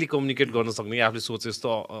एक्ज्याक्टली कम्युनिकेट गर्न सक्ने कि आफूले सोचे जस्तो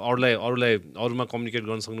अरूमा कम्युनिकेट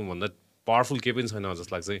गर्न सक्नुभन्दा पावरफुल केही पनि छैन जस्तो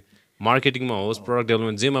लाग्छ. मार्केटिङमा होस्, प्रडक्ट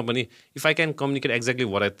डेभलपमेन्ट, जेमा पनि if I can communicate exactly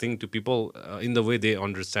what I think two people in the way they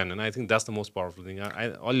understand, and I think that's the most powerful thing.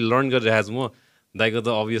 अलि लर्न गरिरहेको छु म. दाइको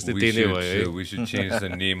त अभियसली त्यही नै भयो. We should change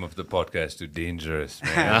the name of the podcast to Dangerous,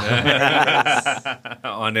 man.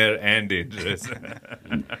 On air and dangerous.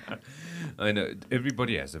 I know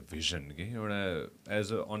everybody has a vision. Okay?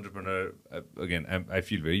 As an entrepreneur, again, I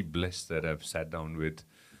feel very blessed that I've sat down with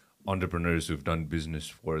entrepreneurs who've done business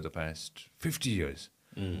for the past 50 years.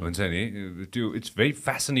 It's very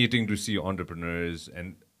fascinating to see entrepreneurs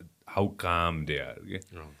and how calm they are. Okay?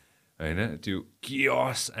 To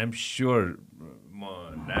chaos, I'm sure.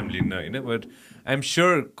 But I'm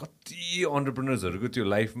sure कति अन्टरप्रेनर्सहरूको त्यो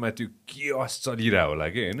लाइफमा त्यो chaos चलिरहेको होला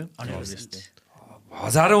कि होइन.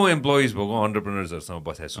 हजारौँ एम्प्लोइज भएको अन्टरप्रेनर्सहरूसँग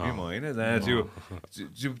बसेको छु कि म होइन, जहाँ त्यो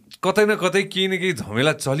कतै न कतै केही न केही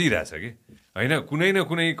झमेला चलिरहेछ कि होइन. कुनै न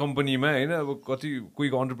कुनै कम्पनीमा होइन. अब कोही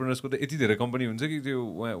अन्टरप्रेनर्सको त यति धेरै कम्पनी हुन्छ कि त्यो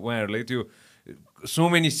उहाँहरूलाई त्यो so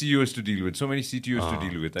many CEOs to deal with, so many CTOs to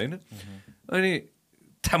deal with होइन. अनि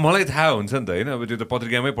मलाई थाहा हुन्छ नि त होइन. अब त्यो त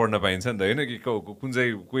पत्रिकामै पढ्न पाइन्छ नि त होइन, कि कुन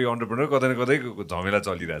चाहिँ कोही अन्टरप्रेनर कतै न कतै झमेला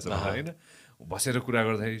चलिरहेछ होइन. बसेर कुरा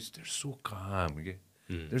गर्दाखेरि देयर सो काम के,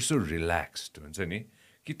 देयर सो रिल्याक्स्ड हुन्छ नि,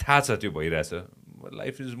 कि थाहा छ त्यो भइरहेछ,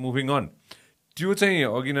 लाइफ इज मुभिङ अन. त्यो चाहिँ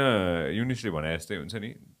अघि न युनिसले भने जस्तै हुन्छ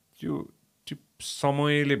नि, त्यो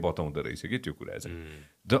समयले बताउँदो रहेछ कि त्यो कुरा चाहिँ.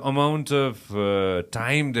 The amount of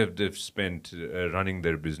time Dev spent running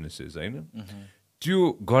their businesses होइन,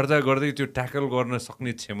 त्यो गर्दा गर्दै त्यो ट्याकल गर्न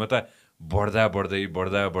सक्ने क्षमता बढ्दा बढ्दै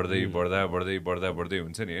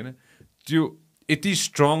हुन्छ नि होइन. त्यो यति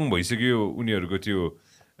स्ट्रङ भइसक्यो उनीहरूको त्यो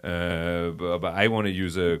अब I want to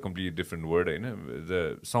use a complete different word होइन,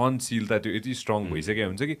 द सहनशीलता त्यो यति स्ट्रङ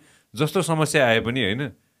भइसक्यो हुन्छ कि जस्तो समस्या आए पनि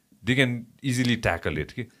होइन they can easily tackle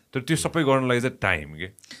it कि. तर त्यो सबै गर्नलाई चाहिँ टाइम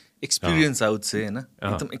के एक्सपिरियन्स आउट चाहिँ होइन,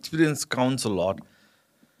 एकदम एक्सपिरियन्स काउन्ट्स अ लट.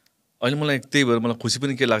 अहिले मलाई त्यही भएर मलाई खुसी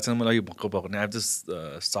पनि के लाग्छ, मलाई अघि भक्क भएको I just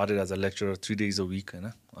started as a lecturer 3 days a week होइन.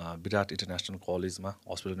 विराट इन्टरनेसनल कलेजमा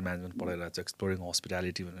हस्पिटल म्यानेजमेन्ट पढाइरहेको छ, एक्सप्लोरिङ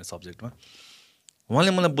हस्पिटालिटी भन्ने सब्जेक्टमा.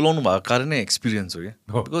 उहाँले मलाई बोलाउनु भएको कारण नै एक्सपिरियन्स हो क्या.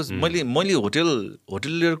 बिकज मैले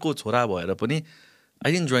होटेलियरको छोरा भएर पनि I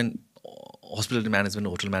didn't join hospital management,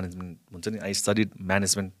 hotel management हुन्छ नि. आई स्टडिड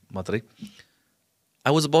म्यानेजमेन्ट मात्रै.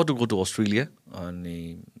 I was about to go to Australia.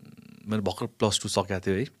 अनि मैले भर्खर +2 सकेको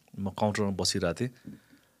थियो है. म काउन्टरमा बसिरहेको थिएँ.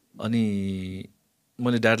 अनि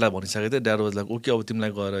मैले ड्याडलाई भनिसकेको थिएँ. ड्याड वाज लाइक ओके अब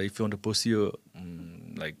तिमीलाई गएर if you want to pursue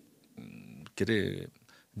like के अरे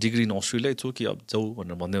degree in Australia it's okay अब जाऊ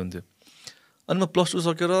भनेर भन्दै हुन्थ्यो. अनि म +2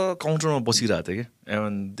 सकेर काउन्टरमा बसिरहेको थिएँ क्या.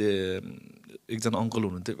 एन्ड एकजना अङ्कल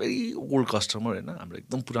हुनुहुन्थ्यो, भेरी ओल्ड कस्टमर होइन, हाम्रो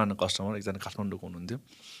एकदम पुरानो कस्टमर, एकजना काठमाडौँको हुनुहुन्थ्यो.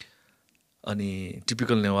 अनि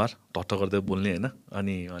टिपिकल नेवार टट्ट गर्दै बोल्ने होइन.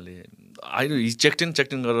 अनि उहाँले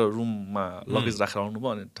चेकटिङ गरेर रुममा लगेज राखेर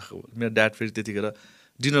आउनुभयो. अनि मेरो ड्याड फेरि त्यतिखेर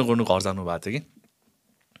डिनर गर्नु घर जानुभएको थियो कि,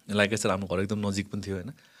 लाइक यसरी हाम्रो घर एकदम नजिक पनि थियो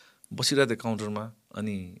होइन. बसिरहेको थियो काउन्टरमा.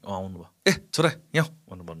 अनि आउनुभयो, ए छोरा यहाँ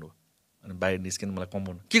भन्नु भन्नुभयो. अनि बाहिर निस्किनु मलाई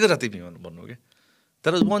कम्पाउन्ड के गरेर तिमी भन्नु भन्नुभयो क्या.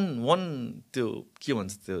 तर वान त्यो के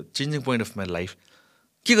भन्छ त्यो changing point of my life.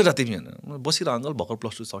 के गर्दा तिमी होइन बसिरह अङ्कल भर्खर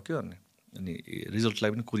 +2 सक्यो अनि अनि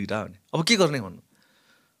रिजल्टलाई पनि कुरिरह भने अब के गर्ने भन्नु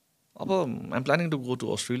अब I'm planning to go to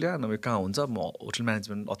Australia नभए कहाँ हुन्छ म होटल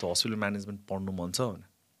म्यानेजमेन्ट अथवा हस्पिटल म्यानेजमेन्ट पढ्नु मन छ भने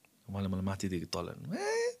उहाँले मलाई माथिदेखि तल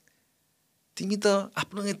ए तिमी त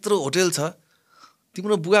आफ्नो यत्रो होटल छ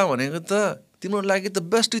तिम्रो बुवा भनेको त तिम्रो लागि त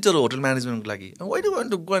बेस्ट टिचर हो होटल म्यानेजमेन्टको लागि why do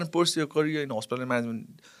want to go and pursue your career in hospital management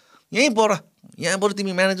यहाँबाट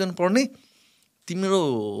तिमी म्यानेजमेन्ट पढ्ने तिम्रो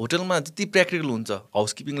होटलमा जति प्र्याक्टिकल हुन्छ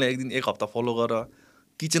हाउसकिपिङलाई एक दिन एक हप्ता फलो गर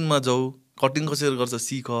किचनमा जाऊ कटिङ कसरी गर्छ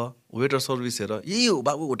सिक वेटर सर्भिस हेर यही हो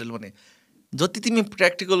बाबु होटल भने जति तिमी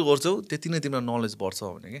प्र्याक्टिकल गर्छौ त्यति नै तिम्रो नलेज बढ्छ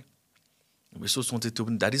भने कि यसो सोचेँ त्यो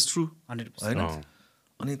पनि द्याट इज ट्रु 100% होइन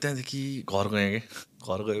अनि त्यहाँदेखि घर गएँ कि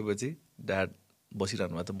घर गएपछि ड्याड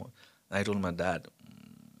बसिरहनु भयो त म आई टोल्ड माई ड्याड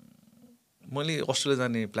मैले अस्ट्रेलिया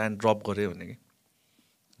जाने प्लान ड्रप गरेँ भने कि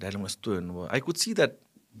ड्याडले मलाई यस्तो हेर्नुभयो I could see that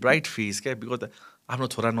bright face क्या बिकज आफ्नो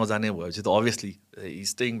छोरा नजाने भएपछि त obviously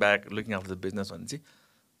staying back looking after the business भने चाहिँ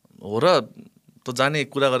हो र त जाने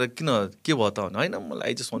कुरा गरेर किन के भयो त होइन मलाई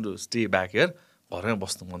I just want to stay back here घरमै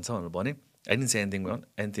बस्नु मन छ भनेर भने I didn't say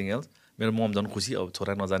anything else मेरो मम झन् खुसी अब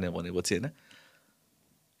छोरा नजाने भनेपछि होइन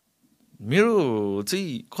मेरो चाहिँ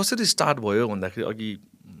कसरी स्टार्ट भयो भन्दाखेरि अघि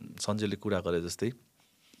सञ्जयले कुरा गरे जस्तै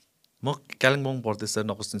म कालिम्पोङ पढ्दैछ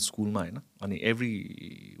नकस्टिन स्कुलमा होइन अनि एभ्री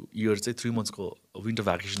इयर चाहिँ 3 मन्थ्सको विन्टर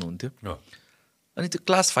भ्याकेसन हुन्थ्यो अनि त्यो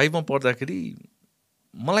क्लास 5 मा पढ्दाखेरि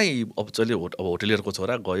मलाई अब चल्यो अब होटेलियरको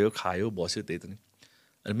छोरा गयो खायो बस्यो त्यही त नि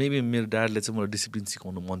अनि मेबी मेरो ड्याडले चाहिँ मलाई डिसिप्लिन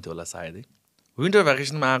सिकाउनु मन थियो होला सायदै विन्टर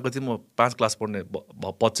भ्याकेसनमा आएको थिएँ म 5 क्लास पढ्ने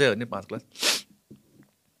बच्चै हो नि 5 क्लास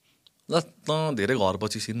ल त धेरै घर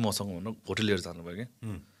पछि सिन मसँग भन्नु होटेलियर जानुभयो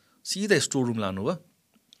कि सिधा स्टोर रुम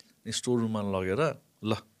लानुभयो स्टोर रुममा लगेर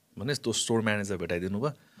ल भने त्यो स्टोर म्यानेजर भेटाइदिनु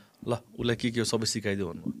भयो ल उसलाई के हो सबै सिकाइदियो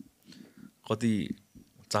भन्नुभयो कति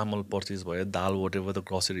चामल पर्चेस भयो दाल वाटेभर द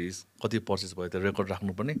ग्रोसरिज कति पर्चेस भयो त्यो रेकर्ड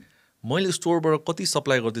राख्नुपर्ने मैले स्टोरबाट कति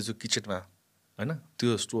सप्लाई गर्दैछु किचनमा होइन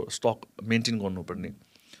त्यो स्टक मेन्टेन गर्नुपर्ने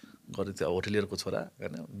गरेँ त्यो होटेलियरको छोरा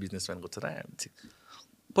होइन बिजनेसम्यानको छोरा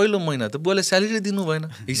पहिलो महिना त बुवाले स्यालेरी दिनु भएन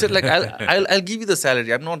he shed like I give you the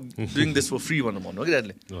salary I'm not doing this for free भनेर भन्नु कि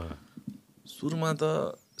ड्याडले सुरुमा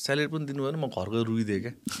त स्यालेरी पनि दिनु भएन म घर गएर रुइदिएँ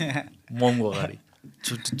क्या ममको अगाडि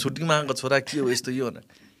छुट्टीमा आएको छोरा के हो यस्तो यो भनेर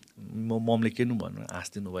ममले केनु भन्नु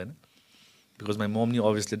हाँसिदिनु भएन बिकज माई मम नि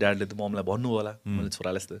अभियसली ड्याडले त ममलाई भन्नु होला मैले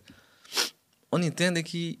छोरालाई यस्तो अनि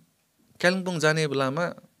त्यहाँदेखि कालिम्पोङ जाने बेलामा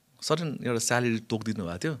सर्टन एउटा स्यालेरी तोकिदिनु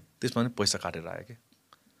भएको थियो त्यसमा पनि पैसा काटेर आयो क्या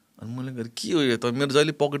अनि मैले गरेँ के हो यो त मेरो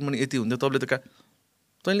जहिले पकेट मनी यति हुन्थ्यो तपाईँले त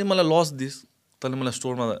तैँले मलाई लस दिस् तैँले मलाई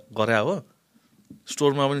स्टोरमा गरे हो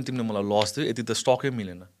स्टोरमा पनि तिमीले मलाई लस दियो यति त स्टकै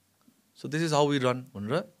मिलेन so this is how we run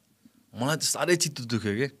भनेर मलाई त साह्रै चित्त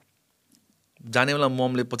दुख्यो कि जाने बेला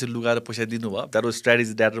ममले पछि लुगाएर पैसा दिनुभयो त्यहाँको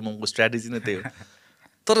स्ट्राटेजी ड्याड र ममको स्ट्राटेजी नै त्यही हो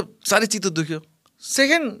तर साह्रै चित्त दुख्यो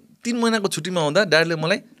सेकेन्ड 3 महिनाको छुट्टीमा आउँदा ड्याडले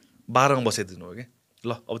मलाई 12मा बसाइदिनु हो कि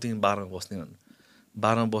ल अब तिमी 12मा बस्ने भन्नु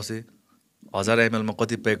 12मा बसेँ 1000 ml मा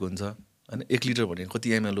कति प्याक हुन्छ होइन 1 लिटर भनेको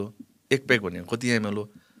कति एमएल हो 1 प्याक भनेको कति एमएल हो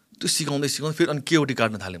त्यो सिकाउँदै फेरि अनि केओटी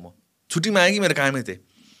काट्न थालेँ म छुट्टीमा आएँ कि मेरो कामै थिएँ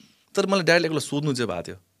तर मलाई ड्याडले एकलाई सोध्नु चाहिँ भएको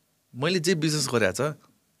थियो मैले जे बिजनेस गरेको छ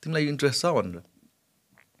तिमीलाई इन्ट्रेस्ट छ भनेर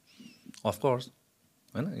अफकोर्स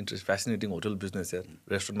होइन इन्ट्रेस्ट फेसिनेटिङ होटल बिजनेस यार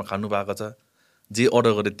रेस्टुरेन्टमा खानु पाएको छ जे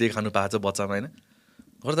अर्डर गरेँ त्यही खानु पाएको छ बच्चामा होइन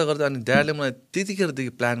गर्दा गर्दा अनि ड्याडले मलाई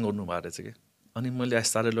त्यतिखेरदेखि प्लान गर्नु भएको रहेछ कि अनि मैले I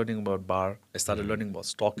started learning about bar I started learning about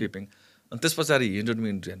stock keeping अनि त्यस पछाडि हिन्ड्रेड मी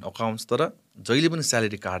इन्टु अकाउन्ट्स तर जहिले पनि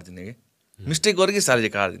स्यालेरी काटिदिने कि मिस्टेक गरेँ कि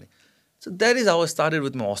salary काटिदिने so that is how started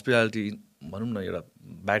with my hospitality भनौँ न एउटा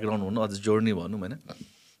ब्याकग्राउन्ड भनौँ अझ जर्नी भनौँ होइन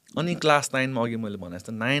अनि क्लास 9 मा अघि मैले भने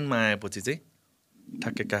जस्तो 9 मा आएपछि चाहिँ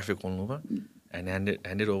ठ्याक्कै क्याफे खोल्नु भयो and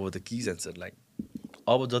handed over the किज and shed like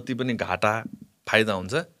अब जति पनि घाटा फाइदा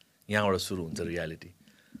हुन्छ यहाँबाट सुरु हुन्छ रियालिटी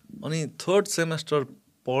अनि 3rd सेमेस्टर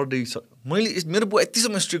पढ्दै मैले मेरो बुवा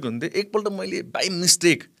यतिसम्म स्ट्रिक्ट हुन्थ्यो एकपल्ट मैले बाई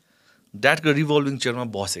मिस्टेक ड्याडको रिभल्भिङ चेयरमा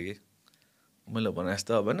बसेँ कि मैले भने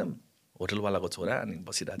जस्तो अब होइन होटलवालाको छोरा अनि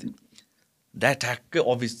बसिरहेको थिएँ ड्याड ठ्याक्कै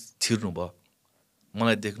अफिस छिर्नु भयो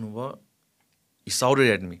मलाई देख्नुभयो he shouted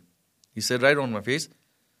at me he shed right on my face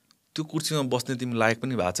त्यो कुर्सीमा बस्ने तिमी लायक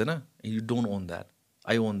पनि भएको छैन you don't own that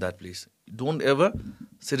I own that place don't ever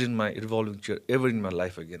sit in my revolving chair ever in my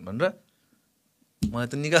life again भनेर मलाई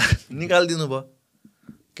त निकालिदिनु भयो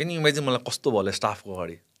क्यान यु इमेजिन मलाई कस्तो भयो होला स्टाफको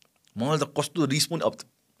अगाडि मलाई त कस्तो रिस पनि अब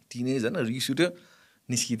टिनेज होइन रिस उठ्यो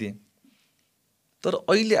निस्किदिएँ तर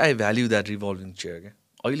अहिले I value that revolving chair क्या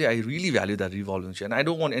अहिले I really value that revolving chair and I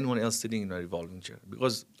don't want any one else sitting in a revolving chair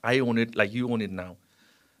because I own it like you own it now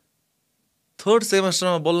 3rd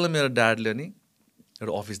सेमेस्टरमा बल्ल मेरो ड्याडले नि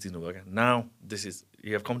एउटा office दिनुभयो क्या now this is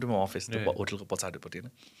you have come to my office त्यो होटलको पछाडिपट्टि होइन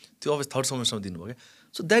त्यो अफिस 3rd सेमेस्टरमा दिनुभयो क्या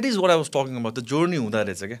so that is what I was talking about the journey हुँदो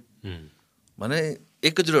रहेछ क्या भने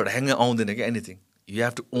एकैचोटि एउटा ह्याङ आउँदैन क्या anything you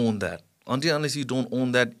have to own that until unless you don't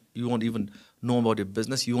own that, you won't even know about your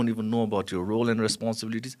business. You won't even know about your role and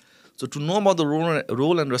responsibilities. So to know about the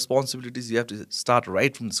role and responsibilities, you have to start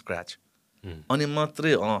right from the scratch. Ani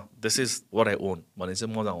matre this is what I own. Bhane chai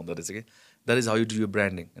maja hunda रहेछ के that is how you do your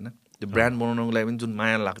branding हैन त्यो brand बनाउनको लागि पनि जुन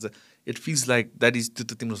माया लाग्छ it feels like that is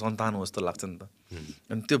त्यो तिम्रो सन्तान हो जस्तो लाग्छ नि त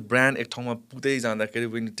अनि त्यो ब्रान्ड एक ठाउँमा पुग्दै जाँदाखेरि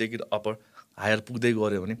when you take it upper higher पुग्दै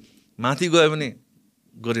गयो भने माथि गयो भने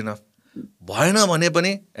good enough भएन भने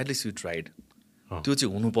पनि एटलिस्ट यु ट्राइड त्यो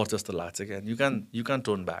चाहिँ हुनुपर्छ जस्तो लाग्छ क्या you can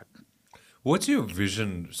turn back What's your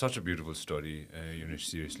vision? Such a beautiful story, Yunesh,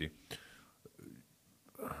 seriously.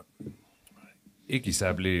 एक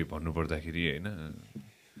हिसाबले भन्नुपर्दाखेरि होइन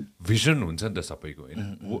भिजन हुन्छ नि त सबैको होइन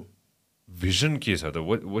भिजन के छ त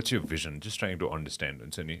what's your vision? Just trying to understand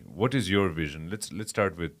हुन्छ नि what is your vision? Let's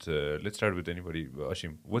start with anybody.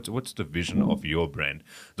 Ashim, what's the vision of your brand?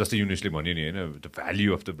 जस्तै युनिसले भन्यो नि होइन the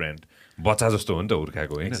value of the brand बच्चा जस्तो हो नि त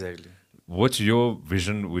हुर्काएको होइन Exactly. What's your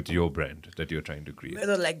vision with your brand that you're trying to create?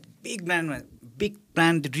 मेरो लाइक बिग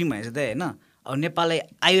ब्रान्ड ड्रिम भनेको चाहिँ होइन अब नेपाललाई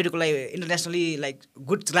आइओडीको लागि इन्टरनेसनली लाइक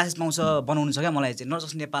गुड क्लासेस पाउँछ बनाउनु छ क्या मलाई चाहिँ नट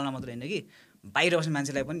जस्ट नेपालमा मात्रै होइन कि बाहिर बस्ने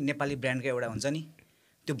मान्छेलाई पनि नेपाली ब्रान्डको एउटा हुन्छ नि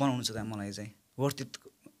त्यो बनाउनु छ त मलाई चाहिँ वर्थित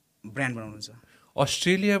ब्रान्ड बनाउनु छ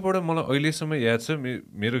अस्ट्रेलियाबाट मलाई अहिलेसम्म याद छ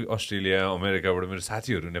मेरो अस्ट्रेलिया अमेरिकाबाट मेरो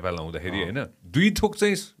साथीहरू नेपाल आउँदाखेरि होइन 2 थोक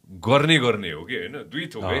चाहिँ गर्ने हो कि होइन 2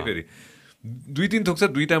 थोक है फेरि 2-3 थोक छ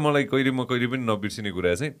दुईटा मलाई कहिले पनि नबिर्सिने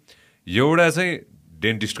कुरा चाहिँ एउटा चाहिँ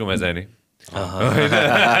डेन्टिस्टकोमा जाने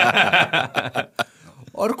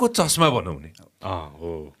अर्को चस्मा बनाउने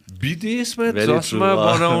विदेशमा चस्मा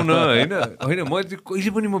बनाउन होइन मैले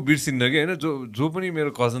कहिले पनि म बिर्सिन्न कि होइन जो पनि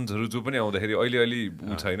मेरो कजन्सहरू जो पनि आउँदाखेरि अलि ऊ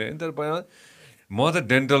छैन होइन तर म त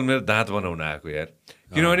डेन्टल मेरो दाँत बनाउन आएको यार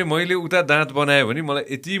किनभने मैले उता दाँत बनाएँ भने मलाई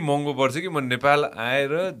यति महँगो पर्छ कि म नेपाल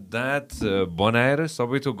आएर दाँत बनाएर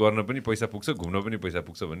सबै थोक गर्न पनि पैसा पुग्छ घुम्न पनि पैसा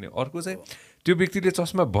पुग्छ भन्ने अर्को चाहिँ त्यो व्यक्तिले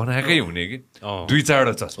चस्मा बनाएकै हुने कि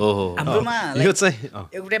 2-4वटा चस्मा हाम्रोमा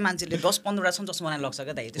एउटै मान्छेले 10-15वटा सम्म चस्मा बनाएर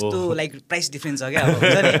लग्छ क्या दाइ त्यस्तो लाइक प्राइस डिफ्रेन्स छ क्या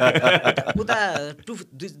हुन्छ नि उता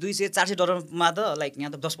 $200-400 त लाइक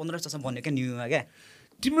यहाँ त 10-15 चस्मा बन्यो क्या न्युमा क्या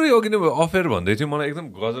तिम्रो अघि नै अफेयर भन्दै थियो मलाई एकदम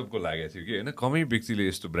गजबको लागेको थियो कि होइन कमै व्यक्तिले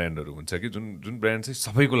यस्तो ब्रान्डहरू हुन्छ कि जुन ब्रान्ड चाहिँ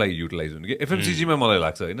सबैको लागि युटिलाइज हुने कि एफएमसिजीमा मलाई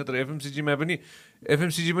लाग्छ होइन तर एफएमसिजी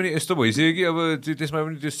पनि यस्तो भइसक्यो कि अब त्यसमा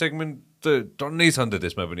पनि त्यो सेगमेन्ट त टन्नै छ नि त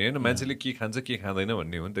त्यसमा पनि होइन मान्छेले के खान्छ के खाँदैन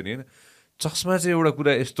भन्ने हो नि त नि होइन चस्मा चाहिँ एउटा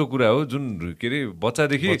कुरा यस्तो कुरा हो जुन के अरे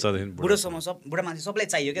बच्चादेखि बुढोसम्म बुढा मान्छे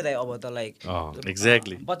सबलाई चाहियो क्या दाइ अब त लाइक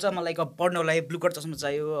एक्ज्याक्टली बच्चामा लाइक अब पढ्नलाई ब्लू कट चस्मा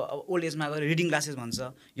चाहियो अब ओल्ड एजमा गएर रिडिङ ग्लासेस भन्छ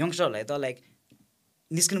यङ्स्टरहरूलाई त लाइक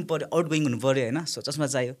निस्किनु पऱ्यो आउट गोइङ हुनु पऱ्यो होइन सो चस्मा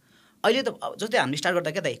चाहियो अहिले त जस्तै हामीले स्टार्ट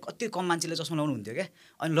गर्दा क्या दाइ कति कम मान्छेले चस्मा लाउनु हुन्थ्यो क्या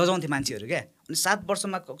अनि लजाउँथे मान्छेहरू क्या अनि 7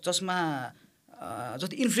 वर्षमा चस्मा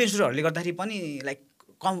जस्तै इन्फ्लुएन्सरहरूले गर्दाखेरि पनि लाइक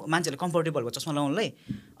मान्छेहरूले कम्फर्टेबल भयो चस्मा लाउनुलाई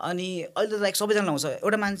अनि अहिले त लाइक सबैजना लाउँछ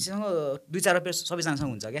एउटा मान्छेसँग 2-4 रुपियाँ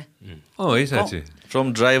सबैजनासँग हुन्छ क्या है साँच्चै फ्रम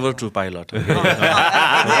ड्राइभर टु पाइलट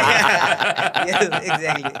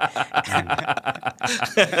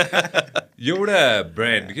एउटा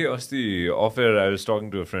ब्रान्ड के अस्ति affair I was talking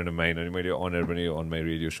to a friend of mine अनि मैले अनर पनि अन माई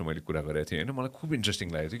रेडियो सो मैले कुरा गरेको थिएँ होइन मलाई खुब इन्ट्रेस्टिङ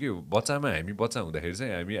लागेको थियो कि बच्चामा हामी बच्चा हुँदाखेरि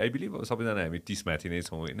चाहिँ हामी आई बिलिभ सबैजना हामी 30 माथि नै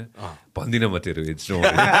छौँ होइन भन्दिनँ म तेरो एज छौँ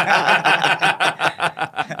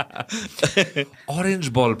अरेन्ज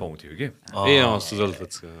बल पाउँथ्यो कि सुजल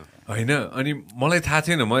फुड्सको होइन अनि मलाई थाहा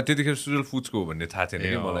थिएन म त्यतिखेर सुजल फुड्सको भन्ने थाहा थिएन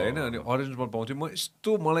कि मलाई होइन अनि अरेन्ज बल पाउँथ्यो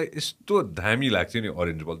मलाई यस्तो दामी लाग्थ्यो नि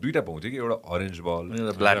अरेन्ज बल 2टा पाउँथ्यो कि एउटा अरेन्ज बल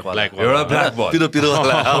एउटा ब्ल्याक बल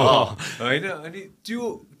होइन अनि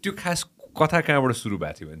त्यो खास कथा कहाँबाट सुरु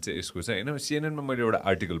भएको थियो भने चाहिँ यसको चाहिँ होइन सिएनएनमा मैले एउटा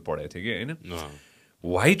आर्टिकल पढाएको थिएँ कि होइन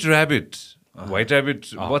व्हाइट ऱ्याबिट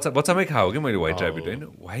बच्चामै खाओ कि मैले व्हाइट ऱ्याबिट होइन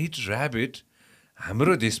व्हाइट ऱ्याबिट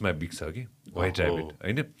हाम्रो देशमा बिक्छ कि व्हाइट ऱ्याबिट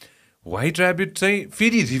होइन व्हाइट ऱ्याबिट चाहिँ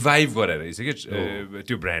फेरि रिभाइभ गरेर रहेछ कि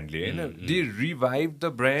त्यो ब्रान्डले होइन they revive the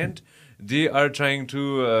brand they are trying to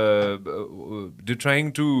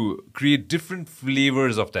create different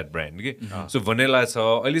flavors of that brand के so vanilla छ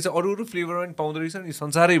अहिले चाहिँ अरू फ्लेभर पनि पाउँदो रहेछ नि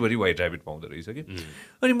संसारैभरि व्हाइट ऱ्याबिट पाउँदो रहेछ कि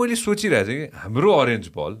अनि मैले सोचिरहेको थिएँ कि हाम्रो अरेन्ज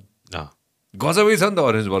बल गजबै छ नि त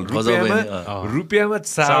अरेन्ज बल रुपियाँमा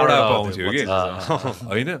 4वटा पाउँथ्यो कि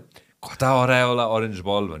होइन कता हरायो होला अरेन्ज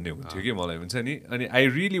बल भन्ने हुन्थ्यो कि मलाई हुन्छ नि अनि I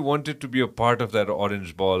really wanted to be a part of that arrange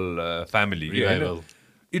ball family कि होइन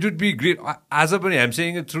it would be great. As I'm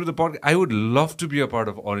saying it through the podcast, I would love to be a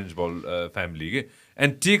part of Orange Ball family okay?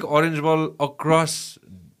 And take Orange Ball across.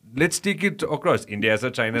 Let's take it across India,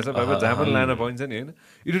 China, it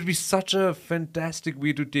would be such a fantastic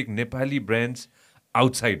way to take Nepali brands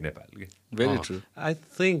outside Nepal. Very true. I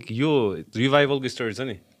think यो रिभाइभलको story छ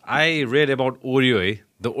नि I read about Oreo है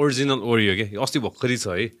the original Oreo के अस्ति भर्खरै छ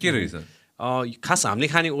है के रहेछ खास हामीले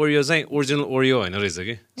खाने ओरियो चाहिँ ओरिजिनल ओरियो होइन रहेछ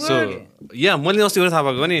कि सो या मैले अस्ति थाहा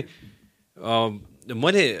पाएको नि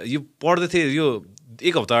मैले यो पढ्दै थिएँ यो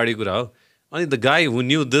एक हप्ता अगाडि कुरा हो अनि the guy who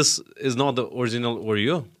knew this is not the original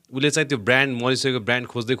ओरियो उसले चाहिँ त्यो ब्रान्ड मरिसकेको ब्रान्ड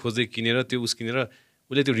खोज्दै खोज्दै किनेर त्यो किनेर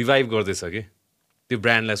उसले त्यो रिभाइभ गर्दैछ कि त्यो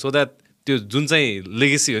ब्रान्डलाई सो द्याट त्यो जुन चाहिँ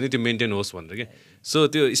लेगेसी हो नि त्यो मेन्टेन होस् भनेर कि सो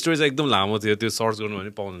त्यो स्टोरी चाहिँ एकदम लामो थियो त्यो सर्च गर्नु भने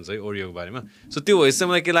पाउनुहुन्छ है ओरियोको बारेमा सो त्यो भएपछि चाहिँ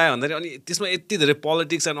मलाई के लाग्यो भन्दाखेरि अनि त्यसमा यति धेरै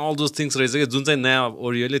politics and all those things रहेछ कि जुन चाहिँ नयाँ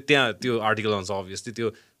ओरियोले त्यहाँ त्यो आर्टिकल आउँछ अभियसली त्यो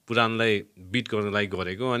पुरानोलाई बिट गर्नलाई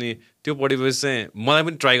गरेको अनि त्यो पढेपछि चाहिँ मलाई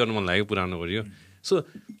पनि ट्राई गर्नु मन लाग्यो पुरानो ओरियो सो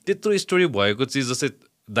त्यत्रो स्टोरी भएको चिज जस्तै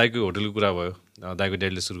दाइको होटलको कुरा भयो दाइको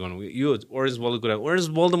ड्याडीले सुरु गर्नु यो ओरेन्ज बलको कुरा ओरेन्ज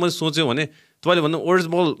बल त मैले सोच्यो भने तपाईँले भन्नु ओरेन्ज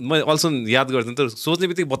बल मैले अल्सो याद गर्थेँ तर सोच्ने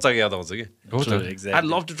बित्तिकै बच्चाको याद आउँछ कि I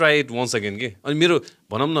love to try it once again कि अनि मेरो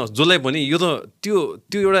भनौँ न जसलाई पनि यो त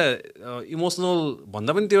त्यो एउटा इमोसनल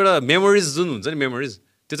भन्दा पनि त्यो एउटा मेमोरिज जुन हुन्छ नि मेमोरिज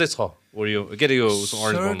त्यो चाहिँ छ ओरियो के अरे यो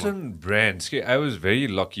सर्टन ब्रान्ड्स कि आई वाज भेरी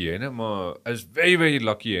लकी होइन म I was very very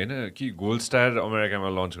lucky होइन कि गोल्ड स्टार अमेरिकामा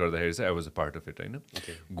लन्च गर्दाखेरि चाहिँ I was a part of it होइन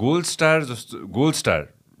गोल्ड स्टार जस्तो gold star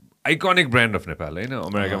iconic brand of Nepal होइन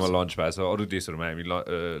अमेरिकामा लन्च भएको छ अरू देशहरूमा हामी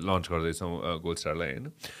लन्च गर्दैछौँ गोल्ड स्टारलाई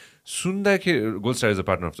होइन सुन्दाखेरि gold star is a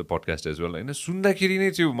partner of the podcast as well होइन सुन्दाखेरि नै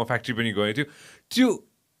त्यो म फ्याक्ट्री पनि गएँ त्यो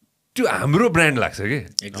त्यो हाम्रो ब्रान्ड लाग्छ कि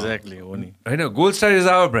एक्ज्याक्टली हो नि होइन gold star is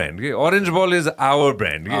our brand कि arrange ball is our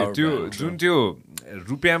brand कि त्यो जुन त्यो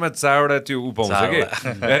रुपियाँमा 4वटा त्यो ऊ पाउँछ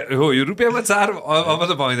कि हो यो रुपियाँमा 4 अब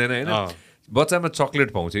त पाइँदैन होइन बच्चामा चक्लेट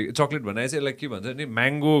पाउँछ चक्लेट भन्नाले चाहिँ यसलाई के भन्छ नि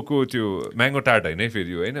म्याङ्गोको त्यो म्याङ्गो टार्ट होइन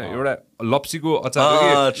फेरि होइन एउटा लप्सीको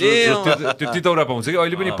अचार त्यो तितौरा पाउँछ कि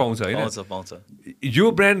अहिले पनि पाउँछ होइन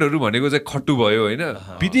यो ब्रान्डहरू भनेको चाहिँ खट्टु भयो होइन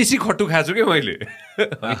विदेशी खट्टु खाएको छु कि मैले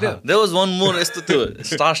देयर वाज वन मोर यस्तो त्यो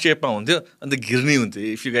स्टार शेपमा हुन्थ्यो अन्त घिर्नी हुन्थ्यो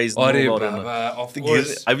इफ यु गाइज अरे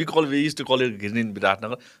we used to call it घिर्नी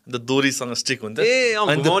Biratnagar अन्त दोरीसँग स्टिक हुन्थ्यो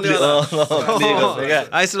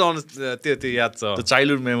त्यो याद छ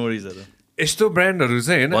चाइल्डहुड मेमोरिजहरू यस्तो ब्रान्डहरू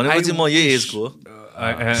चाहिँ होइन भनेपछि म यही एजको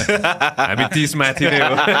हामी 30 माथि नै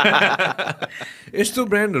हो यस्तो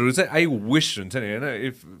ब्रान्डहरू चाहिँ आई विश हुन्छ नि होइन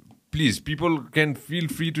if please people can feel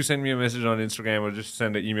free to send me a message on Instagram or just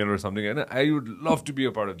send an email or something होइन I would love to be a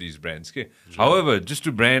part of this brands के however just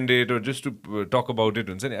to brand it or just to talk about it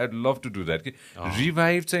हुन्छ नि I would love to do that कि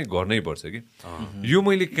revive चाहिँ गर्नै पर्छ कि यो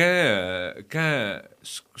मैले कहाँ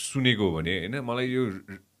सुनेको भने होइन मलाई यो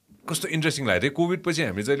कस्तो इन्ट्रेस्टिङ लाग्यो थियो कोभिड पछि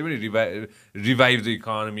हामीले जहिले पनि रिभाइभ द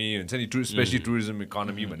इकोनोमी हुन्छ नि स्पेसली टुरिज्म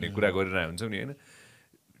इकोनोमी भन्ने कुरा गरेर हुन्छौँ नि होइन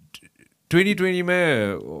 2020 मा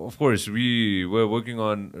of course we were working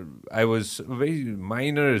on I was very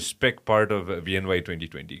minor speck part of VNY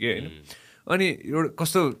 2020 के होइन अनि एउटा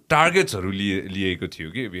कस्तो टार्गेट्सहरू लिएको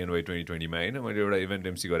थियो कि VNY 2020 मा होइन मैले एउटा इभेन्ट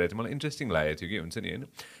एमसी गरेको थिएँ मलाई इन्ट्रेस्टिङ लागेको थियो कि हुन्छ नि होइन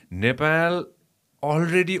Nepal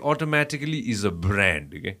already automatically is a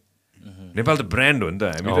brand के नेपाल त ब्रान्ड हो नि त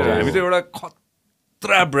हामी त एउटा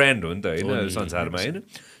खतरा ब्रान्ड हो नि त होइन संसारमा होइन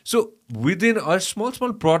सो विदिन अर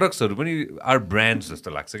स्मल प्रडक्ट्सहरू पनि आर ब्रान्ड्स जस्तो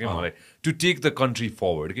लाग्छ क्या मलाई to take the country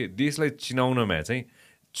forward के देशलाई चिनाउनमा चाहिँ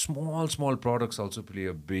small products also play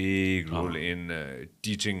a big role in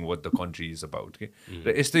teaching what the country is about के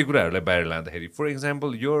र यस्तै कुराहरूलाई बाहिर लाँदाखेरि for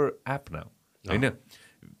example your app now होइन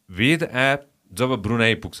वेद एप जब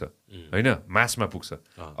ब्रुनाई पुग्छ होइन मासमा पुग्छ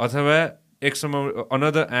अथवा एक समय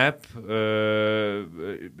another app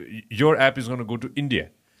your app is going to go to India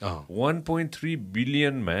 1.3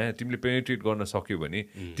 बिलियनमा तिमीले पेनिट्रेट गर्न सक्यो भने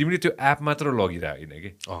तिमीले त्यो एप मात्र लगिरह होइन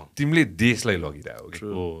कि तिमीले देशलाई लगिरह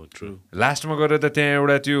हो लास्टमा गएर त त्यहाँ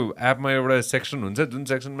एउटा त्यो एपमा एउटा सेक्सन हुन्छ जुन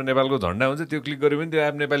सेक्सनमा नेपालको झन्डा हुन्छ त्यो क्लिक गर्यो भने त्यो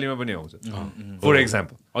एप नेपालीमा पनि आउँछ फर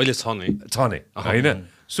एक्जाम्पल अहिले छ नै होइन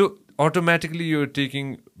so automatically you're taking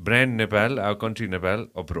brand Nepal, our country Nepal,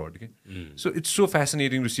 abroad. Okay? So it's so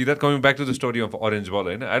fascinating to see that. Coming back to the story of Orange Ball,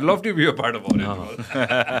 right? I'd love to be a part of Orange Ball.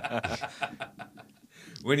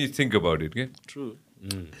 When you think about it, okay? True.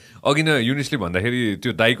 अघि न युनिसले भन्दाखेरि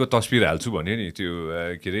त्यो दाइको तस्बिर हाल्छु भन्यो नि त्यो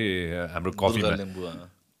के अरे हाम्रो कफीमा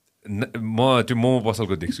म त्यो मोमो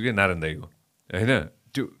पसलको देख्छु कि नारायण दाइको होइन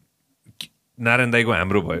त्यो नारायण दाइको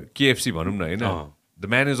हाम्रो भयो KFC भनौँ न होइन the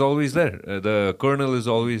man is always there, the kernel is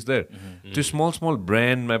always there. To small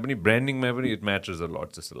brand, branding, it matters a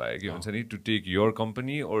lot. Just like you need to take your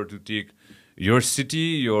company or to take your city,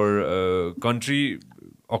 your country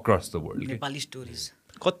across the world. Nepali stories.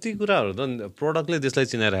 कति कुराहरू त प्रडक्टले त्यसलाई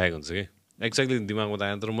चिनाइरहेको हुन्छ कि exactly दिमागमा त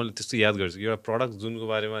आएन तर मैले त्यस्तो याद गर्छु कि एउटा प्रडक्ट जुनको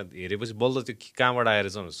बारेमा हेरेपछि बल्ल त्यो कहाँबाट आएर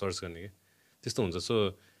चाहिँ सर्च गर्ने कि त्यस्तो हुन्छ सो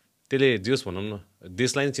त्यसले जोस् भनौँ न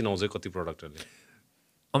देशलाई नै चिनाउँछ कति प्रडक्टहरूले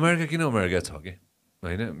अमेरिका किन अमेरिका छ कि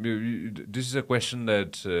होइन this is a question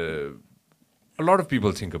that a lot of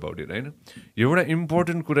people think about it, होइन एउटा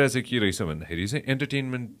इम्पोर्टेन्ट कुरा चाहिँ के रहेछ भन्दाखेरि चाहिँ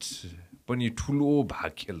एन्टरटेनमेन्ट पनि ठुलो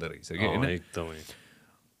भाग खेल्दो रहेछ कि होइन एकदमै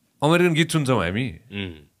अमेरिकन गीत सुन्छौँ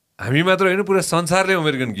हामी मात्र होइन पुरा संसारले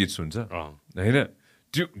अमेरिकन गीत सुन्छ होइन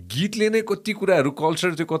त्यो गीतले नै कति कुराहरू कल्चर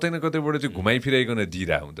त्यो कतै न कतैबाट त्यो घुमाइफिराइकन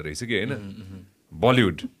दिइरहेको हुँदो रहेछ कि होइन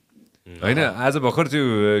बलिउड होइन आज भर्खर त्यो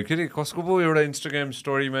के अरे कसको पो एउटा इन्स्टाग्राम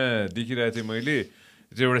स्टोरीमा देखिरहेको थिएँ मैले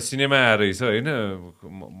त्यो एउटा सिनेमा आएको रहेछ होइन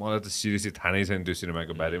मलाई त सिरियसली थाहा नै छैन त्यो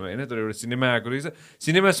सिनेमाको बारेमा होइन तर एउटा सिनेमा आएको रहेछ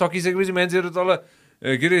सिनेमा सकिसकेपछि मान्छेहरू तल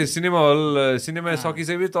के अरे सिनेमा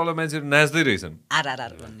सकिसकेपछि तल मान्छेहरू नाच्दै रहेछन्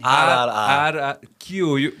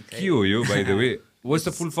के हो यो by the way what's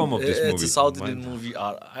the full form of this movie south Indian movie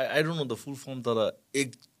I don't know the full form तर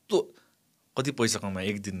कति पैसा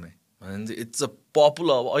कमायो एक दिनमै भने इट्स अ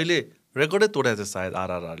पपुलर अब अहिले रेकर्डै तोडेको थियो सायद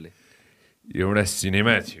आरआरआरले एउटा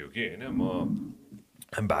सिनेमा थियो कि होइन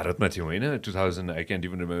हामी भारतमा थियौँ होइन 2000 I can't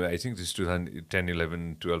even remember I think this 2010, 11,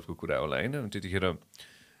 12 को कुरा होला होइन त्यतिखेर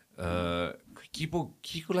के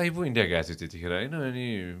को लागि पो इन्डिया गएको थियो त्यतिखेर होइन अनि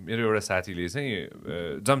मेरो एउटा साथीले चाहिँ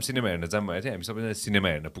जाम सिनेमा हेर्न जाम भएको थियो हामी सबैजना सिनेमा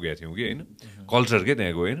हेर्न पुगेका थियौँ कि होइन कल्चर क्या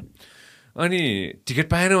त्यहाँको होइन अनि टिकट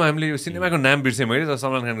पाएनौँ हामीले सिनेमाको नाम बिर्सेँ मैले तर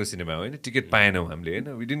सलमान खानको सिनेमा होइन टिकट पाएनौँ हामीले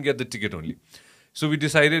होइन we didn't get the ticket only so we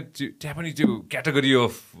decided त्यहाँ पनि त्यो क्याटेगोरी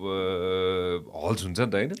अफ हल्स हुन्छ नि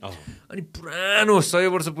त होइन अनि पुरानो 100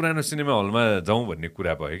 वर्ष पुरानो सिनेमा हलमा जाउँ भन्ने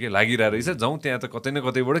कुरा भयो कि लागिरहेको रहेछ जाउँ त्यहाँ त कतै न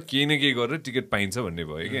कतैबाट केही न केही गरेर टिकट पाइन्छ भन्ने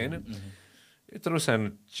भयो कि होइन यत्रो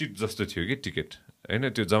सानो चिट जस्तो थियो कि टिकट होइन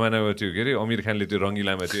त्यो जमानामा त्यो के अरे अमिर खानले त्यो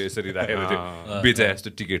रङ्गिलामा त्यो यसरी राखेर त्यो बेचा जस्तो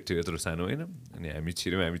टिकट थियो यत्रो सानो होइन अनि हामी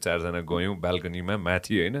छिर्यौँ हामी 4 जना गयौँ बाल्कनीमा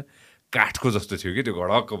माथि होइन काठको जस्तो थियो कि त्यो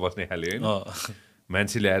घडक्क बस्ने खाले होइन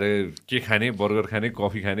मान्छेले आएर के खाने बर्गर खाने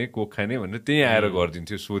कफी खाने कोक खाने भनेर त्यहीँ आएर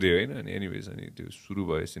गरिदिन्थ्यो सोध्यो होइन अनि एनिवेज अनि त्यो सुरु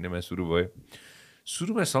भयो सिनेमा सुरु भयो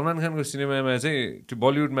सुरुमा सलमान खानको सिनेमामा चाहिँ त्यो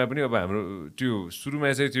बलिउडमा पनि अब हाम्रो त्यो सुरुमा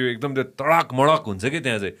चाहिँ त्यो एकदम त्यो तडक मडक हुन्छ कि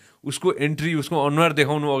त्यहाँ चाहिँ उसको एन्ट्री उसको अनुहार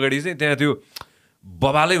देखाउनु अगाडि चाहिँ त्यहाँ त्यो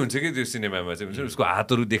बबालै हुन्छ कि त्यो सिनेमामा चाहिँ हुन्छ उसको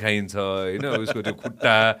हातहरू देखाइन्छ होइन उसको त्यो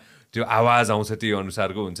खुट्टा त्यो आवाज आउँछ त्यो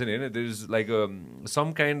अनुसारको हुन्छ नि होइन there is like some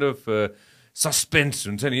kind of suspense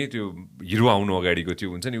हुन्छ नि त्यो हिरो आउनु अगाडिको त्यो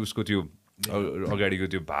हुन्छ नि उसको त्यो अगाडिको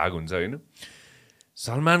त्यो भाग हुन्छ होइन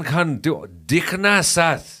सलमान खान त्यो देख्न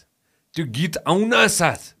साथ त्यो गीत आउन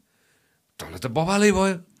साथ तल त बबालै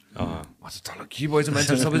भयो तल के भएछ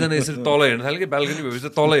मान्छे सबैजना यसरी तल हेर्न थाल्यो कि बाल्कनी भएपछि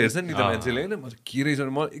त तल हेर्छ नि त मान्छेले होइन म के रहेछ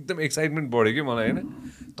भने म एकदम एक्साइटमेन्ट बढ्यो कि मलाई होइन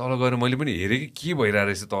तल गएर मैले पनि हेरेँ कि के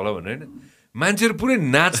भइरहेको रहेछ तल भनेर होइन मान्छेहरू पुरै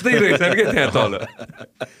नाच्दै रहेछन् क्या त्यहाँ तल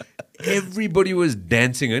एभ्रिबडी वाज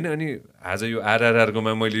डान्सिङ होइन अनि आज यो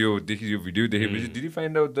आरआरआरकोमा मैले यो भिडियो देखेपछि did you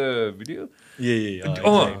find out the video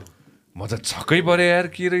म त छक्कै परेँ यार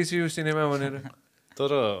के रहेछ यो सिनेमा भनेर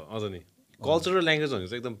तर अझ नि कल्चरल ल्याङ्ग्वेज भनेको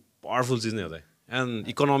चाहिँ एकदम पावरफुल चिज नै हो त एन्ड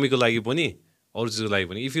इकोनोमीको लागि पनि अरू चिजको लागि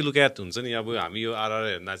पनि इफ यु लुक एट हुन्छ नि अब हामी यो आरआर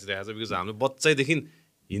नाचिरहेको छ बिकज हाम्रो बच्चैदेखि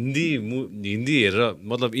हिन्दी हेरेर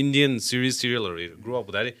मतलब इन्डियन सिरियलहरू ग्रो अप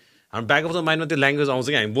हुँदाखेरि हाम्रो ब्याक अफ द माइन्डमा त्यो ल्याङ्ग्वेज आउँछ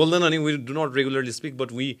कि हामी बोल्दैन नि we do not regularly speak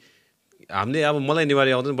but हामीले अब मलाई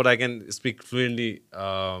नेवारी आउँदैन but I can speak fluently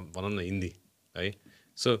भनौँ न हिन्दी है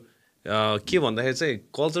सो के भन्दाखेरि चाहिँ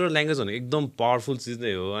कल्चरल ल्याङ्ग्वेज भनेको एकदम पावरफुल चिज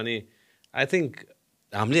नै हो अनि आई थिङ्क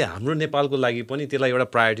हामीले हाम्रो नेपालको लागि पनि त्यसलाई एउटा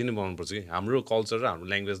प्रायोरिटी नै बनाउनुपर्छ कि हाम्रो कल्चर र हाम्रो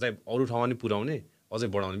ल्याङ्ग्वेजलाई अरू ठाउँमा नि पुऱ्याउने अझै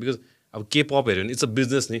बढाउने बिकज अब केपअप हेऱ्यो भने इट्स अ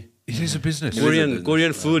बिजनेस नि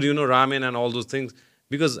Korean food you know ramen and all those things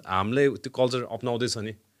because हामीले त्यो कल्चर अप्नाउँदैछ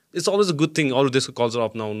नि it's always a good thing अरू देशको कल्चर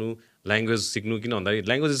अप्नाउनु ल्याङ्ग्वेज सिक्नु किन भन्दाखेरि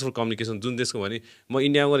ल्याङ्ग्वेज इज फर कम्युनिकेसन जुन देशको भने म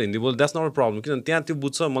इन्डियामा गएर हिन्दी बोल्नु द्याट्स नट अ प्रब्लम किनभने त्यहाँ त्यो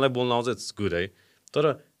बुझ्छ मलाई बोल्न आउँछ इट्स गुड है तर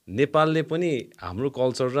नेपालले पनि हाम्रो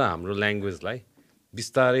कल्चर र हाम्रो ल्याङ्ग्वेजलाई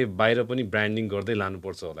बिस्तारै बाहिर पनि ब्रान्डिङ गर्दै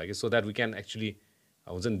लानुपर्छ होला कि so that we can actually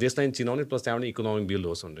हुन्छ नि देशलाई चिनाउने प्लस त्यहाँबाट इकोनोमिक बिल्ड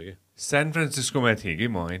होस् भनेर कि सान फ्रान्सिस्कोमा थिएँ कि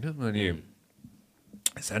म होइन अनि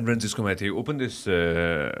सान फ्रान्सिस्कोमा थिएँ open this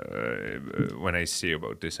one I say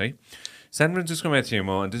about this है सान फ्रान्सिस्कोमा थिएँ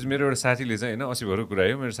म अनि मेरो एउटा साथीले चाहिँ होइन 80 भरको कुरा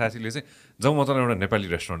हो मेरो साथीले चाहिँ जाउँ म तँलाई एउटा नेपाली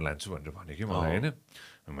रेस्टुरेन्ट लान्छु भनेर भने कि मलाई होइन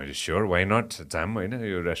मैले स्योर वाइ नट जाम होइन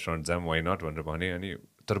यो रेस्टुरेन्ट जाम वाइ नट भनेर भने अनि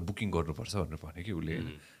तर बुकिङ गर्नुपर्छ भनेर भने कि उसले होइन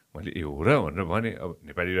मैले ए हो र भनेर भने अब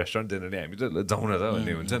नेपाली रेस्टुरेन्ट दिएन भने हामी त जाउँ न त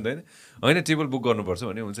भन्ने हुन्छ नि त होइन टेबल बुक गर्नुपर्छ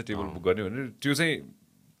भने हुन्छ टेबल बुक गर्ने भनेर त्यो चाहिँ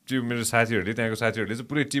त्यो मेरो साथीहरूले त्यहाँको साथीहरूले चाहिँ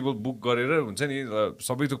पुरै टेबल बुक गरेर हुन्छ नि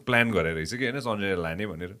सबै थोक प्लान गरेर रहेछ कि होइन सन्जय लाने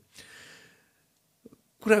भनेर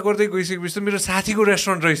कुरा गर्दै गइसकेपछि त मेरो साथीको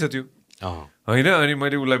रेस्टुरेन्ट रहेछ त्यो होइन अनि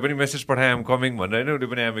मैले उसलाई पनि मेसेज पठाएँ आम कमिङ भनेर होइन उसले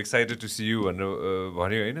पनि आम एक्साइटेड टु सी यु भनेर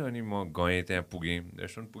भन्यो होइन अनि म गएँ त्यहाँ पुगेँ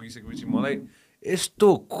रेस्टुरेन्ट पुगिसकेपछि मलाई यस्तो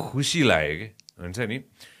खुसी लाग्यो कि हुन्छ नि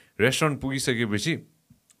रेस्टुरेन्ट पुगिसकेपछि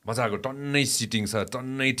मजाको टन्नै सिटिङ छ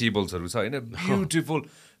टन्नै टेबल्सहरू छ होइन ब्युटिफुल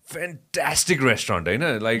फ्यान्टास्टिक रेस्टुरेन्ट होइन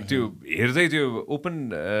लाइक त्यो हेर्दै त्यो open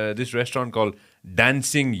this restaurant call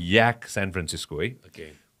dancing yak San Francisco है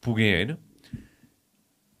पुगेँ होइन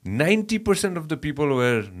 90% of the people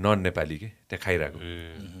where non Nepali के त्यहाँ खाइरहेको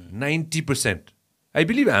 90% आई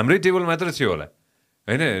बिलिभ हाम्रै टेबल मात्र थियो होला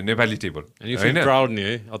होइन नेपाली टेबल होइन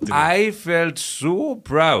आई फेल्ट सो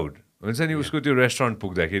प्राउड हुन्छ नि उसको त्यो रेस्टुरेन्ट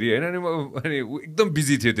पुग्दाखेरि होइन अनि अनि एकदम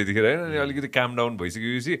बिजी थियो त्यतिखेर होइन अनि अलिकति काम डाउन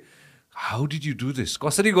भइसकेपछि how did you do this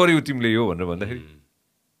कसरी गर्यौ तिमीले यो भनेर भन्दाखेरि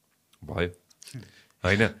भयो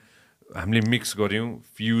होइन हामीले मिक्स गऱ्यौँ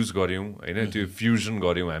फ्युज गऱ्यौँ होइन त्यो फ्युजन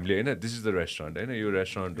गऱ्यौँ हामीले होइन दिस इज द रेस्टुरेन्ट होइन यो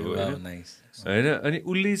रेस्टुरेन्ट हो होइन अनि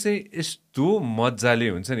उसले चाहिँ यस्तो मजाले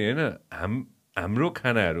हुन्छ नि होइन हाम्रो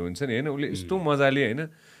खानाहरू हुन्छ नि होइन उसले यस्तो मजाले होइन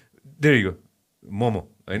देखेको मोमो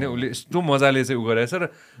होइन उसले यस्तो मजाले चाहिँ उ गरेछ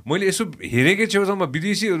र मैले यसो हेरेकै छेउछाउमा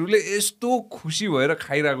विदेशीहरूले यस्तो खुसी भएर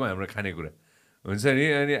खाइरहेको हाम्रो खानेकुरा हुन्छ नि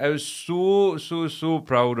अनि I was so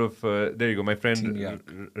proud of there my friend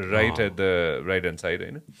right at the right hand side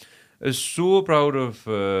होइन so proud of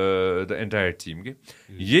the entire team के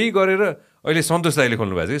यही गरेर अहिले सन्तोष दाइले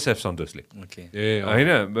खोल्नु भएको छ कि सेफ सन्तोषले होइन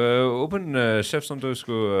ओपन सेफ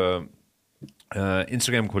सन्तोषको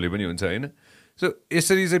इन्स्टाग्राम खोले पनि हुन्छ होइन सो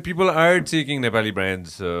यसरी चाहिँ people are taking Nepali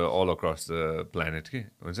brands all across the planet के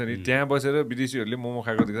हुन्छ नि त्यहाँ बसेर विदेशीहरूले मोमो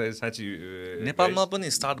खाएको देख्दा साँच्ची नेपालमा पनि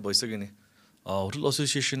स्टार्ट भइसक्यो नि होटल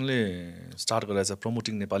एसोसिएसनले स्टार्ट गराएको छ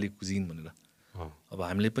प्रमोटिङ नेपाली कुजिन भनेर अब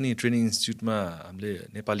हामीले पनि ट्रेनिङ इन्स्टिट्युटमा हामीले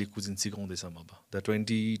नेपाली कुजिन सिकाउँदैछौँ अब द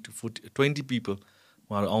 20 पिपल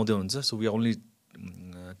उहाँहरू आउँदै हुन्छ so we are only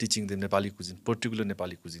teaching the Nepali cuisine particular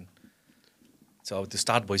Nepali cuisine so अब त्यो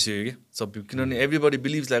स्टार्ट भइसक्यो कि सब किनभने एभ्रीबडी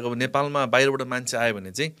बिलिभ्स लाइक अब नेपालमा बाहिरबाट मान्छे आयो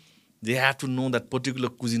भने चाहिँ they have to know that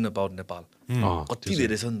particular cuisine about Nepal कति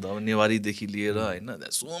धेरै छ नि त अब नेवारीदेखि लिएर होइन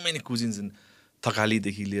सो मेनी कुजिन्स इन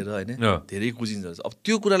थकालीदेखि लिएर होइन धेरै कुजिन्सहरू छ अब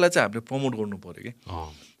त्यो कुरालाई चाहिँ हामीले प्रमोट गर्नु पऱ्यो कि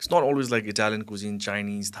it's not always like Italian cuisine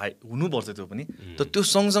Chinese Thai हुनुपर्छ त्यो पनि तर त्यो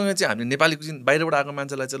सँगसँगै चाहिँ हामीले नेपाली कुजिन बाहिरबाट आएको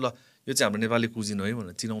मान्छेलाई चाहिँ ल यो चाहिँ हाम्रो नेपाली कुजिन हो है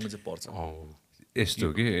भनेर चिनाउनु चाहिँ पर्छ यस्तो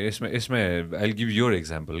कि यसमा आई गिभ योर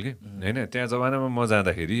एक्जाम्पल कि होइन त्यहाँ जमानामा म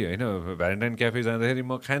जाँदाखेरि होइन भ्यालेन्टाइन क्याफे जाँदाखेरि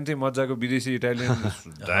म खान्थेँ मजाको विदेशी इटालियन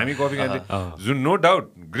दामी कफी खान्थेँ जुन no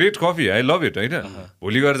doubt great coffee I love it होइन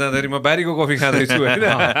भोलि गएर जाँदाखेरि म बारीको कफी खाँदैछु होइन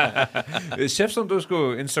सेफ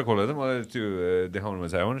सन्तोषको इन्स्टा खोला त मलाई त्यो देखाउनुमा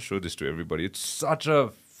चाहिँ I want show this to everybody it's such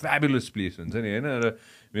a fabulous place हुन्छ नि होइन र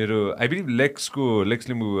मेरो आई बिलिभ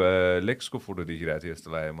लेक्सको फोटो देखिरहेको थियो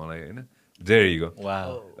जस्तो लाग्यो मलाई होइन There you go.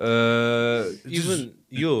 Wow. Even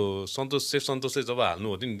यो सन्तोष सेफ सन्तोषले जब हाल्नु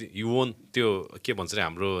हो नि यु वोन त्यो के भन्छ रे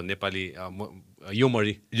हाम्रो नेपाली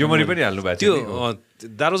योमरी पनि हाल्नु भएको थियो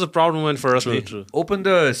that was a proud moment for us open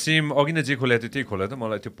the same अघि नै जे खोला थियो त्यही खोला त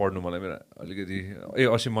मलाई त्यो पढ्नु मलाई मेरो अलिकति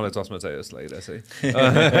असिम मलाई चस्मा चाहियो जस्तो लागिरहेछ है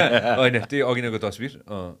होइन त्यही अघि नैको तस्बिर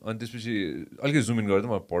अनि त्यसपछि अलिकति जुम इन गरेर त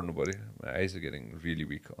मलाई पढ्नु पऱ्यो आइज getting really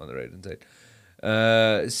week on the right hand side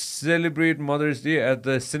celebrate mothers day at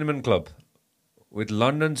the cinnamon club with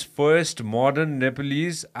London's first modern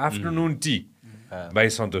Nepalese afternoon tea by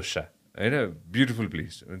Santosh Shah. Right? A beautiful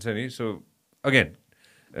place. So again,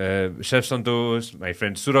 Chef Santosh, my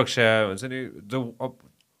friend Suraksha,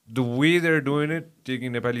 the way they're doing it,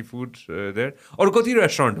 taking Nepali food there. Or कति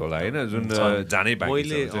restaurant होला हैन जुन जानै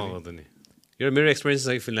बाँकी छ नि यो मेरो एक्सपिरियन्स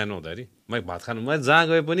चाहिँ फिनल्यान्डमा हुँदाखेरि म भात खानु म जहाँ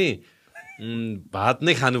गए पनि भात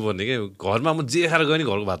नै खानुपर्ने के घरमा म जे खाएर गए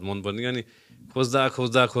नि घरको भात मनपर्ने अनि खोज्दा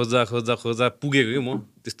पुगेको कि म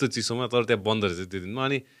त्यस्तो चिसोमा तर त्यहाँ बन्द रहेछ त्यो दिनमा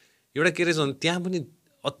अनि एउटा के रहेछ भने त्यहाँ पनि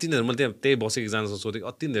अति नै मैले त्यहाँ त्यही बसेको जान्छ सोधेको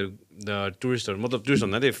अति धेरै टुरिस्टहरू मतलब टुरिस्ट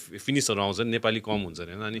भन्दा फिनिसहरू आउँछ नेपाली कम हुन्छ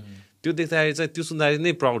अरे होइन अनि त्यो देख्दाखेरि चाहिँ त्यो सुन्दाखेरि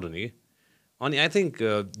नै प्राउड हुने कि अनि आई थिङ्क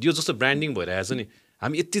यो जस्तो ब्रान्डिङ भइरहेको छ नि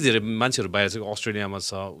हामी यति धेरै मान्छेहरू बाहिर छ अस्ट्रेलियामा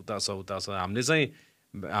छ उता छ हामीले चाहिँ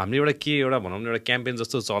हामीले एउटा भनौँ न एउटा क्याम्पेन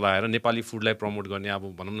जस्तो चलाएर नेपाली फुडलाई प्रमोट गर्ने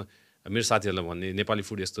अब भनौँ न मेरो साथीहरूलाई भन्ने नेपाली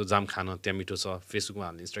फुड यस्तो जाम खान त्यहाँ मिठो छ फेसबुकमा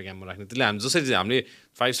हाल्ने इन्स्टाग्राममा राख्ने त्यसले हामी जसरी हामीले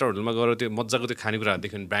 5 स्टार होटलमा गएर त्यो मजाको त्यो खानेकुराहरू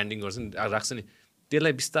देख्यो भने ब्रान्डिङ गर्छ नि राख्छ नि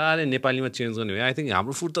त्यसलाई बिस्तारै नेपालीमा चेन्ज गर्ने हो आई थिङ्क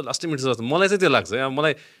हाम्रो फुड त लास्टै मिठो जस्तो मलाई चाहिँ त्यो लाग्छ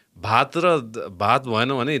मलाई भात भएन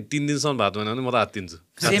भने 3 दिनसम्म भात भएन भने म त आत्तिन्छु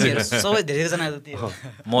सबै धेरैजना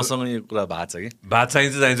मसँग यो कुरा भात छ कि भात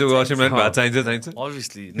चाहिन्छ भात चाहिन्छ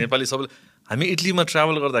अभियसली नेपाली सबैले हामी इटलीमा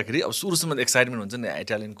ट्राभल गर्दाखेरि अब सुरुमा एक्साइटमेन्ट हुन्छ नि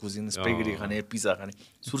इटालियन कुजिन स्पेगेटी खाने पिज्जा खाने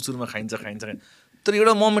सुरुमा खाइन्छ तर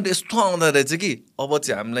एउटा मोमेन्ट यस्तो आउँदा रहेछ कि अब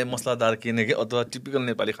चाहिँ हामीलाई मसलादार किने कि अथवा टिपिकल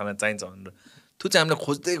नेपाली खाना चाहिन्छ भनेर त्यो चाहिँ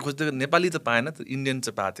हामीलाई खोज्दै नेपाली त पाएन त इन्डियन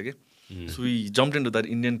चाहिँ पाएको थियो कि so we jump into that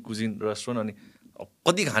Indian cuisine restaurant अनि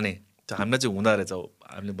कति खाने हामीलाई चाहिँ हुँदो रहेछ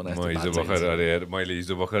हामीले म बनाएको हिजो भर्खर अरे यार मैले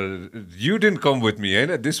हिजो भर्खर you didn't come with me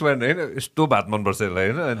होइन दिस वान होइन यस्तो भात मनपर्छ यसलाई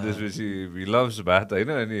होइन अनि त्यसपछि वी लभ्स भात होइन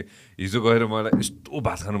अनि हिजो गएर मलाई यस्तो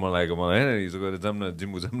भात खानु मन लागेको मलाई होइन हिजो गएर जाऊँ न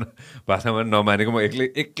जिम्बु जाऊँ न भात खानु नमानेको म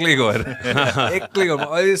एक्लै गएर एक्लै गएर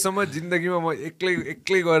अहिलेसम्म जिन्दगीमा म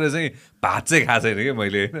एक्लै गएर चाहिँ भात चाहिँ खाएको छैन क्या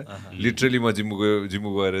मैले होइन लिटरली म जिम्बु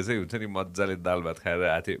गएर चाहिँ हुन्छ नि मजाले दाल भात खाएर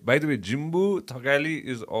आएको थिएँ by the way जिम्बु Thakali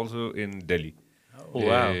is also in Delhi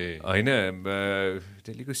होइन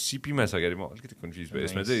दिल्लीको सिपीमा छ क्या अरे म अलिकति कन्फ्युज भएँ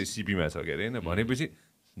यसमा चाहिँ सिपीमा छ क्या अरे होइन भनेपछि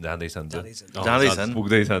जाँदैछ नि त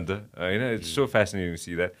पुग्दैछ नि त होइन it's so fascinating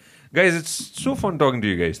see that guys it's so fun talking to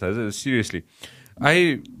you guys seriously I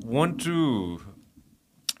want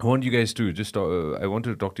you guys to just I want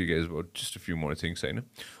to talk to you guys about just a few more things होइन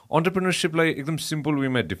entrepreneurshipलाई एकदम simple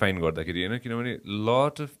वेमा define गर्दाखेरि होइन किनभने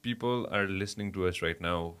lot of people are listening to us right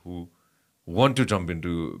now who want to jump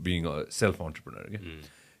into being a self entrepreneur क्या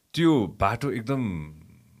त्यो बाटो एकदम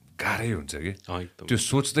गाह्रै हुन्छ कि त्यो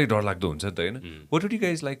सोच्दै डरलाग्दो हुन्छ नि त होइन what would you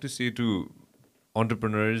guys like to say to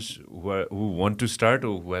entrepreneurs who want to start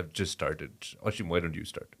or who have just started Ashim why don't you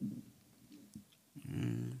start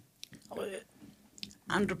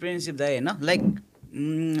entrepreneurship दाइ होइन लाइक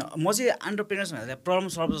म चाहिँ एन्टरप्रेनर्स भनेर प्रब्लम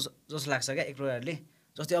सल्भ जस्तो लाग्छ क्या एक प्रकारले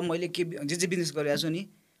जस्तै अब मैले जे बिजनेस गरिरहेको छु नि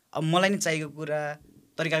अब मलाई नि चाहिएको कुरा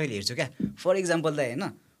तरिकाले हेर्छु क्या फर इक्जाम्पल दाइ होइन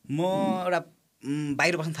म एउटा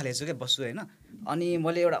बाहिर बस्न थालेको छु क्या बस्छु होइन अनि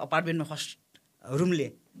मैले एउटा अपार्टमेन्टमा फर्स्ट रुमले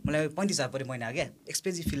मलाई 35,000 पऱ्यो महिना क्या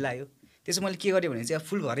एक्सपेन्सिभ फिल लाग्यो त्यसो मैले के गरेँ भने चाहिँ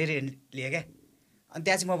फुल घरै रेन्ट लिएँ क्या अनि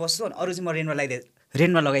त्यहाँ चाहिँ म बस्छु अनि अरू चाहिँ म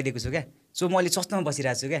रेन्टमा लगाइदिएको छु क्या सो मैले सस्तोमा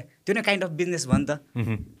बसिरहेको छु क्या त्यो नै काइन्ड अफ बिजनेस भयो नि त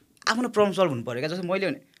आफ्नो प्रब्लम सल्भ हुनु पऱ्यो क्या जस्तै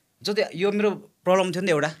मैले जस्तै यो मेरो प्रब्लम थियो नि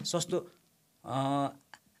त एउटा सस्तो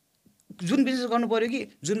जुन बिजनेस गर्नु पऱ्यो कि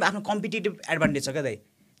जुनमा आफ्नो कम्पिटेटिभ एडभान्टेज छ क्या दाइ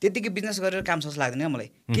त्यतिकै बिजनेस गरेर काम सस्तो लाग्दैन क्या मलाई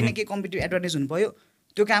किनकि कम्पिटेटिभ एडभान्टेज हुनु पऱ्यो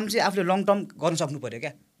त्यो काम चाहिँ आफूले लङ टर्म गर्न सक्नु पऱ्यो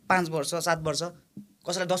क्या 5 वर्ष 7 वर्ष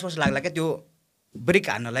कसैलाई 10 वर्ष लाग्ला क्या त्यो ब्रेक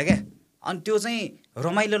हान्नलाई क्या अनि त्यो चाहिँ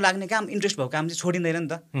रमाइलो लाग्ने काम इन्ट्रेस्ट भएको काम चाहिँ छोडिँदैन नि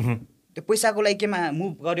त त्यो पैसाको लागि केमा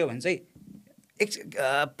मुभ गर्यो भने चाहिँ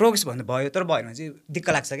प्रोग्रेस भन्ने भयो तर भएन भने चाहिँ दिक्क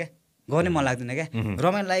लाग्छ क्या गर्ने मन लाग्दैन क्या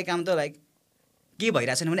रमाइलो लागेको काम त लाइक के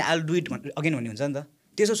भइरहेको छैन भने आइल डु इट अगेन भन्ने हुन्छ नि त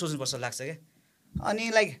त्यसो सोच्नुपर्छ लाग्छ क्या अनि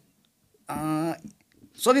लाइक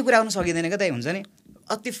सबै कुरा आउनु सकिँदैन क्या त्यही हुन्छ नि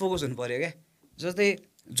अति फोकस हुनु पऱ्यो क्या जस्तै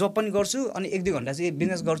जब पनि गर्छु अनि 1-2 घन्टा चाहिँ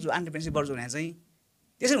बिजनेस गर्छु एन्टरप्रेनरसिप गर्छु भने चाहिँ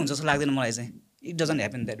त्यसरी हुन्छ जस्तो लाग्दैन मलाई चाहिँ it doesn't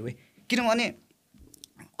happen that way किनभने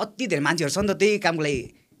अति धेरै मान्छेहरू छ नि त त्यही कामको लागि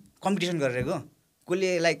कम्पिटिसन गरेको कसले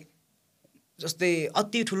लाइक जस्तै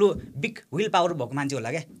अति ठुलो बिग विल पावर भएको मान्छे होला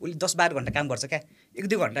क्या उसले 10-12 घन्टा काम गर्छ क्या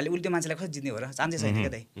 1-2 घन्टाले उसले त्यो मान्छेलाई कसरी जित्ने हो र चान्सै छैन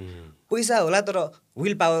क्या दाइ पैसा होला तर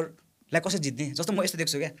विल पावरलाई कसरी जित्ने जस्तो म यस्तो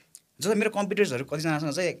देख्छु क्या जस्तो मेरो कम्पिटिटर्सहरू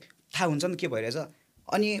कतिजनासँग चाहिँ थाहा हुन्छ नि के भइरहेछ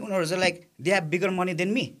अनि उनीहरू चाहिँ like they have bigger money than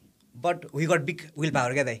me but we got big will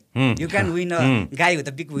power क्या दाइ यु क्यान विन अ गाई with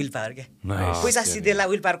a big will power क्या पैसा सिधेला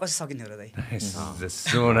विल पावर कसरी सकिने हो र दाइ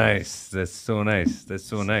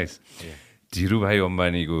धीरुभाइ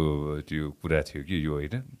अम्बानीको त्यो कुरा थियो कि यो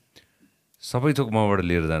होइन सबै थोक मबाट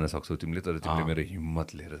लिएर जान सक्छौ तिमीले तर तिमीले मेरो हिम्मत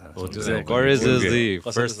लिएर जान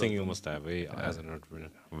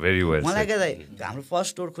भेरी वेल मलाई क्या दाइ हाम्रो फर्स्ट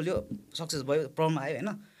स्टोर खोल्यो सक्सेस भयो प्रब्लम आयो होइन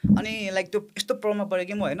अनि लाइक त्यो यस्तो प्रब्लममा पऱ्यो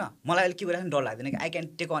कि म होइन मलाई अहिले के कुरा डर लाग्दैन कि I can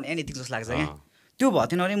take on anything जस्तो लाग्छ क्या त्यो भएको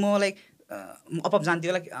थिएन भने म लाइक अप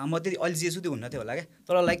जान्थेँ होला म त्यति अहिले जे छु त्यो हुन्न थियो होला क्या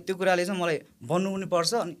तर लाइक त्यो कुराले चाहिँ मलाई बन्नु पनि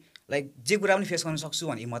पर्छ अनि लाइक जे कुरा पनि फेस गर्न सक्छु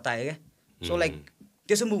भन्ने हिम्मत आयो क्या सो लाइक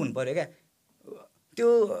त्यसो मुभ हुनु पऱ्यो क्या त्यो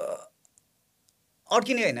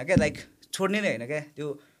अड्किने होइन क्या लाइक छोड्ने नै होइन क्या त्यो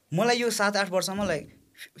मलाई यो 7-8 वर्षमा लाइक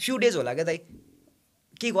फ्यु डेज होला क्या दाइ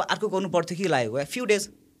के अर्को गर्नु पर्थ्यो कि लागेको क्या फ्यु डेज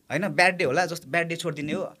होइन ब्याड डे होला जस्तो ब्याड डे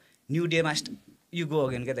छोडिदिने हो न्यू डेमा यु गो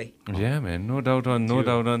अगेन क्या दाइ नो डाउट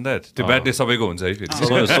अन द्याट त्यो ब्याड डे सबैको हुन्छ है फेरि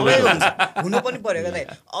हुनु पनि पऱ्यो क्या दाइ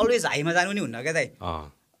अलवेज हाईमा जानु नि हुन्न क्या दाइ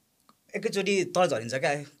एकैचोटि तल झरिन्छ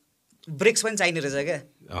क्या ब्रेक्स पनि चाहिने रहेछ क्या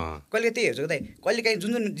कहिले त्यही हेर्छु दाइ कहिले काहीँ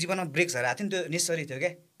जुन जीवनमा ब्रेक्सहरू आएको थियो नि त्यो नेसेसरी थियो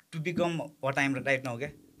क्या to become what time right now क्या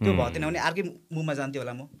त्यो भएको थिएन भने अर्कै मुभमा जान्थ्यो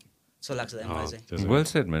होला म जस्तो लाग्छ मलाई चाहिँ well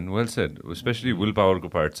shed man well shed specially will पावरको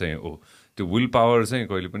part चाहिँ हो त्यो विल पावर चाहिँ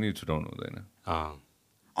कहिले पनि छुटाउनु हुँदैन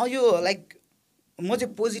यो लाइक म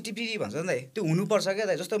चाहिँ पोजिटिभिटी भन्छ नि दाइ त्यो हुनुपर्छ क्या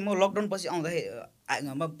दाइ जस्तो म लकडाउन पछि आउँदाखेरि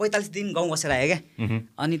 45 दिन गाउँ बसेर आएँ क्या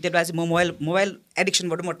अनि त्यो बेला चाहिँ म मोबाइल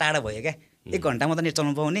एडिक्सनबाट म टाढा भएँ क्या 1 घन्टा मात्रै नेट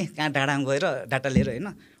चलाउनु पाउने कहाँ डाँडामा गएर डाटा लिएर होइन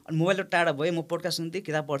अनि मोबाइलबाट टाढा भएँ म पोडकास्ट सुन्थेँ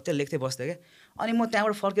किताब पढ्थेँ लेख्थेँ बस्थेँ क्या अनि म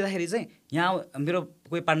त्यहाँबाट फर्किँदाखेरि चाहिँ यहाँ मेरो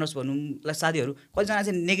कोही पार्टनर्स भनौँ साथीहरू कतिजना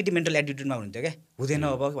चाहिँ नेगेटिभ मेन्टल एटिट्युडमा हुन्थ्यो क्या हुँदैन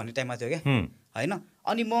अब भन्ने टाइममा थियो क्या होइन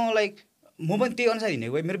अनि म लाइक म पनि त्यही अनुसार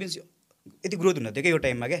हिँडेको मेरो बिजनेस यति ग्रोथ हुन थियो क्या यो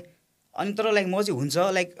टाइममा क्या अनि तर लाइक म चाहिँ हुन्छ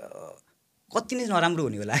लाइक कति नै नराम्रो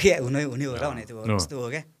हुने होला क्या हुने हो र भने थियो यस्तो हो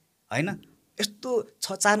क्या होइन यस्तो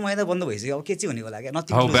 4 महिना बन्द भइसक्यो अब के चाहिँ हुने होला क्या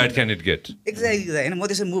nothing how bad can it get exactly होइन म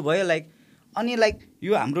त्यसो मुभ भयो लाइक अनि लाइक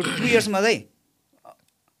यो हाम्रो 2 इयर्समा चाहिँ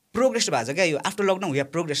प्रोग्रेस भएको छ क्या यो after lockdown we have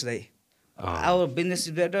progress दाइ our business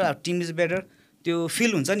is better our team is better त्यो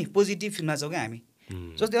फिल हुन्छ नि पोजिटिभ फिलमा छौँ क्या हामी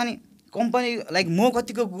जस्तै अनि कम्पनी लाइक म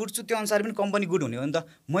कतिको गुड छु त्यो अनुसार पनि कम्पनी गुड हुने हो नि त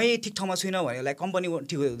मै ठिक ठाउँमा छुइनँ भने लाइक कम्पनी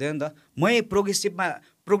ठिक हुँदैन नि त मै प्रोग्रेस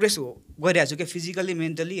गरिरहेको छु क्या फिजिकली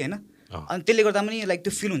मेन्टली होइन अनि त्यसले गर्दा पनि लाइक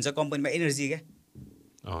त्यो फिल हुन्छ कम्पनीमा एनर्जी क्या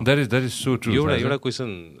द्याट इज सो ट्रु एउटा क्वेसन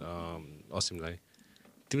असिमलाई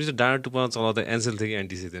तिमीले चाहिँ डाँडा टुप्पामा चलाउँदा एन्सेल थियो कि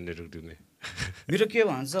एन्टी थियो नेटवर्क टिप्ने मेरो के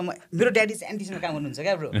भन्छ मेरो ड्याडी चाहिँ एन्टीसँग काम गर्नुहुन्छ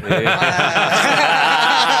क्या ब्रो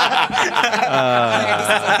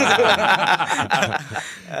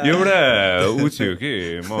एउटा ऊ थियो कि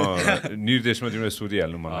म निर्देशमा तिमीलाई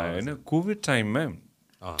सोधिहाल्नु मन लाग्यो होइन कोभिड टाइममा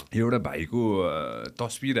एउटा भाइको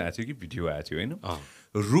तस्बिर आएको थियो कि भिडियो आएको थियो होइन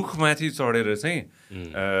रुखमाथि चढेर चाहिँ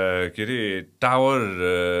के अरे टावर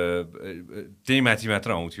त्यही माथि मात्र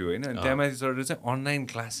आउँथ्यो होइन त्यहाँ माथि चढेर चाहिँ अनलाइन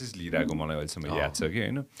क्लासेस लिइरहेको मलाई अहिलेसम्म याद छ कि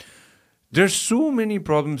होइन देयर सो मेनी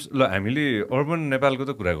प्रब्लम्स ल हामीले अर्बन नेपालको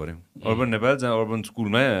त कुरा गऱ्यौँ अर्बन नेपाल जहाँ अर्बन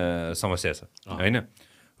स्कुलमा समस्या छ होइन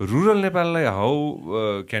रुरल नेपाललाई how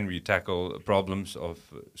can be tackle problems of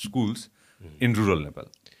schools in rural Nepal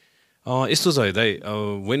यस्तो छ है दाइ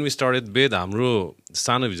वेन वी स्टार्टेड बेद हाम्रो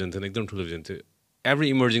सानो भिजन थिएन एकदम ठुलो भिजन थियो एभ्री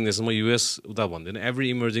इमर्जिङ नेसन म युएस उता भन्दैन एभ्री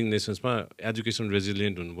इमर्जिङ नेसन्समा एजुकेसन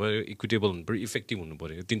रेजिलियन्ट हुनु पऱ्यो इक्विटेबल हुनु पऱ्यो इफेक्टिभ हुनु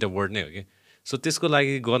पऱ्यो 3टा वर्ड नै हो कि सो त्यसको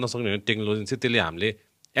लागि गर्न सक्ने टेक्नोलोजी चाहिँ त्यसले हामीले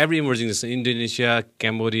every emerging nation Indonesia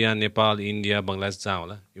Cambodia Nepal India Bangladesh जहाँ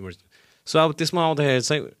होला इमर्जिङ सो अब त्यसमा आउँदाखेरि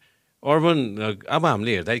चाहिँ अर्बन अब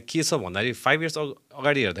हामीले हेर्दा के छ भन्दाखेरि 5 इयर्स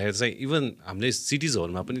अगाडि हेर्दाखेरि चाहिँ इभन हामीले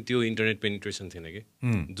सिटिजहरूमा पनि त्यो इन्टरनेट पेनिट्रेसन थिएन कि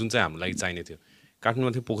जुन चाहिँ हाम्रो लागि चाहिने थियो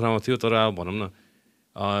काठमाडौँमा थियो पोखरामा थियो तर अब भनौँ न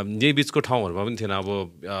यही बिचको ठाउँहरूमा पनि थिएन अब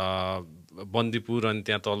बन्दीपुर अनि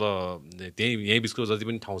त्यहाँ तल यही बिचको जति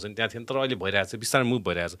पनि ठाउँ छ नि त्यहाँ थिएन तर अहिले भइरहेको छ बिस्तारै मुभ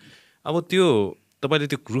भइरहेको छ अब त्यो तपाईँले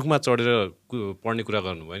त्यो रुखमा चढेर पढ्ने कुरा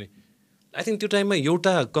गर्नुभयो नि आई थिङ्क त्यो टाइममा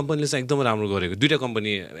एउटा कम्पनीले चाहिँ एकदमै राम्रो गरेको 2टा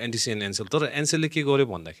कम्पनी एनटिसी एन्ड एनसेल तर एनसेलले के गर्यो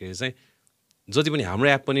भन्दाखेरि चाहिँ जति पनि हाम्रो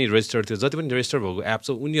एप पनि रेजिस्टर्ड थियो जति पनि रेजिस्टर भएको एप छ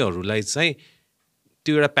उनीहरूलाई चाहिँ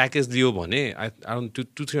त्यो एउटा प्याकेज दियो भने अराउन्ड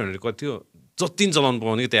 200-300 कति थियो जति चलाउनु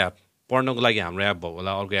पाउने त्यो एप पढ्नको लागि हाम्रो एप भएको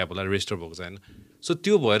होला अर्को एप होला रेजिस्टर भएको छैन सो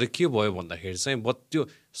त्यो भएर के भयो भन्दाखेरि चाहिँ त्यो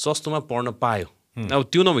सस्तोमा पढ्न पायो अब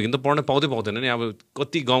त्यो नभइकन त पढ्न पाउँदैन नि अब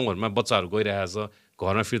कति गाउँघरमा बच्चाहरू गइरहेछ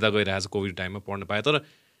घरमा फिर्ता गइरहेछ कोभिड टाइममा पढ्न पायो तर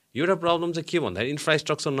एउटा प्रब्लम चाहिँ के भन्दाखेरि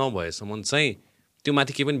इन्फ्रास्ट्रक्चर नभएसम्म चाहिँ त्यो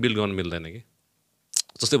माथि केही पनि बिल्ड गर्न मिल्दैन कि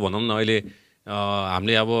जस्तै भनौँ न अहिले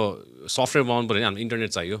हामीले अब सफ्टवेयर बनाउनु पऱ्यो भने हाम्रो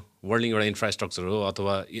इन्टरनेट चाहियो वर्ल्डिङ एउटा इन्फ्रास्ट्रक्चर हो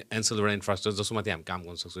अथवा एन्सेल एउटा इन्फ्रास्ट्रक्चर जसको माथि हामी काम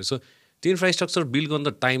गर्न सक्छौँ सो त्यो इन्फ्रास्ट्रक्चर बिल्ड गर्न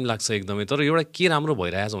त टाइम लाग्छ एकदमै तर एउटा के राम्रो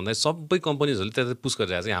भइरहेछ भन्दा सबै कम्पनीजहरूले त्यता पुस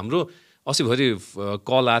गरिरहेको छ हाम्रो अस्तिभरि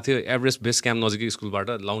कल आएको थियो एभरेस्ट बेस क्याम्प नजिकै स्कुलबाट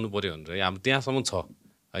लाउनु पऱ्यो भनेर हाम्रो त्यहाँसम्म छ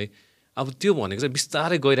है अब त्यो भनेको चाहिँ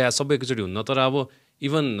बिस्तारै गइरहेको सबै एकैचोटि हुन्न तर अब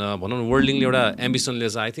इभन भनौँ न वर्ल्डिङले एउटा एम्बिसनले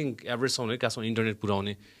चाहिँ आई थिङ्क एभरेजसम्म कहाँसम्म इन्टरनेट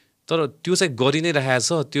पुऱ्याउने तर त्यो चाहिँ गरि नै रहेछ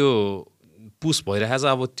त्यो पुस भइरहेछ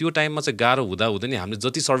अब त्यो टाइममा चाहिँ गाह्रो हुँदा नि हामीले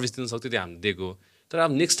जति सर्भिस दिन सक्थ्यो त्यो हामीले दिएको तर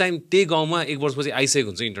अब नेक्स्ट टाइम त्यही गाउँमा 1 वर्षपछि आइसकेको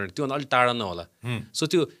हुन्छ इन्टरनेट त्योभन्दा अलिक टाढा नहोला सो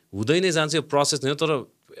त्यो हुँदै नै जान्छ यो प्रोसेस नै हो तर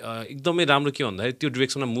एकदमै राम्रो के भन्दाखेरि त्यो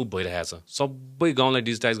डिरेक्सनमा मुभ भइरहेछ सबै गाउँलाई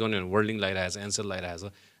डिजिटाइज गर्ने वर्ल्डिङ लगाइरहेछ एन्सेल लगाइरहेछ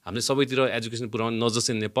हामीले सबैतिर एजुकेसन पुऱ्याउने not just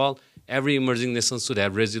in Nepal every emerging nation should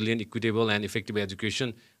have resilient equitable and effective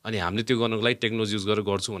education अनि हामीले त्यो गर्नको लागि टेक्नोलोजी युज गरेर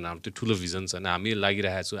गर्छौँ भन्ने हाम्रो त्यो ठुलो भिजन छ अनि हामी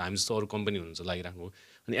लागिरहेको छौँ हामी जस्तो अरू कम्पनी हुनुहुन्छ लागिराख्नु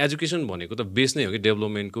अनि एजुकेसन भनेको त बेस नै हो कि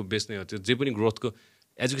डेभलपमेन्टको बेस नै हो त्यो जे पनि ग्रोथको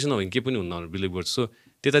एजुकेसन नभए केही पनि हुन्न बिलिभ गर्छु सो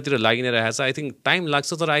त्यतातिर लागि नै रहेको छ आई थिङ्क टाइम लाग्छ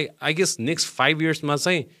तर आई गेस नेक्स्ट 5 इयर्समा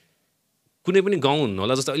चाहिँ कुनै पनि गाउँ हुनु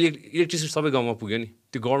होला जस्तो अहिले इलेक्ट्रिसिटी सबै गाउँमा पुग्यो नि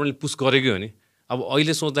त्यो गभर्मेन्टले पुस गरेकै हो नि अब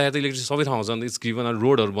अहिले सोच्दाखेरि त इलेक्ट्रिसिटी सबै ठाउँमा छ नि इट्स गिभन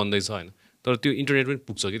रोडहरू बन्दैछ होइन तर त्यो इन्टरनेट पनि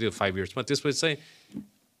पुग्छ कि त्यो 5 इयर्समा त्यसपछि चाहिँ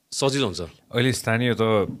सजिलो हुन्छ अहिले स्थानीय त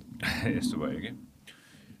यस्तो भयो कि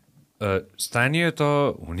स्थानीय त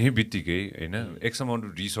हुने बित्तिकै होइन एक्स अमाउन्ट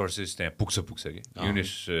अफ रिसोर्सेस त्यहाँ पुग्छ कि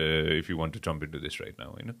युनेस if you want to jump into this right now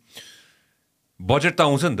होइन बजेट त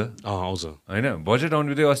आउँछ नि त आउँछ होइन बजेट आउनु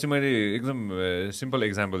बित्तिकै अस्ति मैले एकदम सिम्पल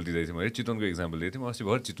एक्जाम्पल दिँदै थिएँ मैले चितवनको एक्जाम्पल दिएको थिएँ म अस्ति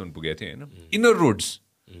भर्खर चितवन पुगेको थिएँ होइन इनर रोड्स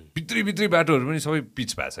भित्री बाटोहरू पनि सबै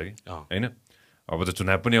पिच भएको छ कि होइन अब त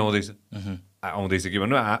चुनाव पनि आउँदैछ के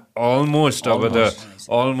भन्नु अलमोस्ट अब त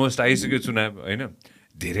अलमोस्ट आइसक्यो चुनाव होइन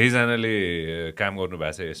धेरैजनाले काम गर्नु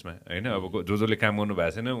भएको छ यसमा होइन अब जसले काम गर्नु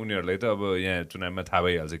भएको छैन उनीहरूलाई त अब यहाँ चुनावमा थाहा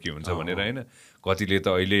भइहाल्छ के हुन्छ भनेर होइन कतिले त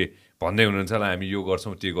अहिले भन्दै हुनुहुन्छ होला हामी यो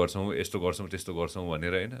गर्छौँ त्यो गर्छौँ यस्तो गर्छौँ त्यस्तो गर्छौँ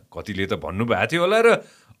भनेर होइन कतिले त भन्नुभएको थियो होला र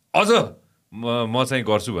अझ म चाहिँ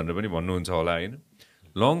गर्छु भनेर पनि भन्नुहुन्छ होला होइन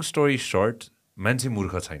लङ स्टोरी सर्ट मान्छे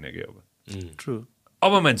मूर्ख छैन कि अब ट्रु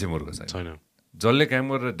अब मान्छे मूर्ख छैन जसले काम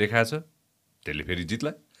गरेर देखाएछ त्यसले फेरि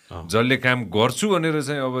जित्ला जसले काम गर्छु भनेर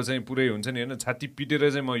चाहिँ अब चाहिँ पुरै हुन्छ नि होइन छाती पिटेर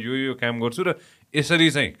चाहिँ म यो काम गर्छु र यसरी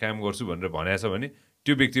चाहिँ काम गर्छु भनेर भनेको छ भने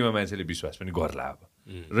त्यो व्यक्तिमा मान्छेले विश्वास पनि गर्ला अब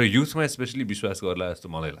र युथमा स्पेसली विश्वास गर्ला जस्तो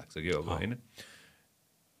मलाई लाग्छ कि अब होइन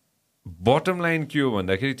बटम लाइन के हो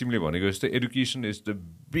भन्दाखेरि तिमीले भनेको जस्तो एडुकेसन इज द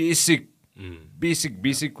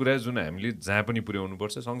बेसिक कुरा जुन हामीले जहाँ पनि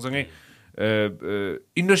पुर्याउनुपर्छ सँगसँगै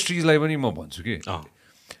इन्डस्ट्रिजलाई पनि म भन्छु कि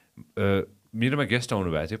मेरोमा गेस्ट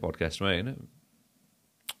आउनु भएको थियो पडकास्टमा होइन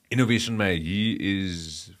इनोभेसनमा he is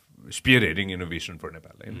spear heading innovation for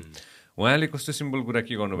Nepal होइन उहाँले कस्तो सिम्पल कुरा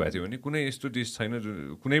के गर्नुभएको थियो भने कुनै यस्तो देश छैन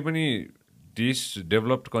कुनै पनि देश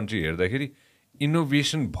डेभलप्ड कन्ट्री हेर्दाखेरि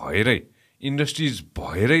इनोभेसन भएरै इन्डस्ट्रिज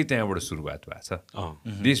भएरै त्यहाँबाट सुरुवात भएको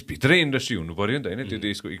छ देशभित्रै इन्डस्ट्री हुनु पऱ्यो नि त होइन त्यो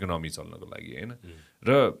देशको इकोनोमी चल्नको लागि होइन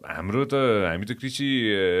र हामी त कृषि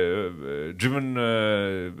ड्रिभन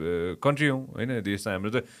कन्ट्री हौँ होइन देश त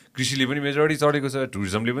हाम्रो त कृषिले पनि मेजोरिटी चलेको छ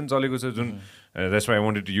टुरिज्मले पनि चलेको छ जुन that's why I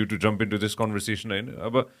wanted you to jump into this conversation होइन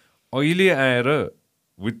अब अहिले आएर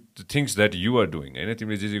with things that you are doing होइन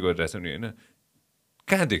तिमीले जे गरिरहेछौ नि होइन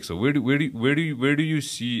कहाँ देख्छौ where do you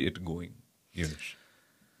see it going युनेश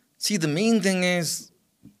See, the main thing is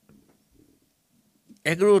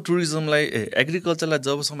एग्रोटुरिज्मलाई एग्रिकल्चरलाई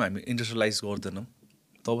जबसम्म हामी इन्डस्ट्रियलाइज गर्दैनौँ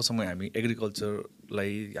तबसम्म हामी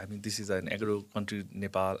एग्रिकल्चरलाई हामी this is an agro country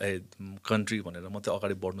Nepal country भनेर मात्रै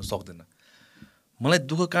अगाडि बढ्नु सक्दैन मलाई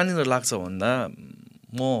दुःख कहाँनिर लाग्छ भन्दा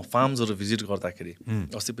म फार्म्सहरू भिजिट गर्दाखेरि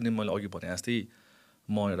अस्ति पनि मैले अघि भने जस्तै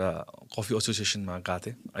म एउटा कफी एसोसिएसनमा गएको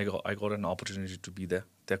थिएँ I got an opportunity to be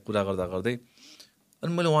त्यहाँ कुरा गर्दै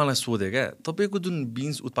अनि मैले उहाँलाई सोधेँ क्या तपाईँको जुन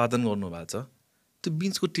बिन्स उत्पादन गर्नुभएको छ त्यो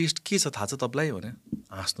बिन्सको टेस्ट के छ थाहा छ तपाईँलाई भने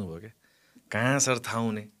हाँस्नुभयो क्या कहाँ सर थाहा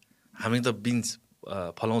हुने हामी त बिन्स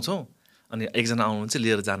फलाउँछौँ अनि एकजना आउनुहुन्छ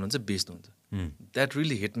लिएर जानुहुन्छ बेच्नुहुन्छ that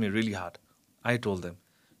really hit me really hard I told them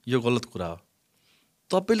यो गलत कुरा हो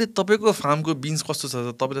तपाईँले तपाईँको फार्मको बिन्स कस्तो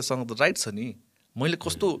छ तपाईँलेसँग त राइट छ नि मैले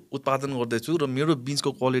कस्तो उत्पादन गर्दैछु र मेरो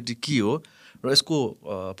बिन्सको क्वालिटी के हो र यसको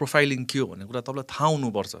प्रोफाइलिङ के हो भन्ने कुरा तपाईँलाई थाहा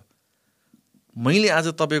हुनुपर्छ मैले आज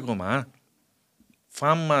तपाईँकोमा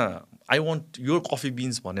फार्ममा I want your coffee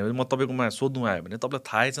beans भन्यो भने म तपाईँकोमा सोध्नु आयो भने तपाईँलाई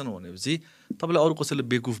थाहै छैन भनेपछि तपाईँलाई अरू कसैले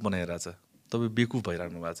बेकुफ बनाइरहेछ तपाईँ बेकुफ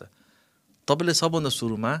भइरहनु भएको छ तपाईँले सबभन्दा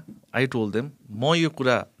सुरुमा आई टोल देम म यो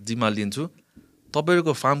कुरा जिम्मा लिन्छु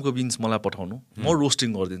तपाईँहरूको फार्मको बिन्स मलाई पठाउनु म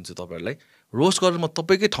रोस्टिङ गरिदिन्छु तपाईँहरूलाई रोस्ट गरेर म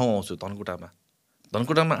तपाईँकै ठाउँ आउँछु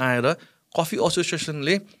धनकुटामा आएर कफी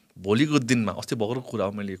एसोसिएसनले भोलिको दिनमा अस्ति भर्खरको कुरा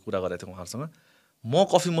हो मैले कुरा गरेको थिएँ उहाँहरूसँग म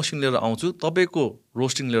कफी मसिन लिएर आउँछु तपाईँको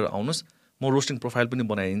रोस्टिङ लिएर आउनुहोस् म रोस्टिङ प्रोफाइल पनि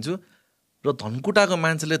बनाइदिन्छु र धनकुटाको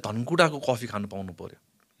मान्छेले धनकुटाको कफी खानु पाउनु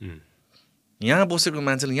पऱ्यो यहाँ बसेको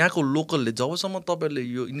मान्छेले यहाँको लोकलले जबसम्म तपाईँहरूले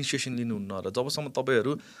यो इनिसिएसन लिनुहुन्न र जबसम्म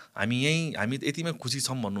तपाईँहरू हामी यतिमै खुसी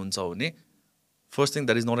छौँ भन्नुहुन्छ भने first thing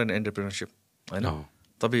that is not an entrepreneurship होइन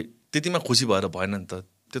तपाईँ त्यतिमा खुसी भएर भएन नि त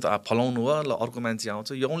त्यो त फलाउनु भयो ल अर्को मान्छे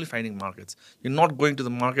आउँछ you only finding markets you not going to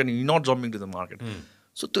the market you not jumping to the market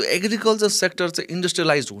so त्यो एग्रिकल्चर सेक्टर चाहिँ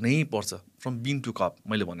इन्डस्ट्रियलाइज हुनै पर्छ फ्रम बिन टु कप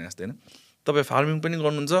मैले भने जस्तै होइन तपाईँ फार्मिङ पनि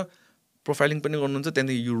गर्नुहुन्छ प्रोफाइलिङ पनि गर्नुहुन्छ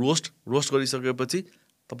त्यहाँदेखि यु रोस्ट गरिसकेपछि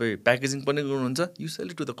तपाईँ प्याकेजिङ पनि गर्नुहुन्छ you sale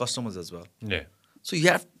it to the customers as well so you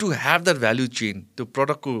have to have that value chain त्यो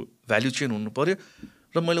प्रडक्टको भ्याल्यु चेन हुनु पऱ्यो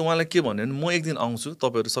र मैले उहाँलाई के भने म एक दिन आउँछु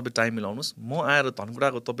तपाईँहरू सबै टाइम मिलाउनुहोस् म आएर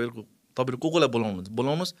धनकुटाको तपाईँहरू कोलाई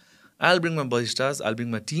बोलाउनुहोस् आइल bring my बरिस्टास oil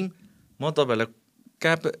bring my team म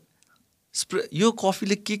तपाईँहरूलाई यो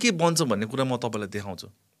कफीले के बन्छ भन्ने कुरा म तपाईँलाई देखाउँछु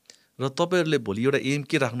र तपाईँहरूले भोलि एउटा एम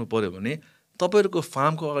के राख्नु पऱ्यो भने तपाईँहरूको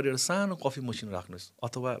फार्मको अगाडि एउटा सानो कफी मसिन राख्नुहोस्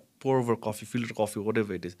अथवा पोर over coffee filter coffee what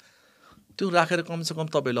ever it is त्यो राखेर कमसेकम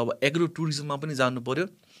तपाईँहरूले अब एग्रो टुरिज्ममा पनि जानु पऱ्यो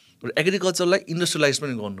र एग्रिकल्चरलाई इन्डस्ट्रियलाइज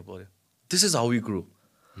पनि गर्नु पऱ्यो this is how we grow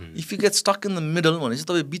if you get stuck in the middle भनेपछि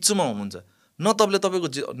तपाईँ बिचमा हुनुहुन्छ न तपाईँले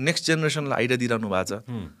तपाईँको नेक्स्ट जेनेरेसनलाई आइडिया दिइरहनु भएको छ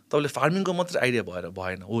तपाईँले फार्मिङको मात्रै आइडिया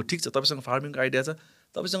भएन हो ठिक छ तपाईँसँग फार्मिङको आइडिया छ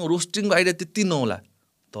तपाईँसँग रोस्टिङको आइडिया त्यति नहोला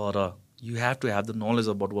तर you have to have the knowledge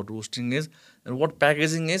about what roasting is and what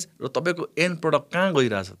packaging is र तपाईँको एन्ड प्रडक्ट कहाँ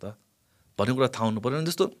गइरहेछ त भन्ने कुरा थाहा हुनु पऱ्यो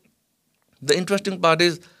जस्तो द इन्ट्रेस्टिङ पार्ट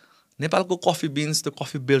इज नेपालको कफी बिन्स त्यो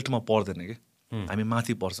कफी बेल्टमा पर्दैन कि हामी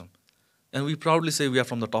माथि पर्छौँ and we proudly say we are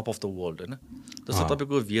from the top of the world होइन जस्तो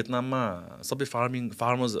तपाईँको भियतनाममा सबै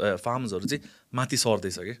फार्मर्सहरू चाहिँ माथि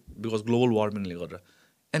सर्दैछ कि बिकज ग्लोबल वार्मिङले गर्दा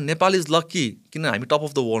एन्ड नेपाल इज लक्की किन हामी टप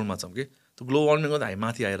अफ द वर्ल्डमा छौँ कि त्यो ग्लोबल वार्मिङ गर्दा हामी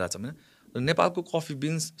माथि आइरहेछौँ होइन र नेपालको कफी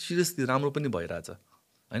बिन्स सिरियसली राम्रो पनि भइरहेछ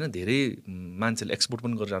होइन धेरै मान्छेले एक्सपोर्ट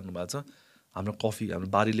पनि गरिरहनु भएको छ हाम्रो कफी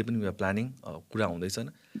हाम्रो बारीले पनि प्लानिङ कुरा हुँदैछ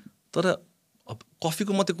होइन तर अब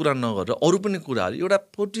कफीको मात्रै कुरा नगरेर अरू पनि कुराहरू एउटा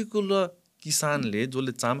पर्टिकुलर किसानले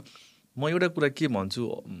जसले म एउटा कुरा के भन्छु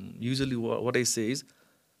usually what I say is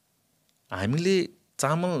हामीले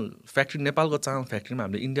चामल फ्याक्ट्री नेपालको चामल फ्याक्ट्रीमा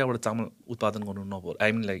हामीले इन्डियाबाट चामल उत्पादन गर्नु नपरोस्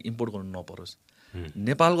आई मिन लाइक इम्पोर्ट गर्नु नपरोस्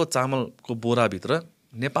नेपालको चामलको बोराभित्र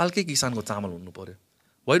नेपालकै किसानको चामल हुनु पऱ्यो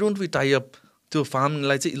why don't we tie up त्यो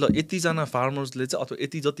फार्मलाई चाहिँ ल यतिजना फार्मर्सले चाहिँ अथवा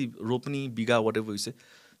यति जति रोप्ने बिघा वाट एभर विषय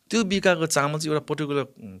त्यो बिघाको चामल चाहिँ एउटा पर्टिकुलर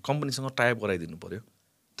कम्पनीसँग टाइप गराइदिनु पऱ्यो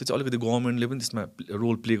त्यो चाहिँ अलिकति गभर्मेन्टले पनि त्यसमा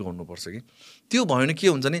रोल प्ले गर्नुपर्छ कि त्यो भयो भने के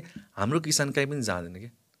हुन्छ नि हाम्रो किसान कहीँ पनि जाँदैन कि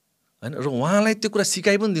होइन र उहाँलाई त्यो कुरा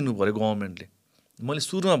सिकाइ पनि दिनु पऱ्यो गभर्मेन्टले मैले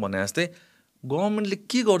सुरुमा भने जस्तै गभर्मेन्टले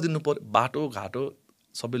के गरिदिनु पऱ्यो बाटो घाटो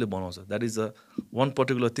सबैले बनाउँछ that is a one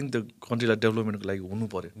particular thing त्यो कन्ट्रीलाई डेभलपमेन्टको लागि हुनु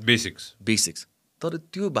पऱ्यो बेसिक्स तर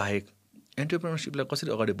त्यो बाहेक एन्टरप्रेनरसिपलाई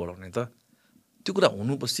कसरी अगाडि बढाउने त त्यो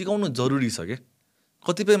कुरा सिकाउनु जरुरी छ क्या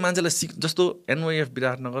कतिपय मान्छेलाई जस्तो एनवाइएफ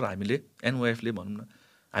विराटनगर हामीले एनवाइएफले भनौँ न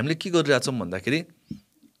हामीले के गरिरहेछौँ भन्दाखेरि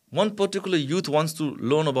one particular youth wants to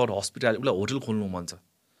learn about hospital उसलाई होटल खोल्नु मन छ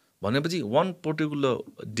भनेपछि वान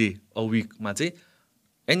पर्टिकुलर डे अ विकमा चाहिँ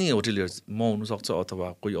एनी होटेलियर्स म हुनसक्छ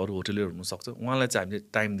अथवा कोही अरू होटेलियर हुनसक्छ उहाँलाई चाहिँ हामीले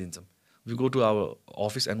टाइम दिन्छौँ we go to our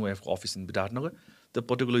office एनवाइएफको office in Biratnagar त्यो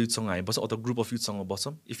पर्टिकुलर युथसँग हामी बस्छौँ अथवा ग्रुप अफ युथसँग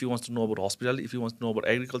बस्छौँ if you wants to know about hospital if you wants to know about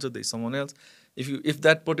agriculture the someone else if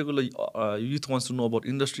that particular youth wants to know about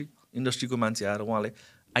इन्डस्ट्रीको मान्छे आएर उहाँलाई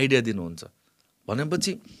idea दिनुहुन्छ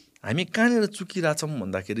भनेपछि हामी कहाँनिर चुकिरहेछौँ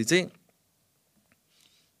भन्दाखेरि चाहिँ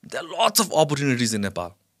that lots of opportunities in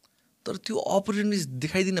Nepal तर त्यो अपर्च्युनिटिज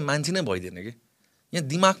देखाइदिने मान्छे नै भइदिएन कि यहाँ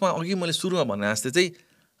दिमागमा अघि मैले सुरुमा भने जस्तै चाहिँ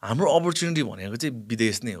हाम्रो अपर्च्युनिटी भनेको चाहिँ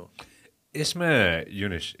विदेश नै हो यसमा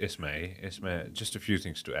युनेश यसमा just a few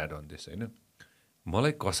things to add on this होइन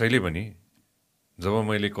मलाई कसैले पनि जब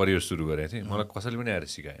मैले करियर सुरु गरेको थिएँ मलाई कसैले पनि आएर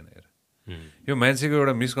सिकाएन हेर यो मान्छेको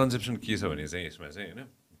एउटा मिसकन्सेप्सन के छ भने चाहिँ यसमा चाहिँ होइन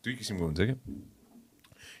दुई किसिमको हुन्छ कि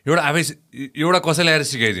एउटा कसैले आएर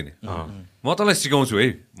सिकाइदिने म तँलाई सिकाउँछु है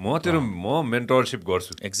म मेन्टरसिप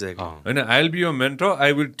गर्छु एक्ज्याक्टली होइन आई विल बी यो mentor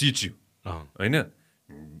I will teach you होइन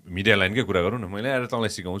मिडिया लाइनकै कुरा गरौँ न मैले आएर तँलाई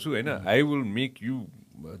सिकाउँछु होइन I will make you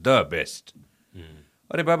the best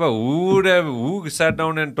अरे बाबा हु sat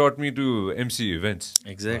down and taught me to MC events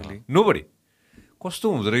exactly nobody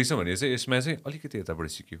कस्तो हुँदो रहेछ भने चाहिँ यसमा चाहिँ अलिकति यताबाट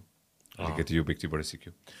सिक्यो अलिकति यो व्यक्तिबाट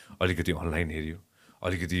सिक्यो अलिकति अनलाइन हेऱ्यो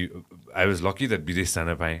अलिकति आई वाज लकी द्याट विदेश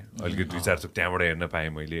जान पाएँ अलिकति दुई चार थोक त्यहाँबाट हेर्न पाएँ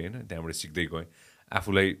मैले होइन त्यहाँबाट सिक्दै गएँ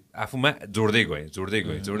आफूमा जोड्दै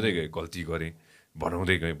गएँ गल्ती गरेँ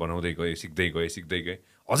बनाउँदै गएँ सिक्दै गएँ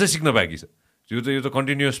अझै सिक्न बाँकी छ यो त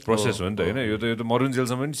कन्टिन्युस प्रोसेस हो नि त होइन यो त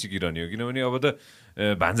मरुन्जेलसम्म पनि सिकिरहने हो किनभने अब त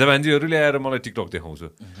भान्जा भान्जीहरूले आएर मलाई टिकटक देखाउँछ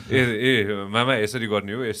ए मामा यसरी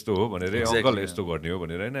गर्ने हो यस्तो हो भनेर अङ्कल यस्तो गर्ने हो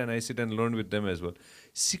भनेर होइन and I sit and learn with them as well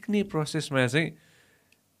सिक्ने प्रोसेसमा चाहिँ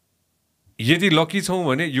यदि लकी छौँ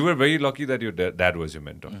भने you are very lucky that यो ड्याड वाज यु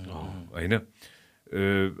मेन्टर होइन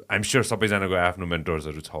आइएम स्योर सबैजनाको आफ्नो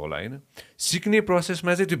मेन्टर्सहरू छ होला होइन सिक्ने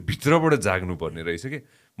प्रोसेसमा चाहिँ त्यो भित्रबाट जाग्नुपर्ने रहेछ कि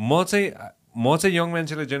म चाहिँ यङ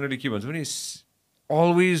मान्छेलाई जेनरली के भन्छु भने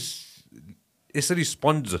अलवेज यसरी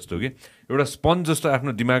स्पन्ज जस्तो कि एउटा स्पन्ज जस्तो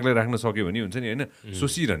आफ्नो दिमागलाई राख्न सक्यो भने हुन्छ नि होइन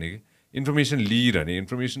सोचिरहने कि इन्फर्मेसन लिइरहने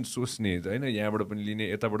इन्फर्मेसन सोच्ने होइन यहाँबाट पनि लिने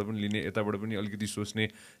यताबाट पनि अलिकति सोच्ने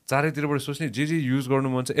चारैतिरबाट सोच्ने जे युज गर्नु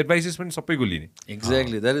मन छ एडभाइसेस पनि सबैको लिने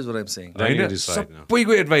exactly that is what I am saying होइन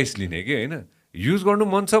सबैको एडभाइस लिने कि होइन युज गर्नु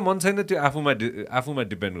मन छैन त्यो आफूमा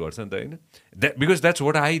डिपेन्ड गर्छ नि त होइन because that's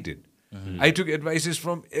what I did I took advices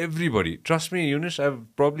from everybody. Trust me, Yunesh, I've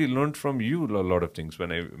probably learned from you a lot of things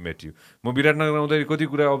when I met you. म विराटनगर आउँदाखेरि कति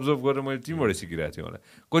कुरा अब्जर्भ गरेर मैले तिमीबाट सिकिरहेको थिएँ होला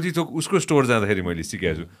कति थोक उसको स्टोर जाँदाखेरि मैले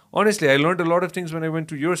सिकेको छु honestly I learn a lot of things when I went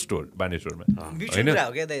to your store बानेश्वरमा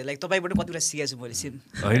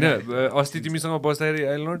होइन अस्ति तिमीसँग बस्दाखेरि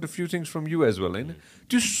I learn a few things from you as well होइन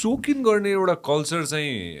त्यो सोकिन गर्ने एउटा कल्चर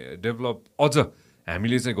चाहिँ डेभलप अझ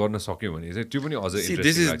हामीले चाहिँ गर्न सक्यौँ भने चाहिँ त्यो पनि अझ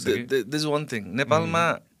दिस इज वान थिङ नेपालमा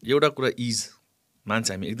एउटा कुरा इज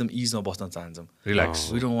मान्छे हामी एकदम इजमा बस्न चाहन्छौँ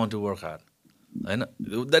relax we don't want to work hard होइन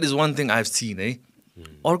that is one thing I have seen है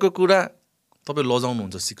अर्को कुरा तपाईँ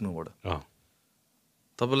लजाउनुहुन्छ सिक्नुबाट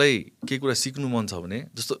तपाईँलाई केही कुरा सिक्नु मन छ भने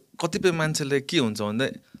जस्तो कतिपय मान्छेले के हुन्छ भन्दा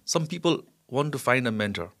some people want to find a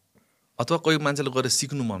mentor अथवा कोही मान्छेले गएर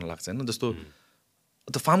सिक्नु मन लाग्छ होइन जस्तो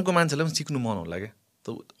फार्मको मान्छेलाई पनि सिक्नु मन होला क्या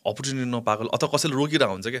त अपर्च्युनिटी नपाएको अथवा कसैले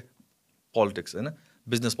रोकिरहेको हुन्छ क्या पोलिटिक्स होइन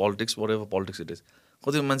business politics what ever politics it is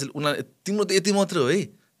कतिपय मान्छेले उनीहरू तिम्रो त यति मात्रै हो है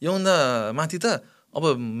योभन्दा माथि त अब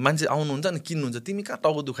मान्छे आउनुहुन्छ अनि किन्नुहुन्छ तिमी कहाँ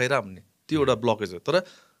टाउको दुखाइरह भन्ने त्यो एउटा ब्लकेज हो तर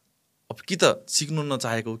अब कि त सिक्नु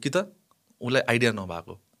नचाहेको कि त उसलाई आइडिया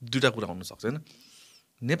नभएको दुइटा कुरा हुनसक्छ होइन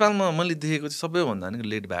नेपालमा मैले देखेको चाहिँ सबैभन्दा भनेको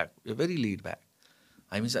led back very led back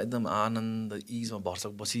हामी चाहिँ एकदम आनन्द इजमा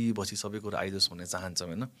भर्सक बसी सबै कुरा आइदोस् भन्ने चाहन्छौँ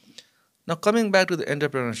होइन न coming back to the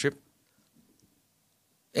entrepreneurship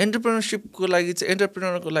एन्टरप्रेन्योरसिपको लागि चाहिँ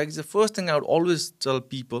एन्टरप्रेन्योरको लागि चाहिँ first thing I would always tell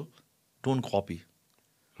people don't copy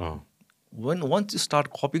once you start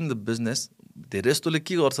cupping the business धेरै जस्तोले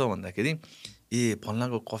के गर्छ भन्दाखेरि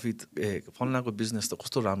फल्नाको फल्नाको बिजनेस त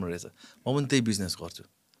कस्तो राम्रो रहेछ म पनि त्यही बिजनेस गर्छु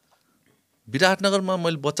विराटनगरमा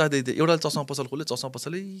मैले बच्चादेखि थिएँ एउटाले चस्मा पसल खोल्यो चस्मा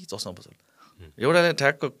पसल एउटाले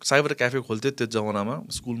ठ्याक्क साइबर क्याफे खोल्थ्यो त्यो जमानामा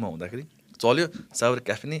स्कुलमा हुँदाखेरि चल्यो साइबर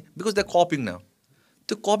क्याफे नै बिकज दे कपिङ न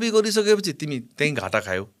त्यो कपी गरिसकेपछि तिमी त्यहीँ घाटा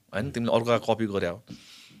खायौ होइन तिमीले अर्को कपी गर्यो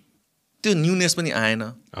त्यो न्युनेस पनि आएन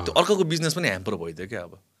त्यो अर्काको बिजनेस पनि ह्याम्पर भइदियो क्या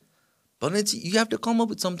अब भनेपछि you have to come up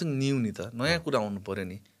with something new नि त नयाँ कुरा आउनु पऱ्यो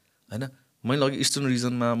नि होइन मैले अघि इस्टर्न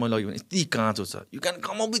रिजनमा मैले अघि भने यति काँचो छ you can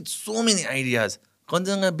come up with so many ideas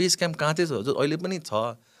Kanchenjunga base camp काँचै छ हजुर अहिले पनि छ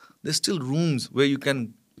they still rooms way you can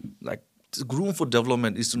like room for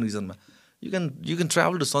development eastern रिजनमा you can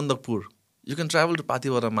travel to Sandakphu you can travel to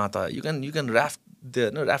Pathibhara माता यु क्यान राफ्ट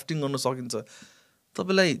होइन rafting गर्न सकिन्छ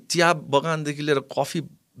तपाईँलाई चिया बगानदेखि लिएर कफी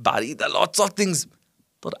बारी द लट्स अफ थिङ्स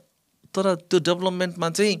तर त्यो डेभलपमेन्टमा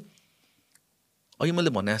चाहिँ अघि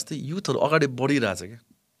मैले भने जस्तै युथहरू अगाडि बढिरहेछ क्या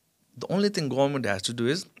the only thing government has to do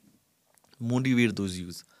is motivate those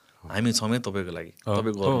youth हामी छौँ तपाईँको लागि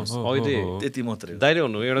तपाईँ गर्नुहोस् त्यति मात्रै दाइरे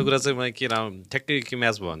हुनु एउटा कुरा चाहिँ मलाई के ठ्याक्कै के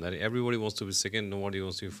म्याच भयो भन्दाखेरि everybody wants to be second no body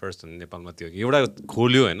wants to be first भन्ने नेपालमा त्यो एउटा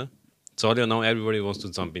खोल्यो होइन चल्यो now everybody wants to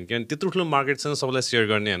jump in किनभने त्यत्रो ठुलो मार्केट छैन सबैलाई सेयर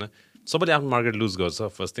गर्ने होइन सबैले आफ्नो मार्केट लुज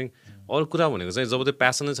गर्छ फर्स्ट थिङ अरू कुरा भनेको चाहिँ जब त्यो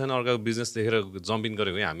प्यासनै छैन अर्काको बिजनेस देखेर जम्प इन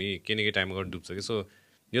गरेको हामी केही न केही टाइममा गएर डुब्छ कि सो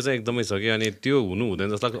यो चाहिँ एकदमै छ कि अनि त्यो हुनु हुँदैन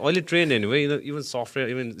जस्तो लाग्छ अहिले ट्रेन्ड हेर्नु भयो इभन सफ्टवेयर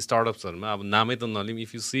इभन स्टार्टअप्सहरूमा अब नामै त नलिम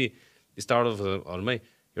इफ यु सी स्टार्टअप्सहरूमै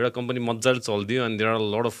एउटा कम्पनी मजाले चलिदियो अनि there are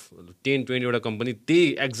lot of 10-20 company त्यही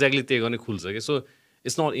एक्ज्याक्टली त्यही गर्ने खुल्छ कि so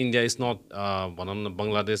it's not India it's not भनौँ न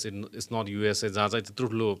बङ्गलादेश इट्स नट युएसए जहाँ चाहिँ त्यत्रो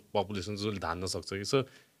ठुलो पपुलेसन जसले धान्न सक्छ कि सो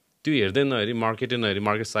त्यो हेर्दै नहेरी मार्केटै नहेरी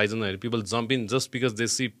मार्केट साइज नहेरी people jump in just because they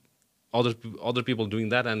C other people doing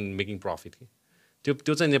that and making profit कि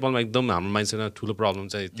त्यो चाहिँ नेपालमा एकदम हाम्रो मान्छेमा ठुलो प्रब्लम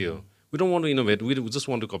चाहिँ त्यो we don't want to innovate we just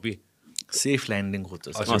want to copy safe landing खोज्छ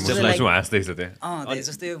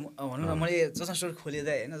जस्तै भनौँ न मैले चस्मा स्टोर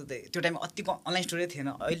खोलिँदा होइन त्यो टाइममा अत्तिको अनलाइन स्टोरै थिएन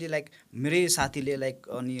अहिले लाइक मेरै साथीले लाइक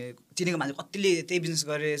अनि चिनेको मान्छे कतिले त्यही बिजनेस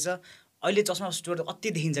गरिरहेछ अहिले चस्मा स्टोर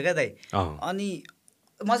कति देखिन्छ क्या दाइ अनि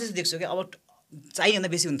म चाहिँ देख्छु क्या अब चाहिँभन्दा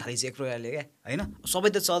बेसी हुन थालिन्छ एक प्रकारले क्या होइन सबै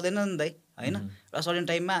त चल्दैन नि दाइ होइन र सर्टेन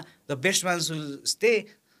टाइममा the best once will stay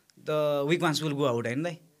the week once will go out होइन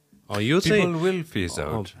दाइ यो चाहिँ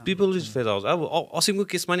पिपल विल फेज आउट अब असिमको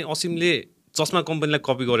केसमा नि असिमले चस्मा कम्पनीलाई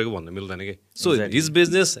कपी गरेको भन्न मिल्दैन कि so his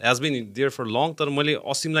business has been there for long तर मैले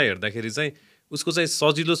असिमलाई हेर्दाखेरि चाहिँ उसको चाहिँ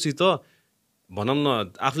सजिलोसित भनौँ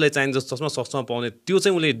न आफूलाई चाहिने जस्तो चस्मा पाउने त्यो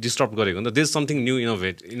चाहिँ उसले डिस्टर्ब गरेको नि त there is something new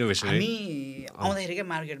innovation हामी आउँदाखेरि क्या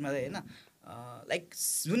मार्केटमा चाहिँ होइन लाइक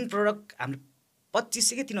जुन प्रडक्ट हाम्रो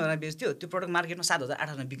 2500 कि 3000 बेच्थ्यो त्यो प्रडक्ट मार्केटमा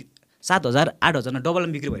 7,000-8,000 बिक्री 7,000-8,000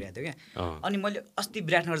 डबलमा बिक्री भइरहेको थियो क्या अनि मैले अस्ति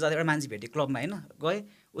विराटनगर जाँदा एउटा मान्छे भेटेँ क्लबमा होइन गएँ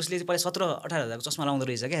उसले चाहिँ पहिला 17-18,000को चस्मा लाउँदो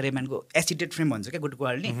रहेछ क्या रेमानको एसिटेड फ्रेम भन्छ क्या गुड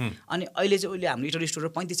क्वालिटी अनि अहिले चाहिँ उसले हाम्रो इटरी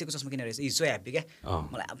स्टोर 3500को चस्मा किनेर रहेछ इज सो ह्याप्पी क्या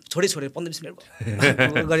मलाई छोडेर 15-20 मिनट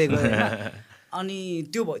गरेको अनि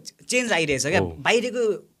त्यो चेन्ज आइरहेछ क्या बाहिरको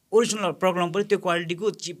ओरिजिनल प्रब्लम पनि त्यो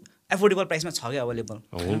क्वालिटीको चिप एफोर्डेबल प्राइसमा छ क्या available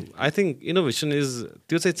I think innovation is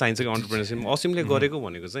त्यो चाहिँ चाहिन्छ कि अन्टरप्रेनरसिप असिमले गरेको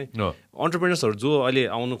भनेको चाहिँ अन्टरप्रेनर्सहरू जो अहिले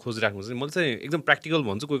आउनु खोजिराख्नु चाहिँ मैले चाहिँ एकदम प्र्याक्टिकल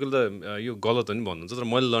भन्छु कोही कोही त यो गलत हो नि भन्नुहुन्छ तर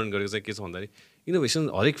मैले लर्न गरेको चाहिँ के छ भन्दाखेरि इनोभेसन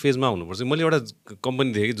हरेक फेजमा हुनुपर्छ मैले एउटा कम्पनी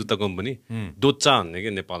देखेँ कि जुत्ता कम्पनी दोच्चा भन्ने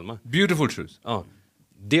कि नेपालमा ब्युटिफुल सुज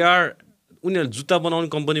दे आर उनीहरू जुत्ता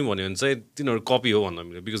बनाउने कम्पनी भन्यो भने चाहिँ तिनीहरू कपी हो भन्दा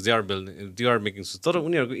मिल्यो because they are making shoes तर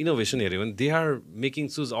उनीहरूको इनोभेसन हेऱ्यो भने they are making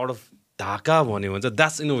shoes out of Dhaka भन्यो भने चाहिँ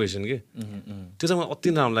द्याट्स इनोभेसन के त्यो चाहिँ मलाई अति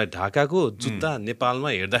राम्रो लाग्यो ढाकाको जुत्ता नेपालमा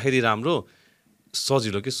हेर्दाखेरि राम्रो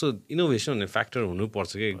सजिलो कि सो इनोभेसन भन्ने फ्याक्टर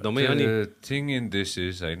हुनुपर्छ कि एकदमै अनि थिङ इन दिस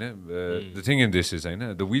इज होइन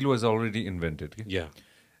the will was already invented कि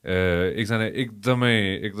एकजना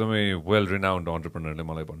एकदमै वेल रिनाउन्ड अन्टरप्रेनरले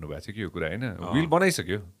मलाई भन्नुभएको थियो कि यो कुरा होइन विल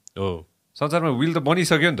बनाइसक्यो हो संसारमा विल त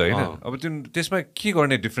बनिसक्यो नि त होइन अब त्यो त्यसमा के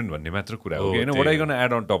गर्ने डिफ्रेन्ट भन्ने मात्र कुरा हो कि होइन what are you gonna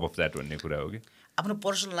add on top of that भन्ने कुरा हो कि आफ्नो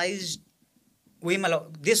पर्सनलाइज वेमा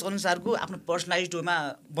देश अनुसारको आफ्नो पर्सनलाइज वेमा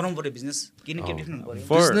बनाउनु पर्यो बिजनेस किन के डिफ्रेन्ट पर्यो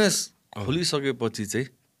बिजनेस खोलिसकेपछि चाहिँ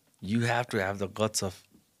you have to have the guts of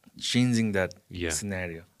changing that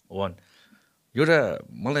scenario one एउटा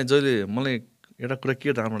मलाई एउटा कुरा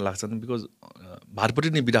के राम्रो लाग्छ नि बिकज भारपट्टि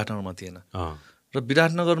नै विराटनगरमा थिएन र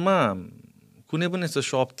विराटनगरमा कुनै पनि यस्तो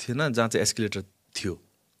सप थिएन जहाँ चाहिँ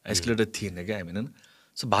एस्केलेटर थिएन क्या हामी होइन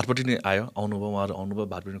सो भारपट्टि नै आउनुभयो उहाँहरू आउनुभयो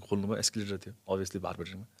भारपट्टि खोल्नुभयो एस्केलेटर थियो अभियसली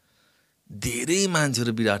भारपट्टिमा धेरै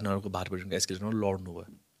मान्छेहरू विराटनगरको भारपट्टिको एस्केलेटरमा लड्नु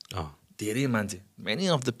भयो धेरै मान्छे many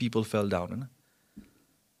of the people fell down होइन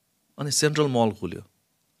अनि सेन्ट्रल मल खोल्यो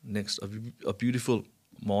next a beautiful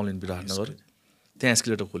mall in Biratnagar त्यहाँ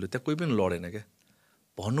एस्केलेटर खोल्यो त्यहाँ कोही पनि लडेन क्या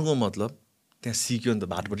भन्नुको मतलब त्यहाँ सिक्यो नि त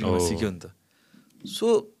बाटोपट्टिमा सिक्यो नि त so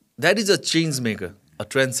that is a change maker a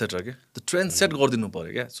trend shutter क्या त्यो ट्रेन्ड सेट गरिदिनु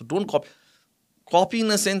पऱ्यो क्या so don't copy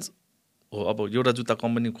in a sense हो अब एउटा जुत्ता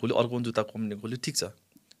कम्पनी खोल्यो अर्को जुत्ता कम्पनी खोल्यो ठिक छ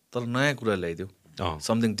तर नयाँ कुरा ल्याइदियो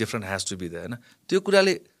something different has to be the होइन त्यो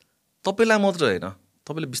कुराले तपाईँलाई मात्र होइन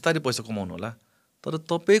तपाईँले बिस्तारै पैसा कमाउनु होला तर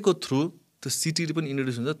तपाईँको थ्रु त्यो सिटीले पनि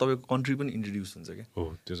इन्ट्रोड्युस हुन्छ तपाईँको कन्ट्री पनि इन्ट्रोड्युस हुन्छ क्या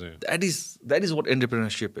that is what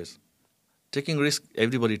entrepreneurship is taking risk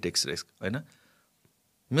everybody takes risk होइन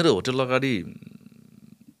मेरो होटल अगाडि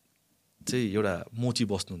चाहिँ एउटा मोची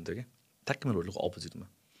बस्नुहुन्थ्यो क्या ठ्याक्कै मेरो होटलको अपोजिटमा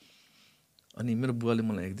अनि मेरो बुवाले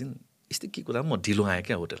मलाई एक दिन यस्तै के कुरा म ढिलो आएँ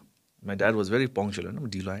क्या hotel my dad was very punctual होइन म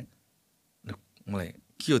ढिलो आएँ मलाई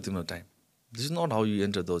के हो तिम्रो time this is not how you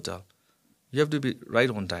enter the hotel you have to be right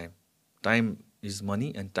on time is money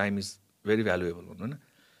and time is very valuable भन्नु होइन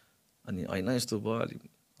अनि होइन यस्तो भयो अलिक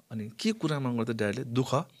अनि के कुरामा गर्दा ड्याडले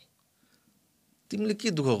दुःख तिमीले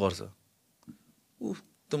के दुःख गर्छ ऊ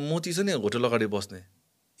त मोची छ नि होटल अगाडि बस्ने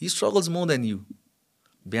he struggles more then you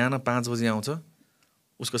बिहान 5 बजी आउँछ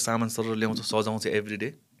उसको सामान सर ल्याउँछ सजाउँछ एभ्री डे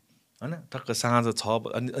होइन टक्क साँझ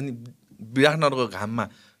 6 अनि विराटनगरको घाममा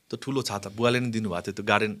त्यो ठुलो छाता बुवाले नै दिनुभएको थियो त्यो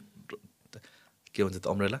गार्डन के भन्छ त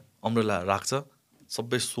अम्ब्रेला राख्छ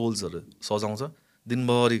सबै सोल्सहरू सजाउँछ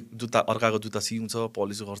दिनभरि जुत्ता अर्काको जुत्ता सिउँछ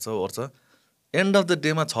पलिस गर्छ ओर्छ एन्ड अफ द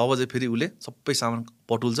डेमा 6 बजे फेरि उसले सबै सामान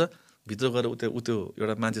पटुल्छ भित्र गएर त्यो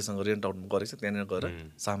एउटा मान्छेसँग रेन्ट आउट गरेको छ त्यहाँनिर गएर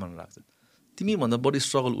सामान राख्छ तिमीभन्दा बढी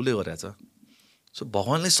स्ट्रगल उसले गरेको छ सो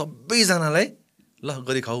भगवान्ले सबैजनालाई ल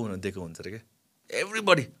गरी खाऊ भनेर दिएको हुन्छ अरे क्या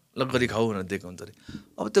एभ्रीबडी ल गरी खाऊ भनेर दिएको हुन्छ अरे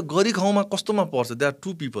अब त्यो गरी खाउमा कस्तोमा पर्छ they are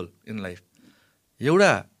 2 people in life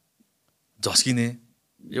एउटा झस्किने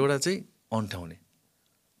एउटा चाहिँ अन्ठाउने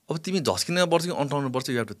अब तिमी झस्किने पर्छ कि अन्ठाउनु पर्छ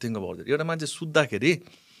you have to think about it एउटा मान्छे सुत्दाखेरि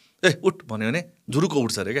ए उठ भन्यो भने झुरुको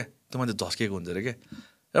उठ्छ अरे क्या त्यो मान्छे झस्किएको हुन्छ अरे क्या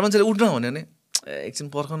एउटा मान्छेले उठ्न भन्यो भने एकछिन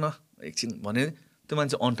पर्ख न एकछिन भने त्यो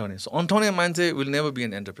मान्छे अन्ठाउने सो अन्ठाउने मान्छे will never be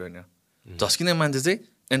an entrepreneur झस्किने मान्छे चाहिँ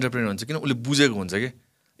एन्टरप्रेन्यर हुन्छ किन उसले बुझेको हुन्छ कि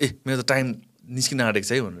ए मेरो त टाइम निस्किन आँटेको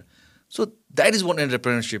छ है भनेर so that is what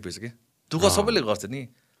entrepreneurship is के दुःख सबैले गर्छ नि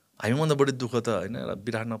हामीभन्दा बढी दुःख त होइन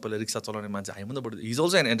विराटमा पहिला रिक्सा चलाउने मान्छे हामीभन्दा बढी हिज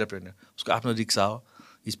अल्सो एन एन्टरप्रेन्यर उसको आफ्नो रिक्सा हो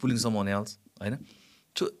हिज पुलिङ सम अन एल्स होइन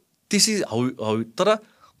सो दिस इज हाउ तर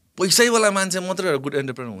पैसैवाला मान्छे मात्रै एउटा गुड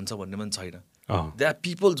एन्टरप्रेनर हुन्छ भन्ने पनि छैन दे आर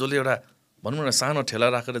पिपल जसले एउटा भनौँ न सानो ठेला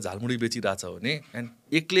राखेर झालमुडी बेचिरहेको छ भने एन्ड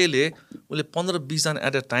एक्लैले उसले 15-20 जना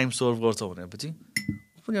एट अ टाइम सर्भ गर्छ भनेपछि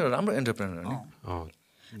पनि एउटा राम्रो एन्टरप्रेनर हो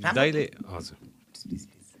नि दाइले हजुर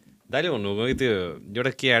दाइले भन्नुभयो कि त्यो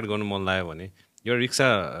एउटा के एड गर्नु मन लाग्यो भने एउटा रिक्सा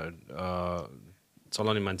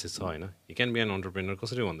चलाउने मान्छे छ होइन he can be an entrepreneur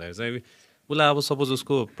कसरी भन्दाखेरि चाहिँ उसलाई अब सपोज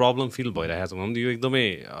उसको प्रब्लम फिल भइरहेको छ भने यो एकदमै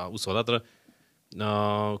उस होला तर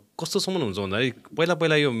कस्तोसम्म हुन्छ भन्दाखेरि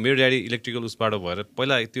पहिला यो मेरो ड्याडी इलेक्ट्रिकल उसबाट भएर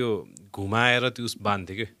पहिला त्यो घुमाएर त्यो उस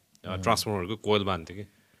बान्थ्यो कि ट्रान्सफर्मरको कोइल बान्थ्यो कि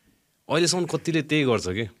अहिलेसम्म कतिले त्यही गर्छ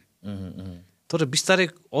कि तर बिस्तारै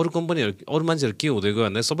अरू कम्पनीहरू अरू मान्छेहरू के हुँदै गयो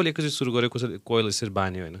भन्दा सबैले एकैचोटि सुरु गर्यो कसरी कोइल यसरी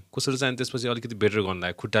बान्यो होइन कसरी चाहिँ त्यसपछि अलिकति बेटर गर्नु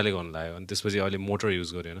लाग्यो खुट्टाले गर्नु लाग्यो अनि त्यसपछि अहिले मोटर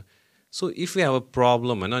युज गर्यो होइन so if you have a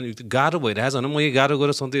problem होइन अनि गाह्रो भइरहेछ भने म यो गाह्रो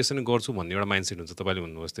गरेर सधैँ यसरी नै गर्छु भन्ने एउटा माइन्डसेट हुन्छ तपाईँले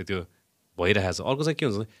भन्नुहोस् त्यो भइरहेछ अर्को चाहिँ के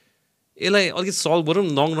हुन्छ यसलाई अलिकति सल्भ गरौँ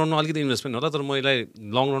लङ रनमा अलिकति इन्भेस्टमेन्ट होला तर म यसलाई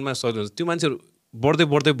लङ रनमा सल्भ हुन्छ त्यो मान्छेहरू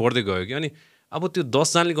बढ्दै गयो कि अनि अब त्यो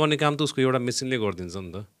 10 जनाले गर्ने काम त उसको एउटा मेसिनले गरिदिन्छ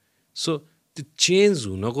नि त सो त्यो चेन्ज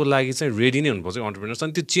हुनको लागि चाहिँ रेडी नै हुनुपर्छ एन्टरप्रेनर्स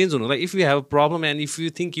अनि त्यो चेन्ज हुनुको लागि if you have a problem and if you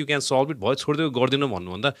think you can solve it भयो छोडिदियो गर्दिनँ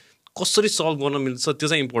भन्नुभन्दा कसरी सल्भ गर्न मिल्छ त्यो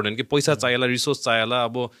चाहिँ इम्पोर्टेन्ट कि पैसा चाहिएला रिसोर्स चाहिएला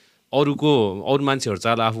अब अरू मान्छेहरू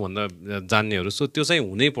चाहिएला आफूभन्दा जान्नेहरू सो त्यो चाहिँ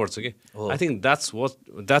हुनैपर्छ कि I think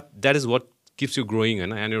that is what kips you growing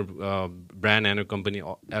होइन and your brand and your company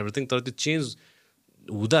everything तर त्यो चेन्ज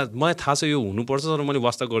हुँदा मलाई थाहा छ यो हुनुपर्छ तर मैले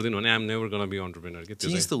वास्ता गर्दिनँ भने I'm never gonna be entrepreneur कि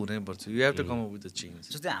चेन्ज त हुनैपर्छ you have to come up with the change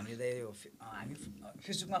जस्तै हामीले हामी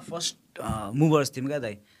फेसबुकमा फर्स्ट मुभर्स थियौँ क्या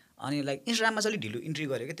दाइ अनि लाइक इन्स्टाग्राममा चाहिँ अलिक ढिलो इन्ट्री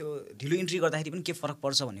गऱ्यो क्या त्यो ढिलो इन्ट्री गर्दाखेरि पनि के फरक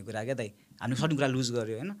पर्छ भन्ने कुरा क्या दाइ हामीले सर्टेन कुरा लुज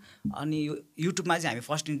गऱ्यो होइन अनि यो युट्युबमा चाहिँ हामी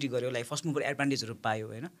फर्स्ट इन्ट्री गऱ्यो लाइक फर्स्ट मुभर एडभान्टेजहरू पायो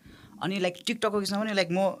होइन अनि लाइक टिकटकको केसमा पनि लाइक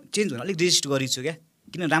म चेन्ज हुन अलिक रेजिस्ट गरेको छु क्या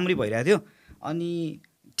किन राम्रै भइरहेको थियो अनि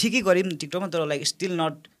ठिकै गऱ्यौँ टिकटकमा तर लाइक स्टिल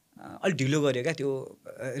नट अलिक ढिलो गऱ्यो क्या त्यो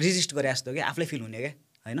रेजिस्ट गरे जस्तो क्या आफूलाई फिल हुने क्या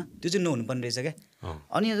होइन त्यो चाहिँ नहुनुपर्ने रहेछ क्या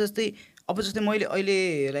अनि जस्तै मैले अहिले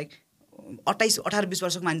लाइक 28-20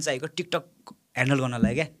 वर्षको मान्छे चाहिएको टिकटक ह्यान्डल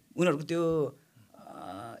गर्नलाई क्या उनीहरूको त्यो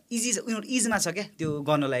उनीहरू इजमा छ क्या त्यो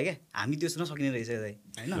गर्नलाई क्या हामी त्यो सुन्न सकिने रहेछ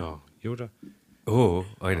होइन एउटा Oh,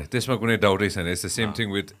 होइन त्यसमा कुनै डाउटै छैन. It's the same thing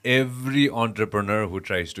with every entrepreneur who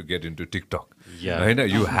tries to get into TikTok. होइन,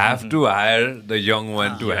 you have to hire the young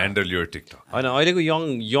one to handle your TikTok. होइन अहिलेको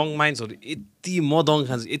यङ माइन्ड्सहरू यति मदङ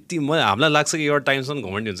खान्छ, यति हामीलाई लाग्छ कि एउटा टाइमसम्म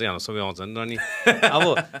घमण्डी हुन्छ हाम्रो सबै आउँछन्. अनि अब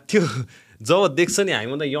त्यो जब देख्छ नि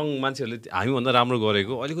हामीभन्दा यङ मान्छेहरूले हामीभन्दा राम्रो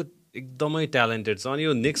गरेको अहिलेको एकदमै ट्यालेन्टेड छ. अनि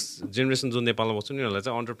यो नेक्स्ट जेनेरेसन जो नेपालमा बस्छ उनीहरूलाई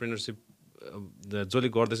चाहिँ अन्टरप्रेनरसिप जसले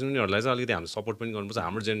गर्दैछ उनीहरूलाई चाहिँ अलिकति हामीले सपोर्ट पनि गर्नुपर्छ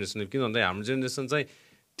हाम्रो जेनेरेसनले. किन भन्दा हाम्रो जेनेरेसन चाहिँ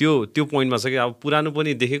त्यो पोइन्टमा छ कि अब पुरानो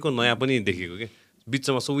पनि देखेको नयाँ पनि देखेको कि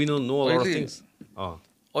बिचमा. So we know a lot of things.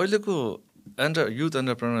 अहिलेको युथ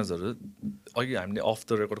एन्टरप्रेनर्सहरू अघि हामीले अफ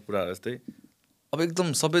द रेकर्ड कुरा जस्तै अब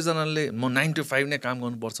एकदम सबैजनाले म 9 to 5 नै काम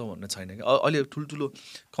गर्नुपर्छ भन्ने छैन कि. अहिले ठुल्ठुलो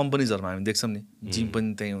कम्पनीजहरूमा हामी देख्छौँ नि, जिम पनि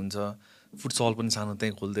त्यहीँ हुन्छ, फुटसल पनि सानो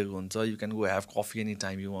त्यहीँ खोलिदिएको हुन्छ. You can go have coffee any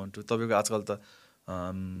time you want to. तपाईँको आजकल त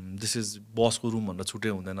दिस इज बसको रुम भनेर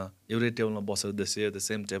छुट्टै हुँदैन, एउटै टेबलमा बसेर the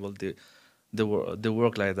same table they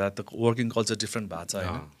work like that. The working culture different भएको छ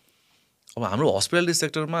होइन. अब हाम्रो हस्पिटालिटी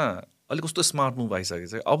सेक्टरमा अलिक कस्तो स्मार्ट मुभ आइसकेको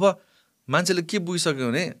छ. अब मान्छेले के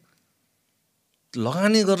बुझिसक्यो भने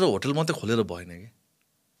लगानी गरेर होटल मात्रै खोलेर भएन कि.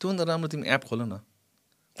 त्योभन्दा राम्रो तिमी एप खोल न,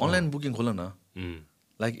 अनलाइन बुकिङ खोल न,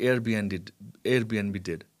 like Airbnb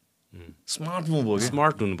dead. Smart move हो कि.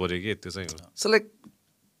 स्मार्ट हुनु पऱ्यो कि त्यो चाहिँ. सो लाइक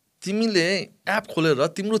तिमीले एप खोलेर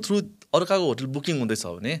तिम्रो थ्रु अर्काको होटल बुकिङ हुँदैछ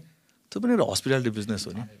भने त्यो पनि एउटा हस्पिटालिटी बिजनेस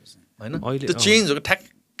हो नि होइन. त्यो चेन्ज हो कि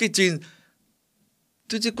ठ्याक्कै चेन्ज.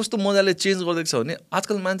 त्यो चाहिँ कस्तो मजाले चेन्ज गरिदिएको छ भने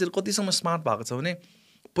आजकल मान्छेहरू कतिसम्म स्मार्ट भएको छ भने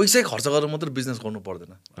पैसै खर्च गरेर मात्रै बिजनेस गर्नु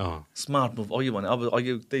पर्दैन. Smart move. अघि भने अब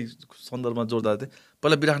अघि त्यही सन्दर्भमा जोड्दा थिएँ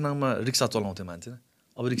पहिला विराटनगरमा रिक्सा चलाउँथ्यो मान्छे,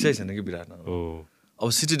 अब रिक्सै छैन कि विराटनगर. अब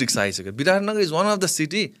सिटी रिक्सा आइसक्यो. Biratnagar is one of the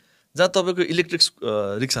city जहाँ तपाईँको इलेक्ट्रिक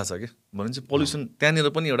रिक्सा छ कि भनेपछि पल्युसन त्यहाँनिर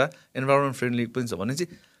पनि एउटा इन्भाइरोमेन्ट फ्रेन्डली पनि छ भनेपछि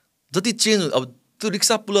जति चेन्ज. अब त्यो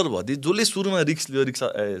रिक्सा पुलर भइदियो जसले सुरुमा रिक्स लियो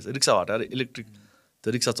रिक्सा हटाएर इलेक्ट्रिक त्यो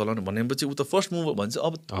रिक्सा चलाउने भनेपछि ऊ त फर्स्ट मुभ भन्छ.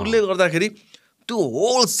 अब उसले गर्दाखेरि त्यो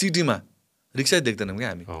होल सिटीमा रिक्सै देख्दैनौँ क्या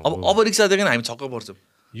हामी. अब रिक्सा देखेन हामी छक्क पर्छौँ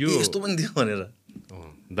यो यस्तो पनि दियो भनेर.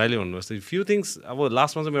 दाइले भन्नुभयो फ्यु थिङ्स. अब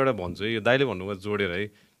लास्टमा चाहिँ म एउटा भन्छु यो दाइले भन्नुभयो जोडेर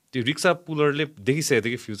है, त्यो रिक्सा पुलरले देखिसकेको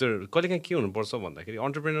थियो कि फ्युचर कहिलेकाहीँ के हुनुपर्छ भन्दाखेरि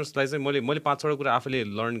अन्टरप्रेनर्सलाई चाहिँ मैले 5-6 कुरा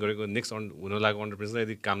आफूले लर्न गरेको नेक्स्ट हुन लागेको अन्टरप्रेनर्सलाई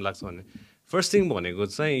यदि काम लाग्छ भने फर्स्ट थिङ भनेको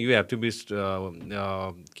चाहिँ यु हेभ टु बी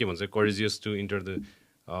के भन्छ courageous to enter the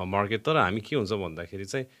market. तर हामी के हुन्छ भन्दाखेरि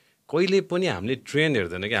चाहिँ कहिले पनि हामीले ट्रेन्ड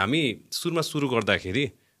हेर्दैन कि. हामी सुरु गर्दाखेरि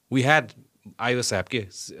वी ह्याड iOS एप के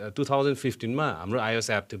 2015मा हाम्रो iOS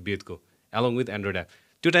एप थियो बेदको एलोङ विथ एन्ड्रोइड एप.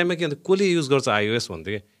 त्यो टाइममा के भन्छ कसले युज गर्छ iOS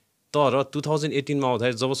भन्थ्यो कि. तर 2018मा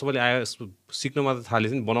आउँदाखेरि जब सबैले iOS सिक्न मात्र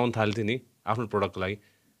थालेको थियो नि, बनाउनु थालेको थियो नि आफ्नो प्रडक्टको लागि,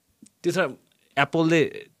 त्यसमा एप्पलले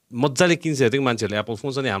मजाले किनिसकेको थियो कि मान्छेहरूले एप्पल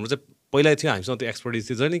फोन. अनि हाम्रो चाहिँ पहिला थियो हामीसँग त्यो एक्सपर्टिज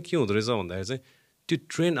थियो. जहिले के हुँदो रहेछ भन्दाखेरि चाहिँ त्यो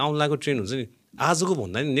ट्रेन्ड आउनु लागेको ट्रेन्ड हुन्छ नि आजको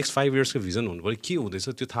भन्दा नि नेक्स्ट 5 इयर्सको भिजन हुनु पऱ्यो के हुँदैछ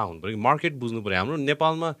त्यो थाहा हुनु पऱ्यो. मार्केट बुझ्नु पऱ्यो. हाम्रो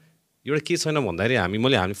नेपालमा एउटा के छैन भन्दाखेरि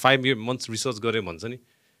हामीले 5 months रिसर्च गऱ्यो भन्छ नि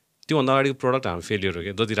त्योभन्दा अगाडिको प्रडक्ट हाम्रो फेलियर हो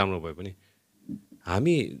क्या. जति राम्रो भए पनि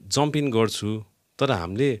हामी जम्प इन गर्छु तर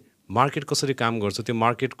हामीले मार्केट कसरी काम गर्छ त्यो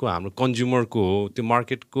मार्केटको हाम्रो कन्ज्युमरको हो, त्यो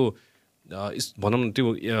मार्केटको भनौँ न त्यो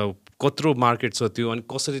कत्रो मार्केट छ त्यो अनि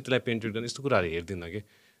कसरी त्यसलाई पेन्ट्रेट गर्ने यस्तो कुराहरू हेर्दैन कि.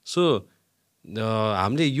 सो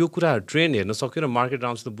हामीले यो कुरा ट्रेन्ड हेर्न सक्यो र मार्केट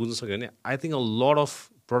राउन्ड्स त बुझ्न सक्यो भने I think a lot of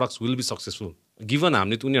products will be successful given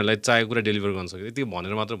हामीले उनीहरूलाई चाहेको कुरा डेलिभर गर्न सक्यो. यति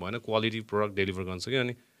भनेर मात्र भएन, क्वालिटी प्रडक्ट डेलिभर गर्न सक्यो.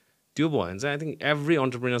 अनि त्यो भयो भने चाहिँ I think every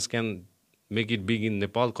entrepreneurs can make it big in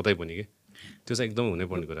Nepal कतै पनि कि. त्यो चाहिँ एकदम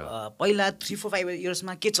हुनैपर्ने कुरा. पहिला 3-4-5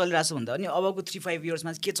 इयर्समा के चलिरहेछ भन्दा अनि अबको 3-5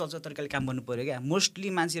 इयर्समा के चल्छ तरिकाले काम गर्नु पऱ्यो क्या. मोस्टली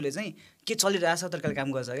मान्छेहरूले चाहिँ के चलिरहेछ तरिकाले काम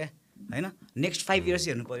गर्छ क्या होइन. नेक्स्ट 5 इयर्स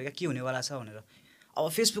हेर्नु पऱ्यो क्या के हुनेवाला छ भनेर. अब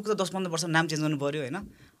फेसबुक त 10-15 वर्ष नाम चेन्ज गर्नु पऱ्यो होइन.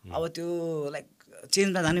 अब त्यो लाइक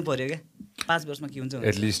चेन्जमा जानु पऱ्यो क्या 5 वर्षमा के हुन्छ.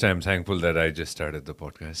 At least I'm thankful that I just started the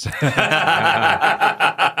podcast.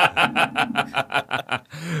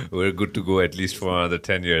 We're good to go at least for another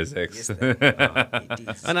 10 years.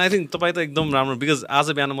 And I think तपाईँ त एकदम राम्रो बिकज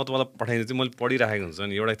आज बिहान म तपाईँलाई पठाइदिनु चाहिँ मैले पढिराखेको हुन्छ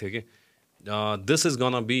नि एउटा थियो कि this is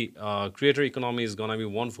gonna be creator economy is gonna be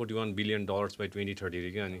 $141 billion by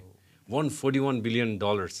 2030 क्या. अनि $141 billion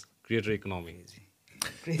creator economy.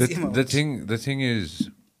 The thing is,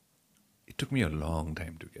 it took me a long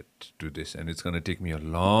time to get to this, and it's going to take me a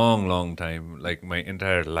long time, like my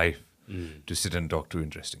entire life, to sit and talk to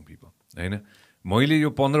interesting people. होइन मैले यो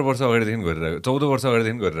 15 वर्ष अगाडिदेखि गरिरहेको 14 वर्ष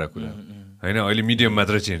अगाडिदेखि गरिरहेको कुरा होइन. अहिले मिडियम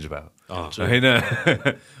मात्र चेन्ज भयो होइन.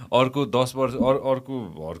 अर्को 10 वर्ष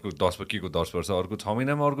अर्को 10 के को 10 वर्ष अर्को 6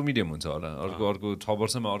 महिनामा अर्को मिडियम हुन्छ होला, अर्को 6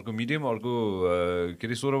 वर्षमा अर्को मिडियम, अर्को के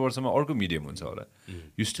अरे 16 वर्षमा अर्को मिडियम हुन्छ होला.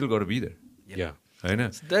 You still got be there होइन.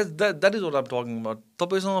 That is what I'm talking about.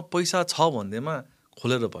 तपाईँसँग पैसा छ भन्दैमा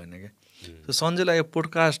खोलेर भएन क्या. सञ्जयलाई यो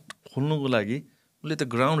पोडकास्ट खोल्नुको लागि उसले त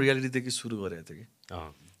ग्राउन्ड रियालिटीदेखि सुरु गरेको थियो कि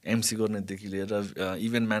एमसी गर्नेदेखि लिएर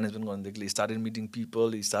event management गर्नेदेखि started meeting people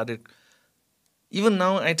started even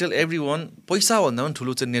now I tell every one पैसा भन्दा पनि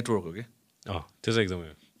ठुलो चाहिँ नेटवर्क हो कि त्यो चाहिँ एकदमै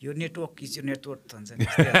यो नेटवर्क इज यो नेटवर्क भन्छ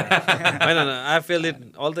होइन आई फिल इट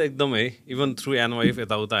अल त एकदम है इभन थ्रु एनवाइफ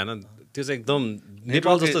यताउता होइन त्यो चाहिँ एकदम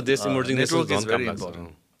नेपाल जस्तो देश emerging network is very important.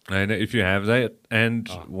 I know if you have that, and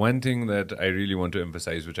one thing that I really want to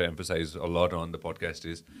emphasize, which I emphasize a lot on the podcast,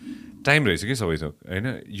 is time race. Okay, so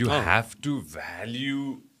you have to value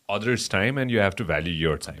others' time, and you have to value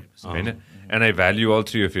your time. And I value all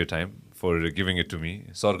three of your time for giving it to me.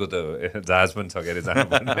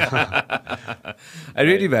 I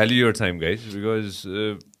really value your time, guys, because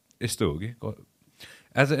it's okay.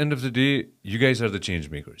 At the end of the day, you guys are the change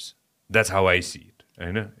makers. That's how I see it.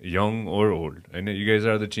 Young or old, you guys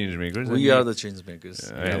are the change makers. We are the change makers.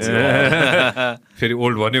 फेरि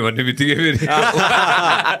old भन्यो भन्ने बित्तिकै फेरि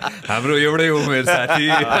हाम्रो एउटै उमेर साथी.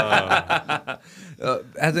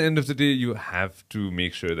 At the end of the day, you have to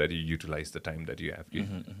make sure that you utilize the time that you have.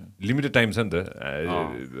 Limited time छ नि त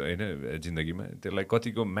होइन जिन्दगीमा, त्यसलाई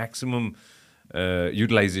कतिको म्याक्सिमम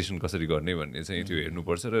युटिलाइजेसन कसरी गर्ने भन्ने चाहिँ त्यो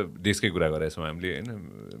हेर्नुपर्छ. र देशकै कुरा गरेछौँ हामीले होइन,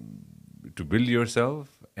 to build your self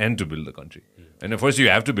and to build the country. And first you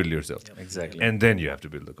have to build yourself. Exactly. And then you have to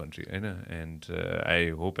build the country. And I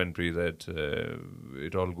hope and pray that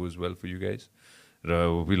it all goes well for you guys.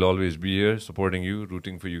 We'll always be here supporting you,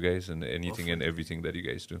 rooting for you guys and anything and everything that you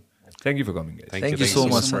guys do. Thank you for coming, guys. Thank you so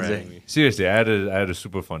much, Sanjay. Seriously, I had a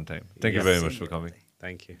super fun time. Thank you very much for coming.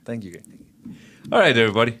 Thank you. Thank you. All right,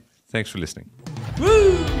 everybody. Thanks for listening.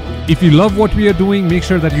 If you love what we are doing,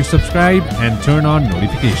 make sure that you subscribe and turn on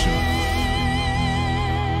notifications.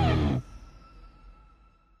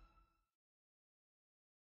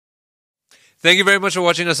 Thank you very much for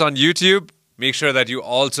watching us on YouTube. Make sure that you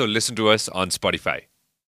also listen to us on Spotify.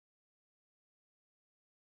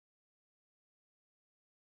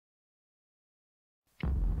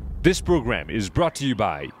 This program is brought to you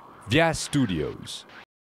by Vyas Studios.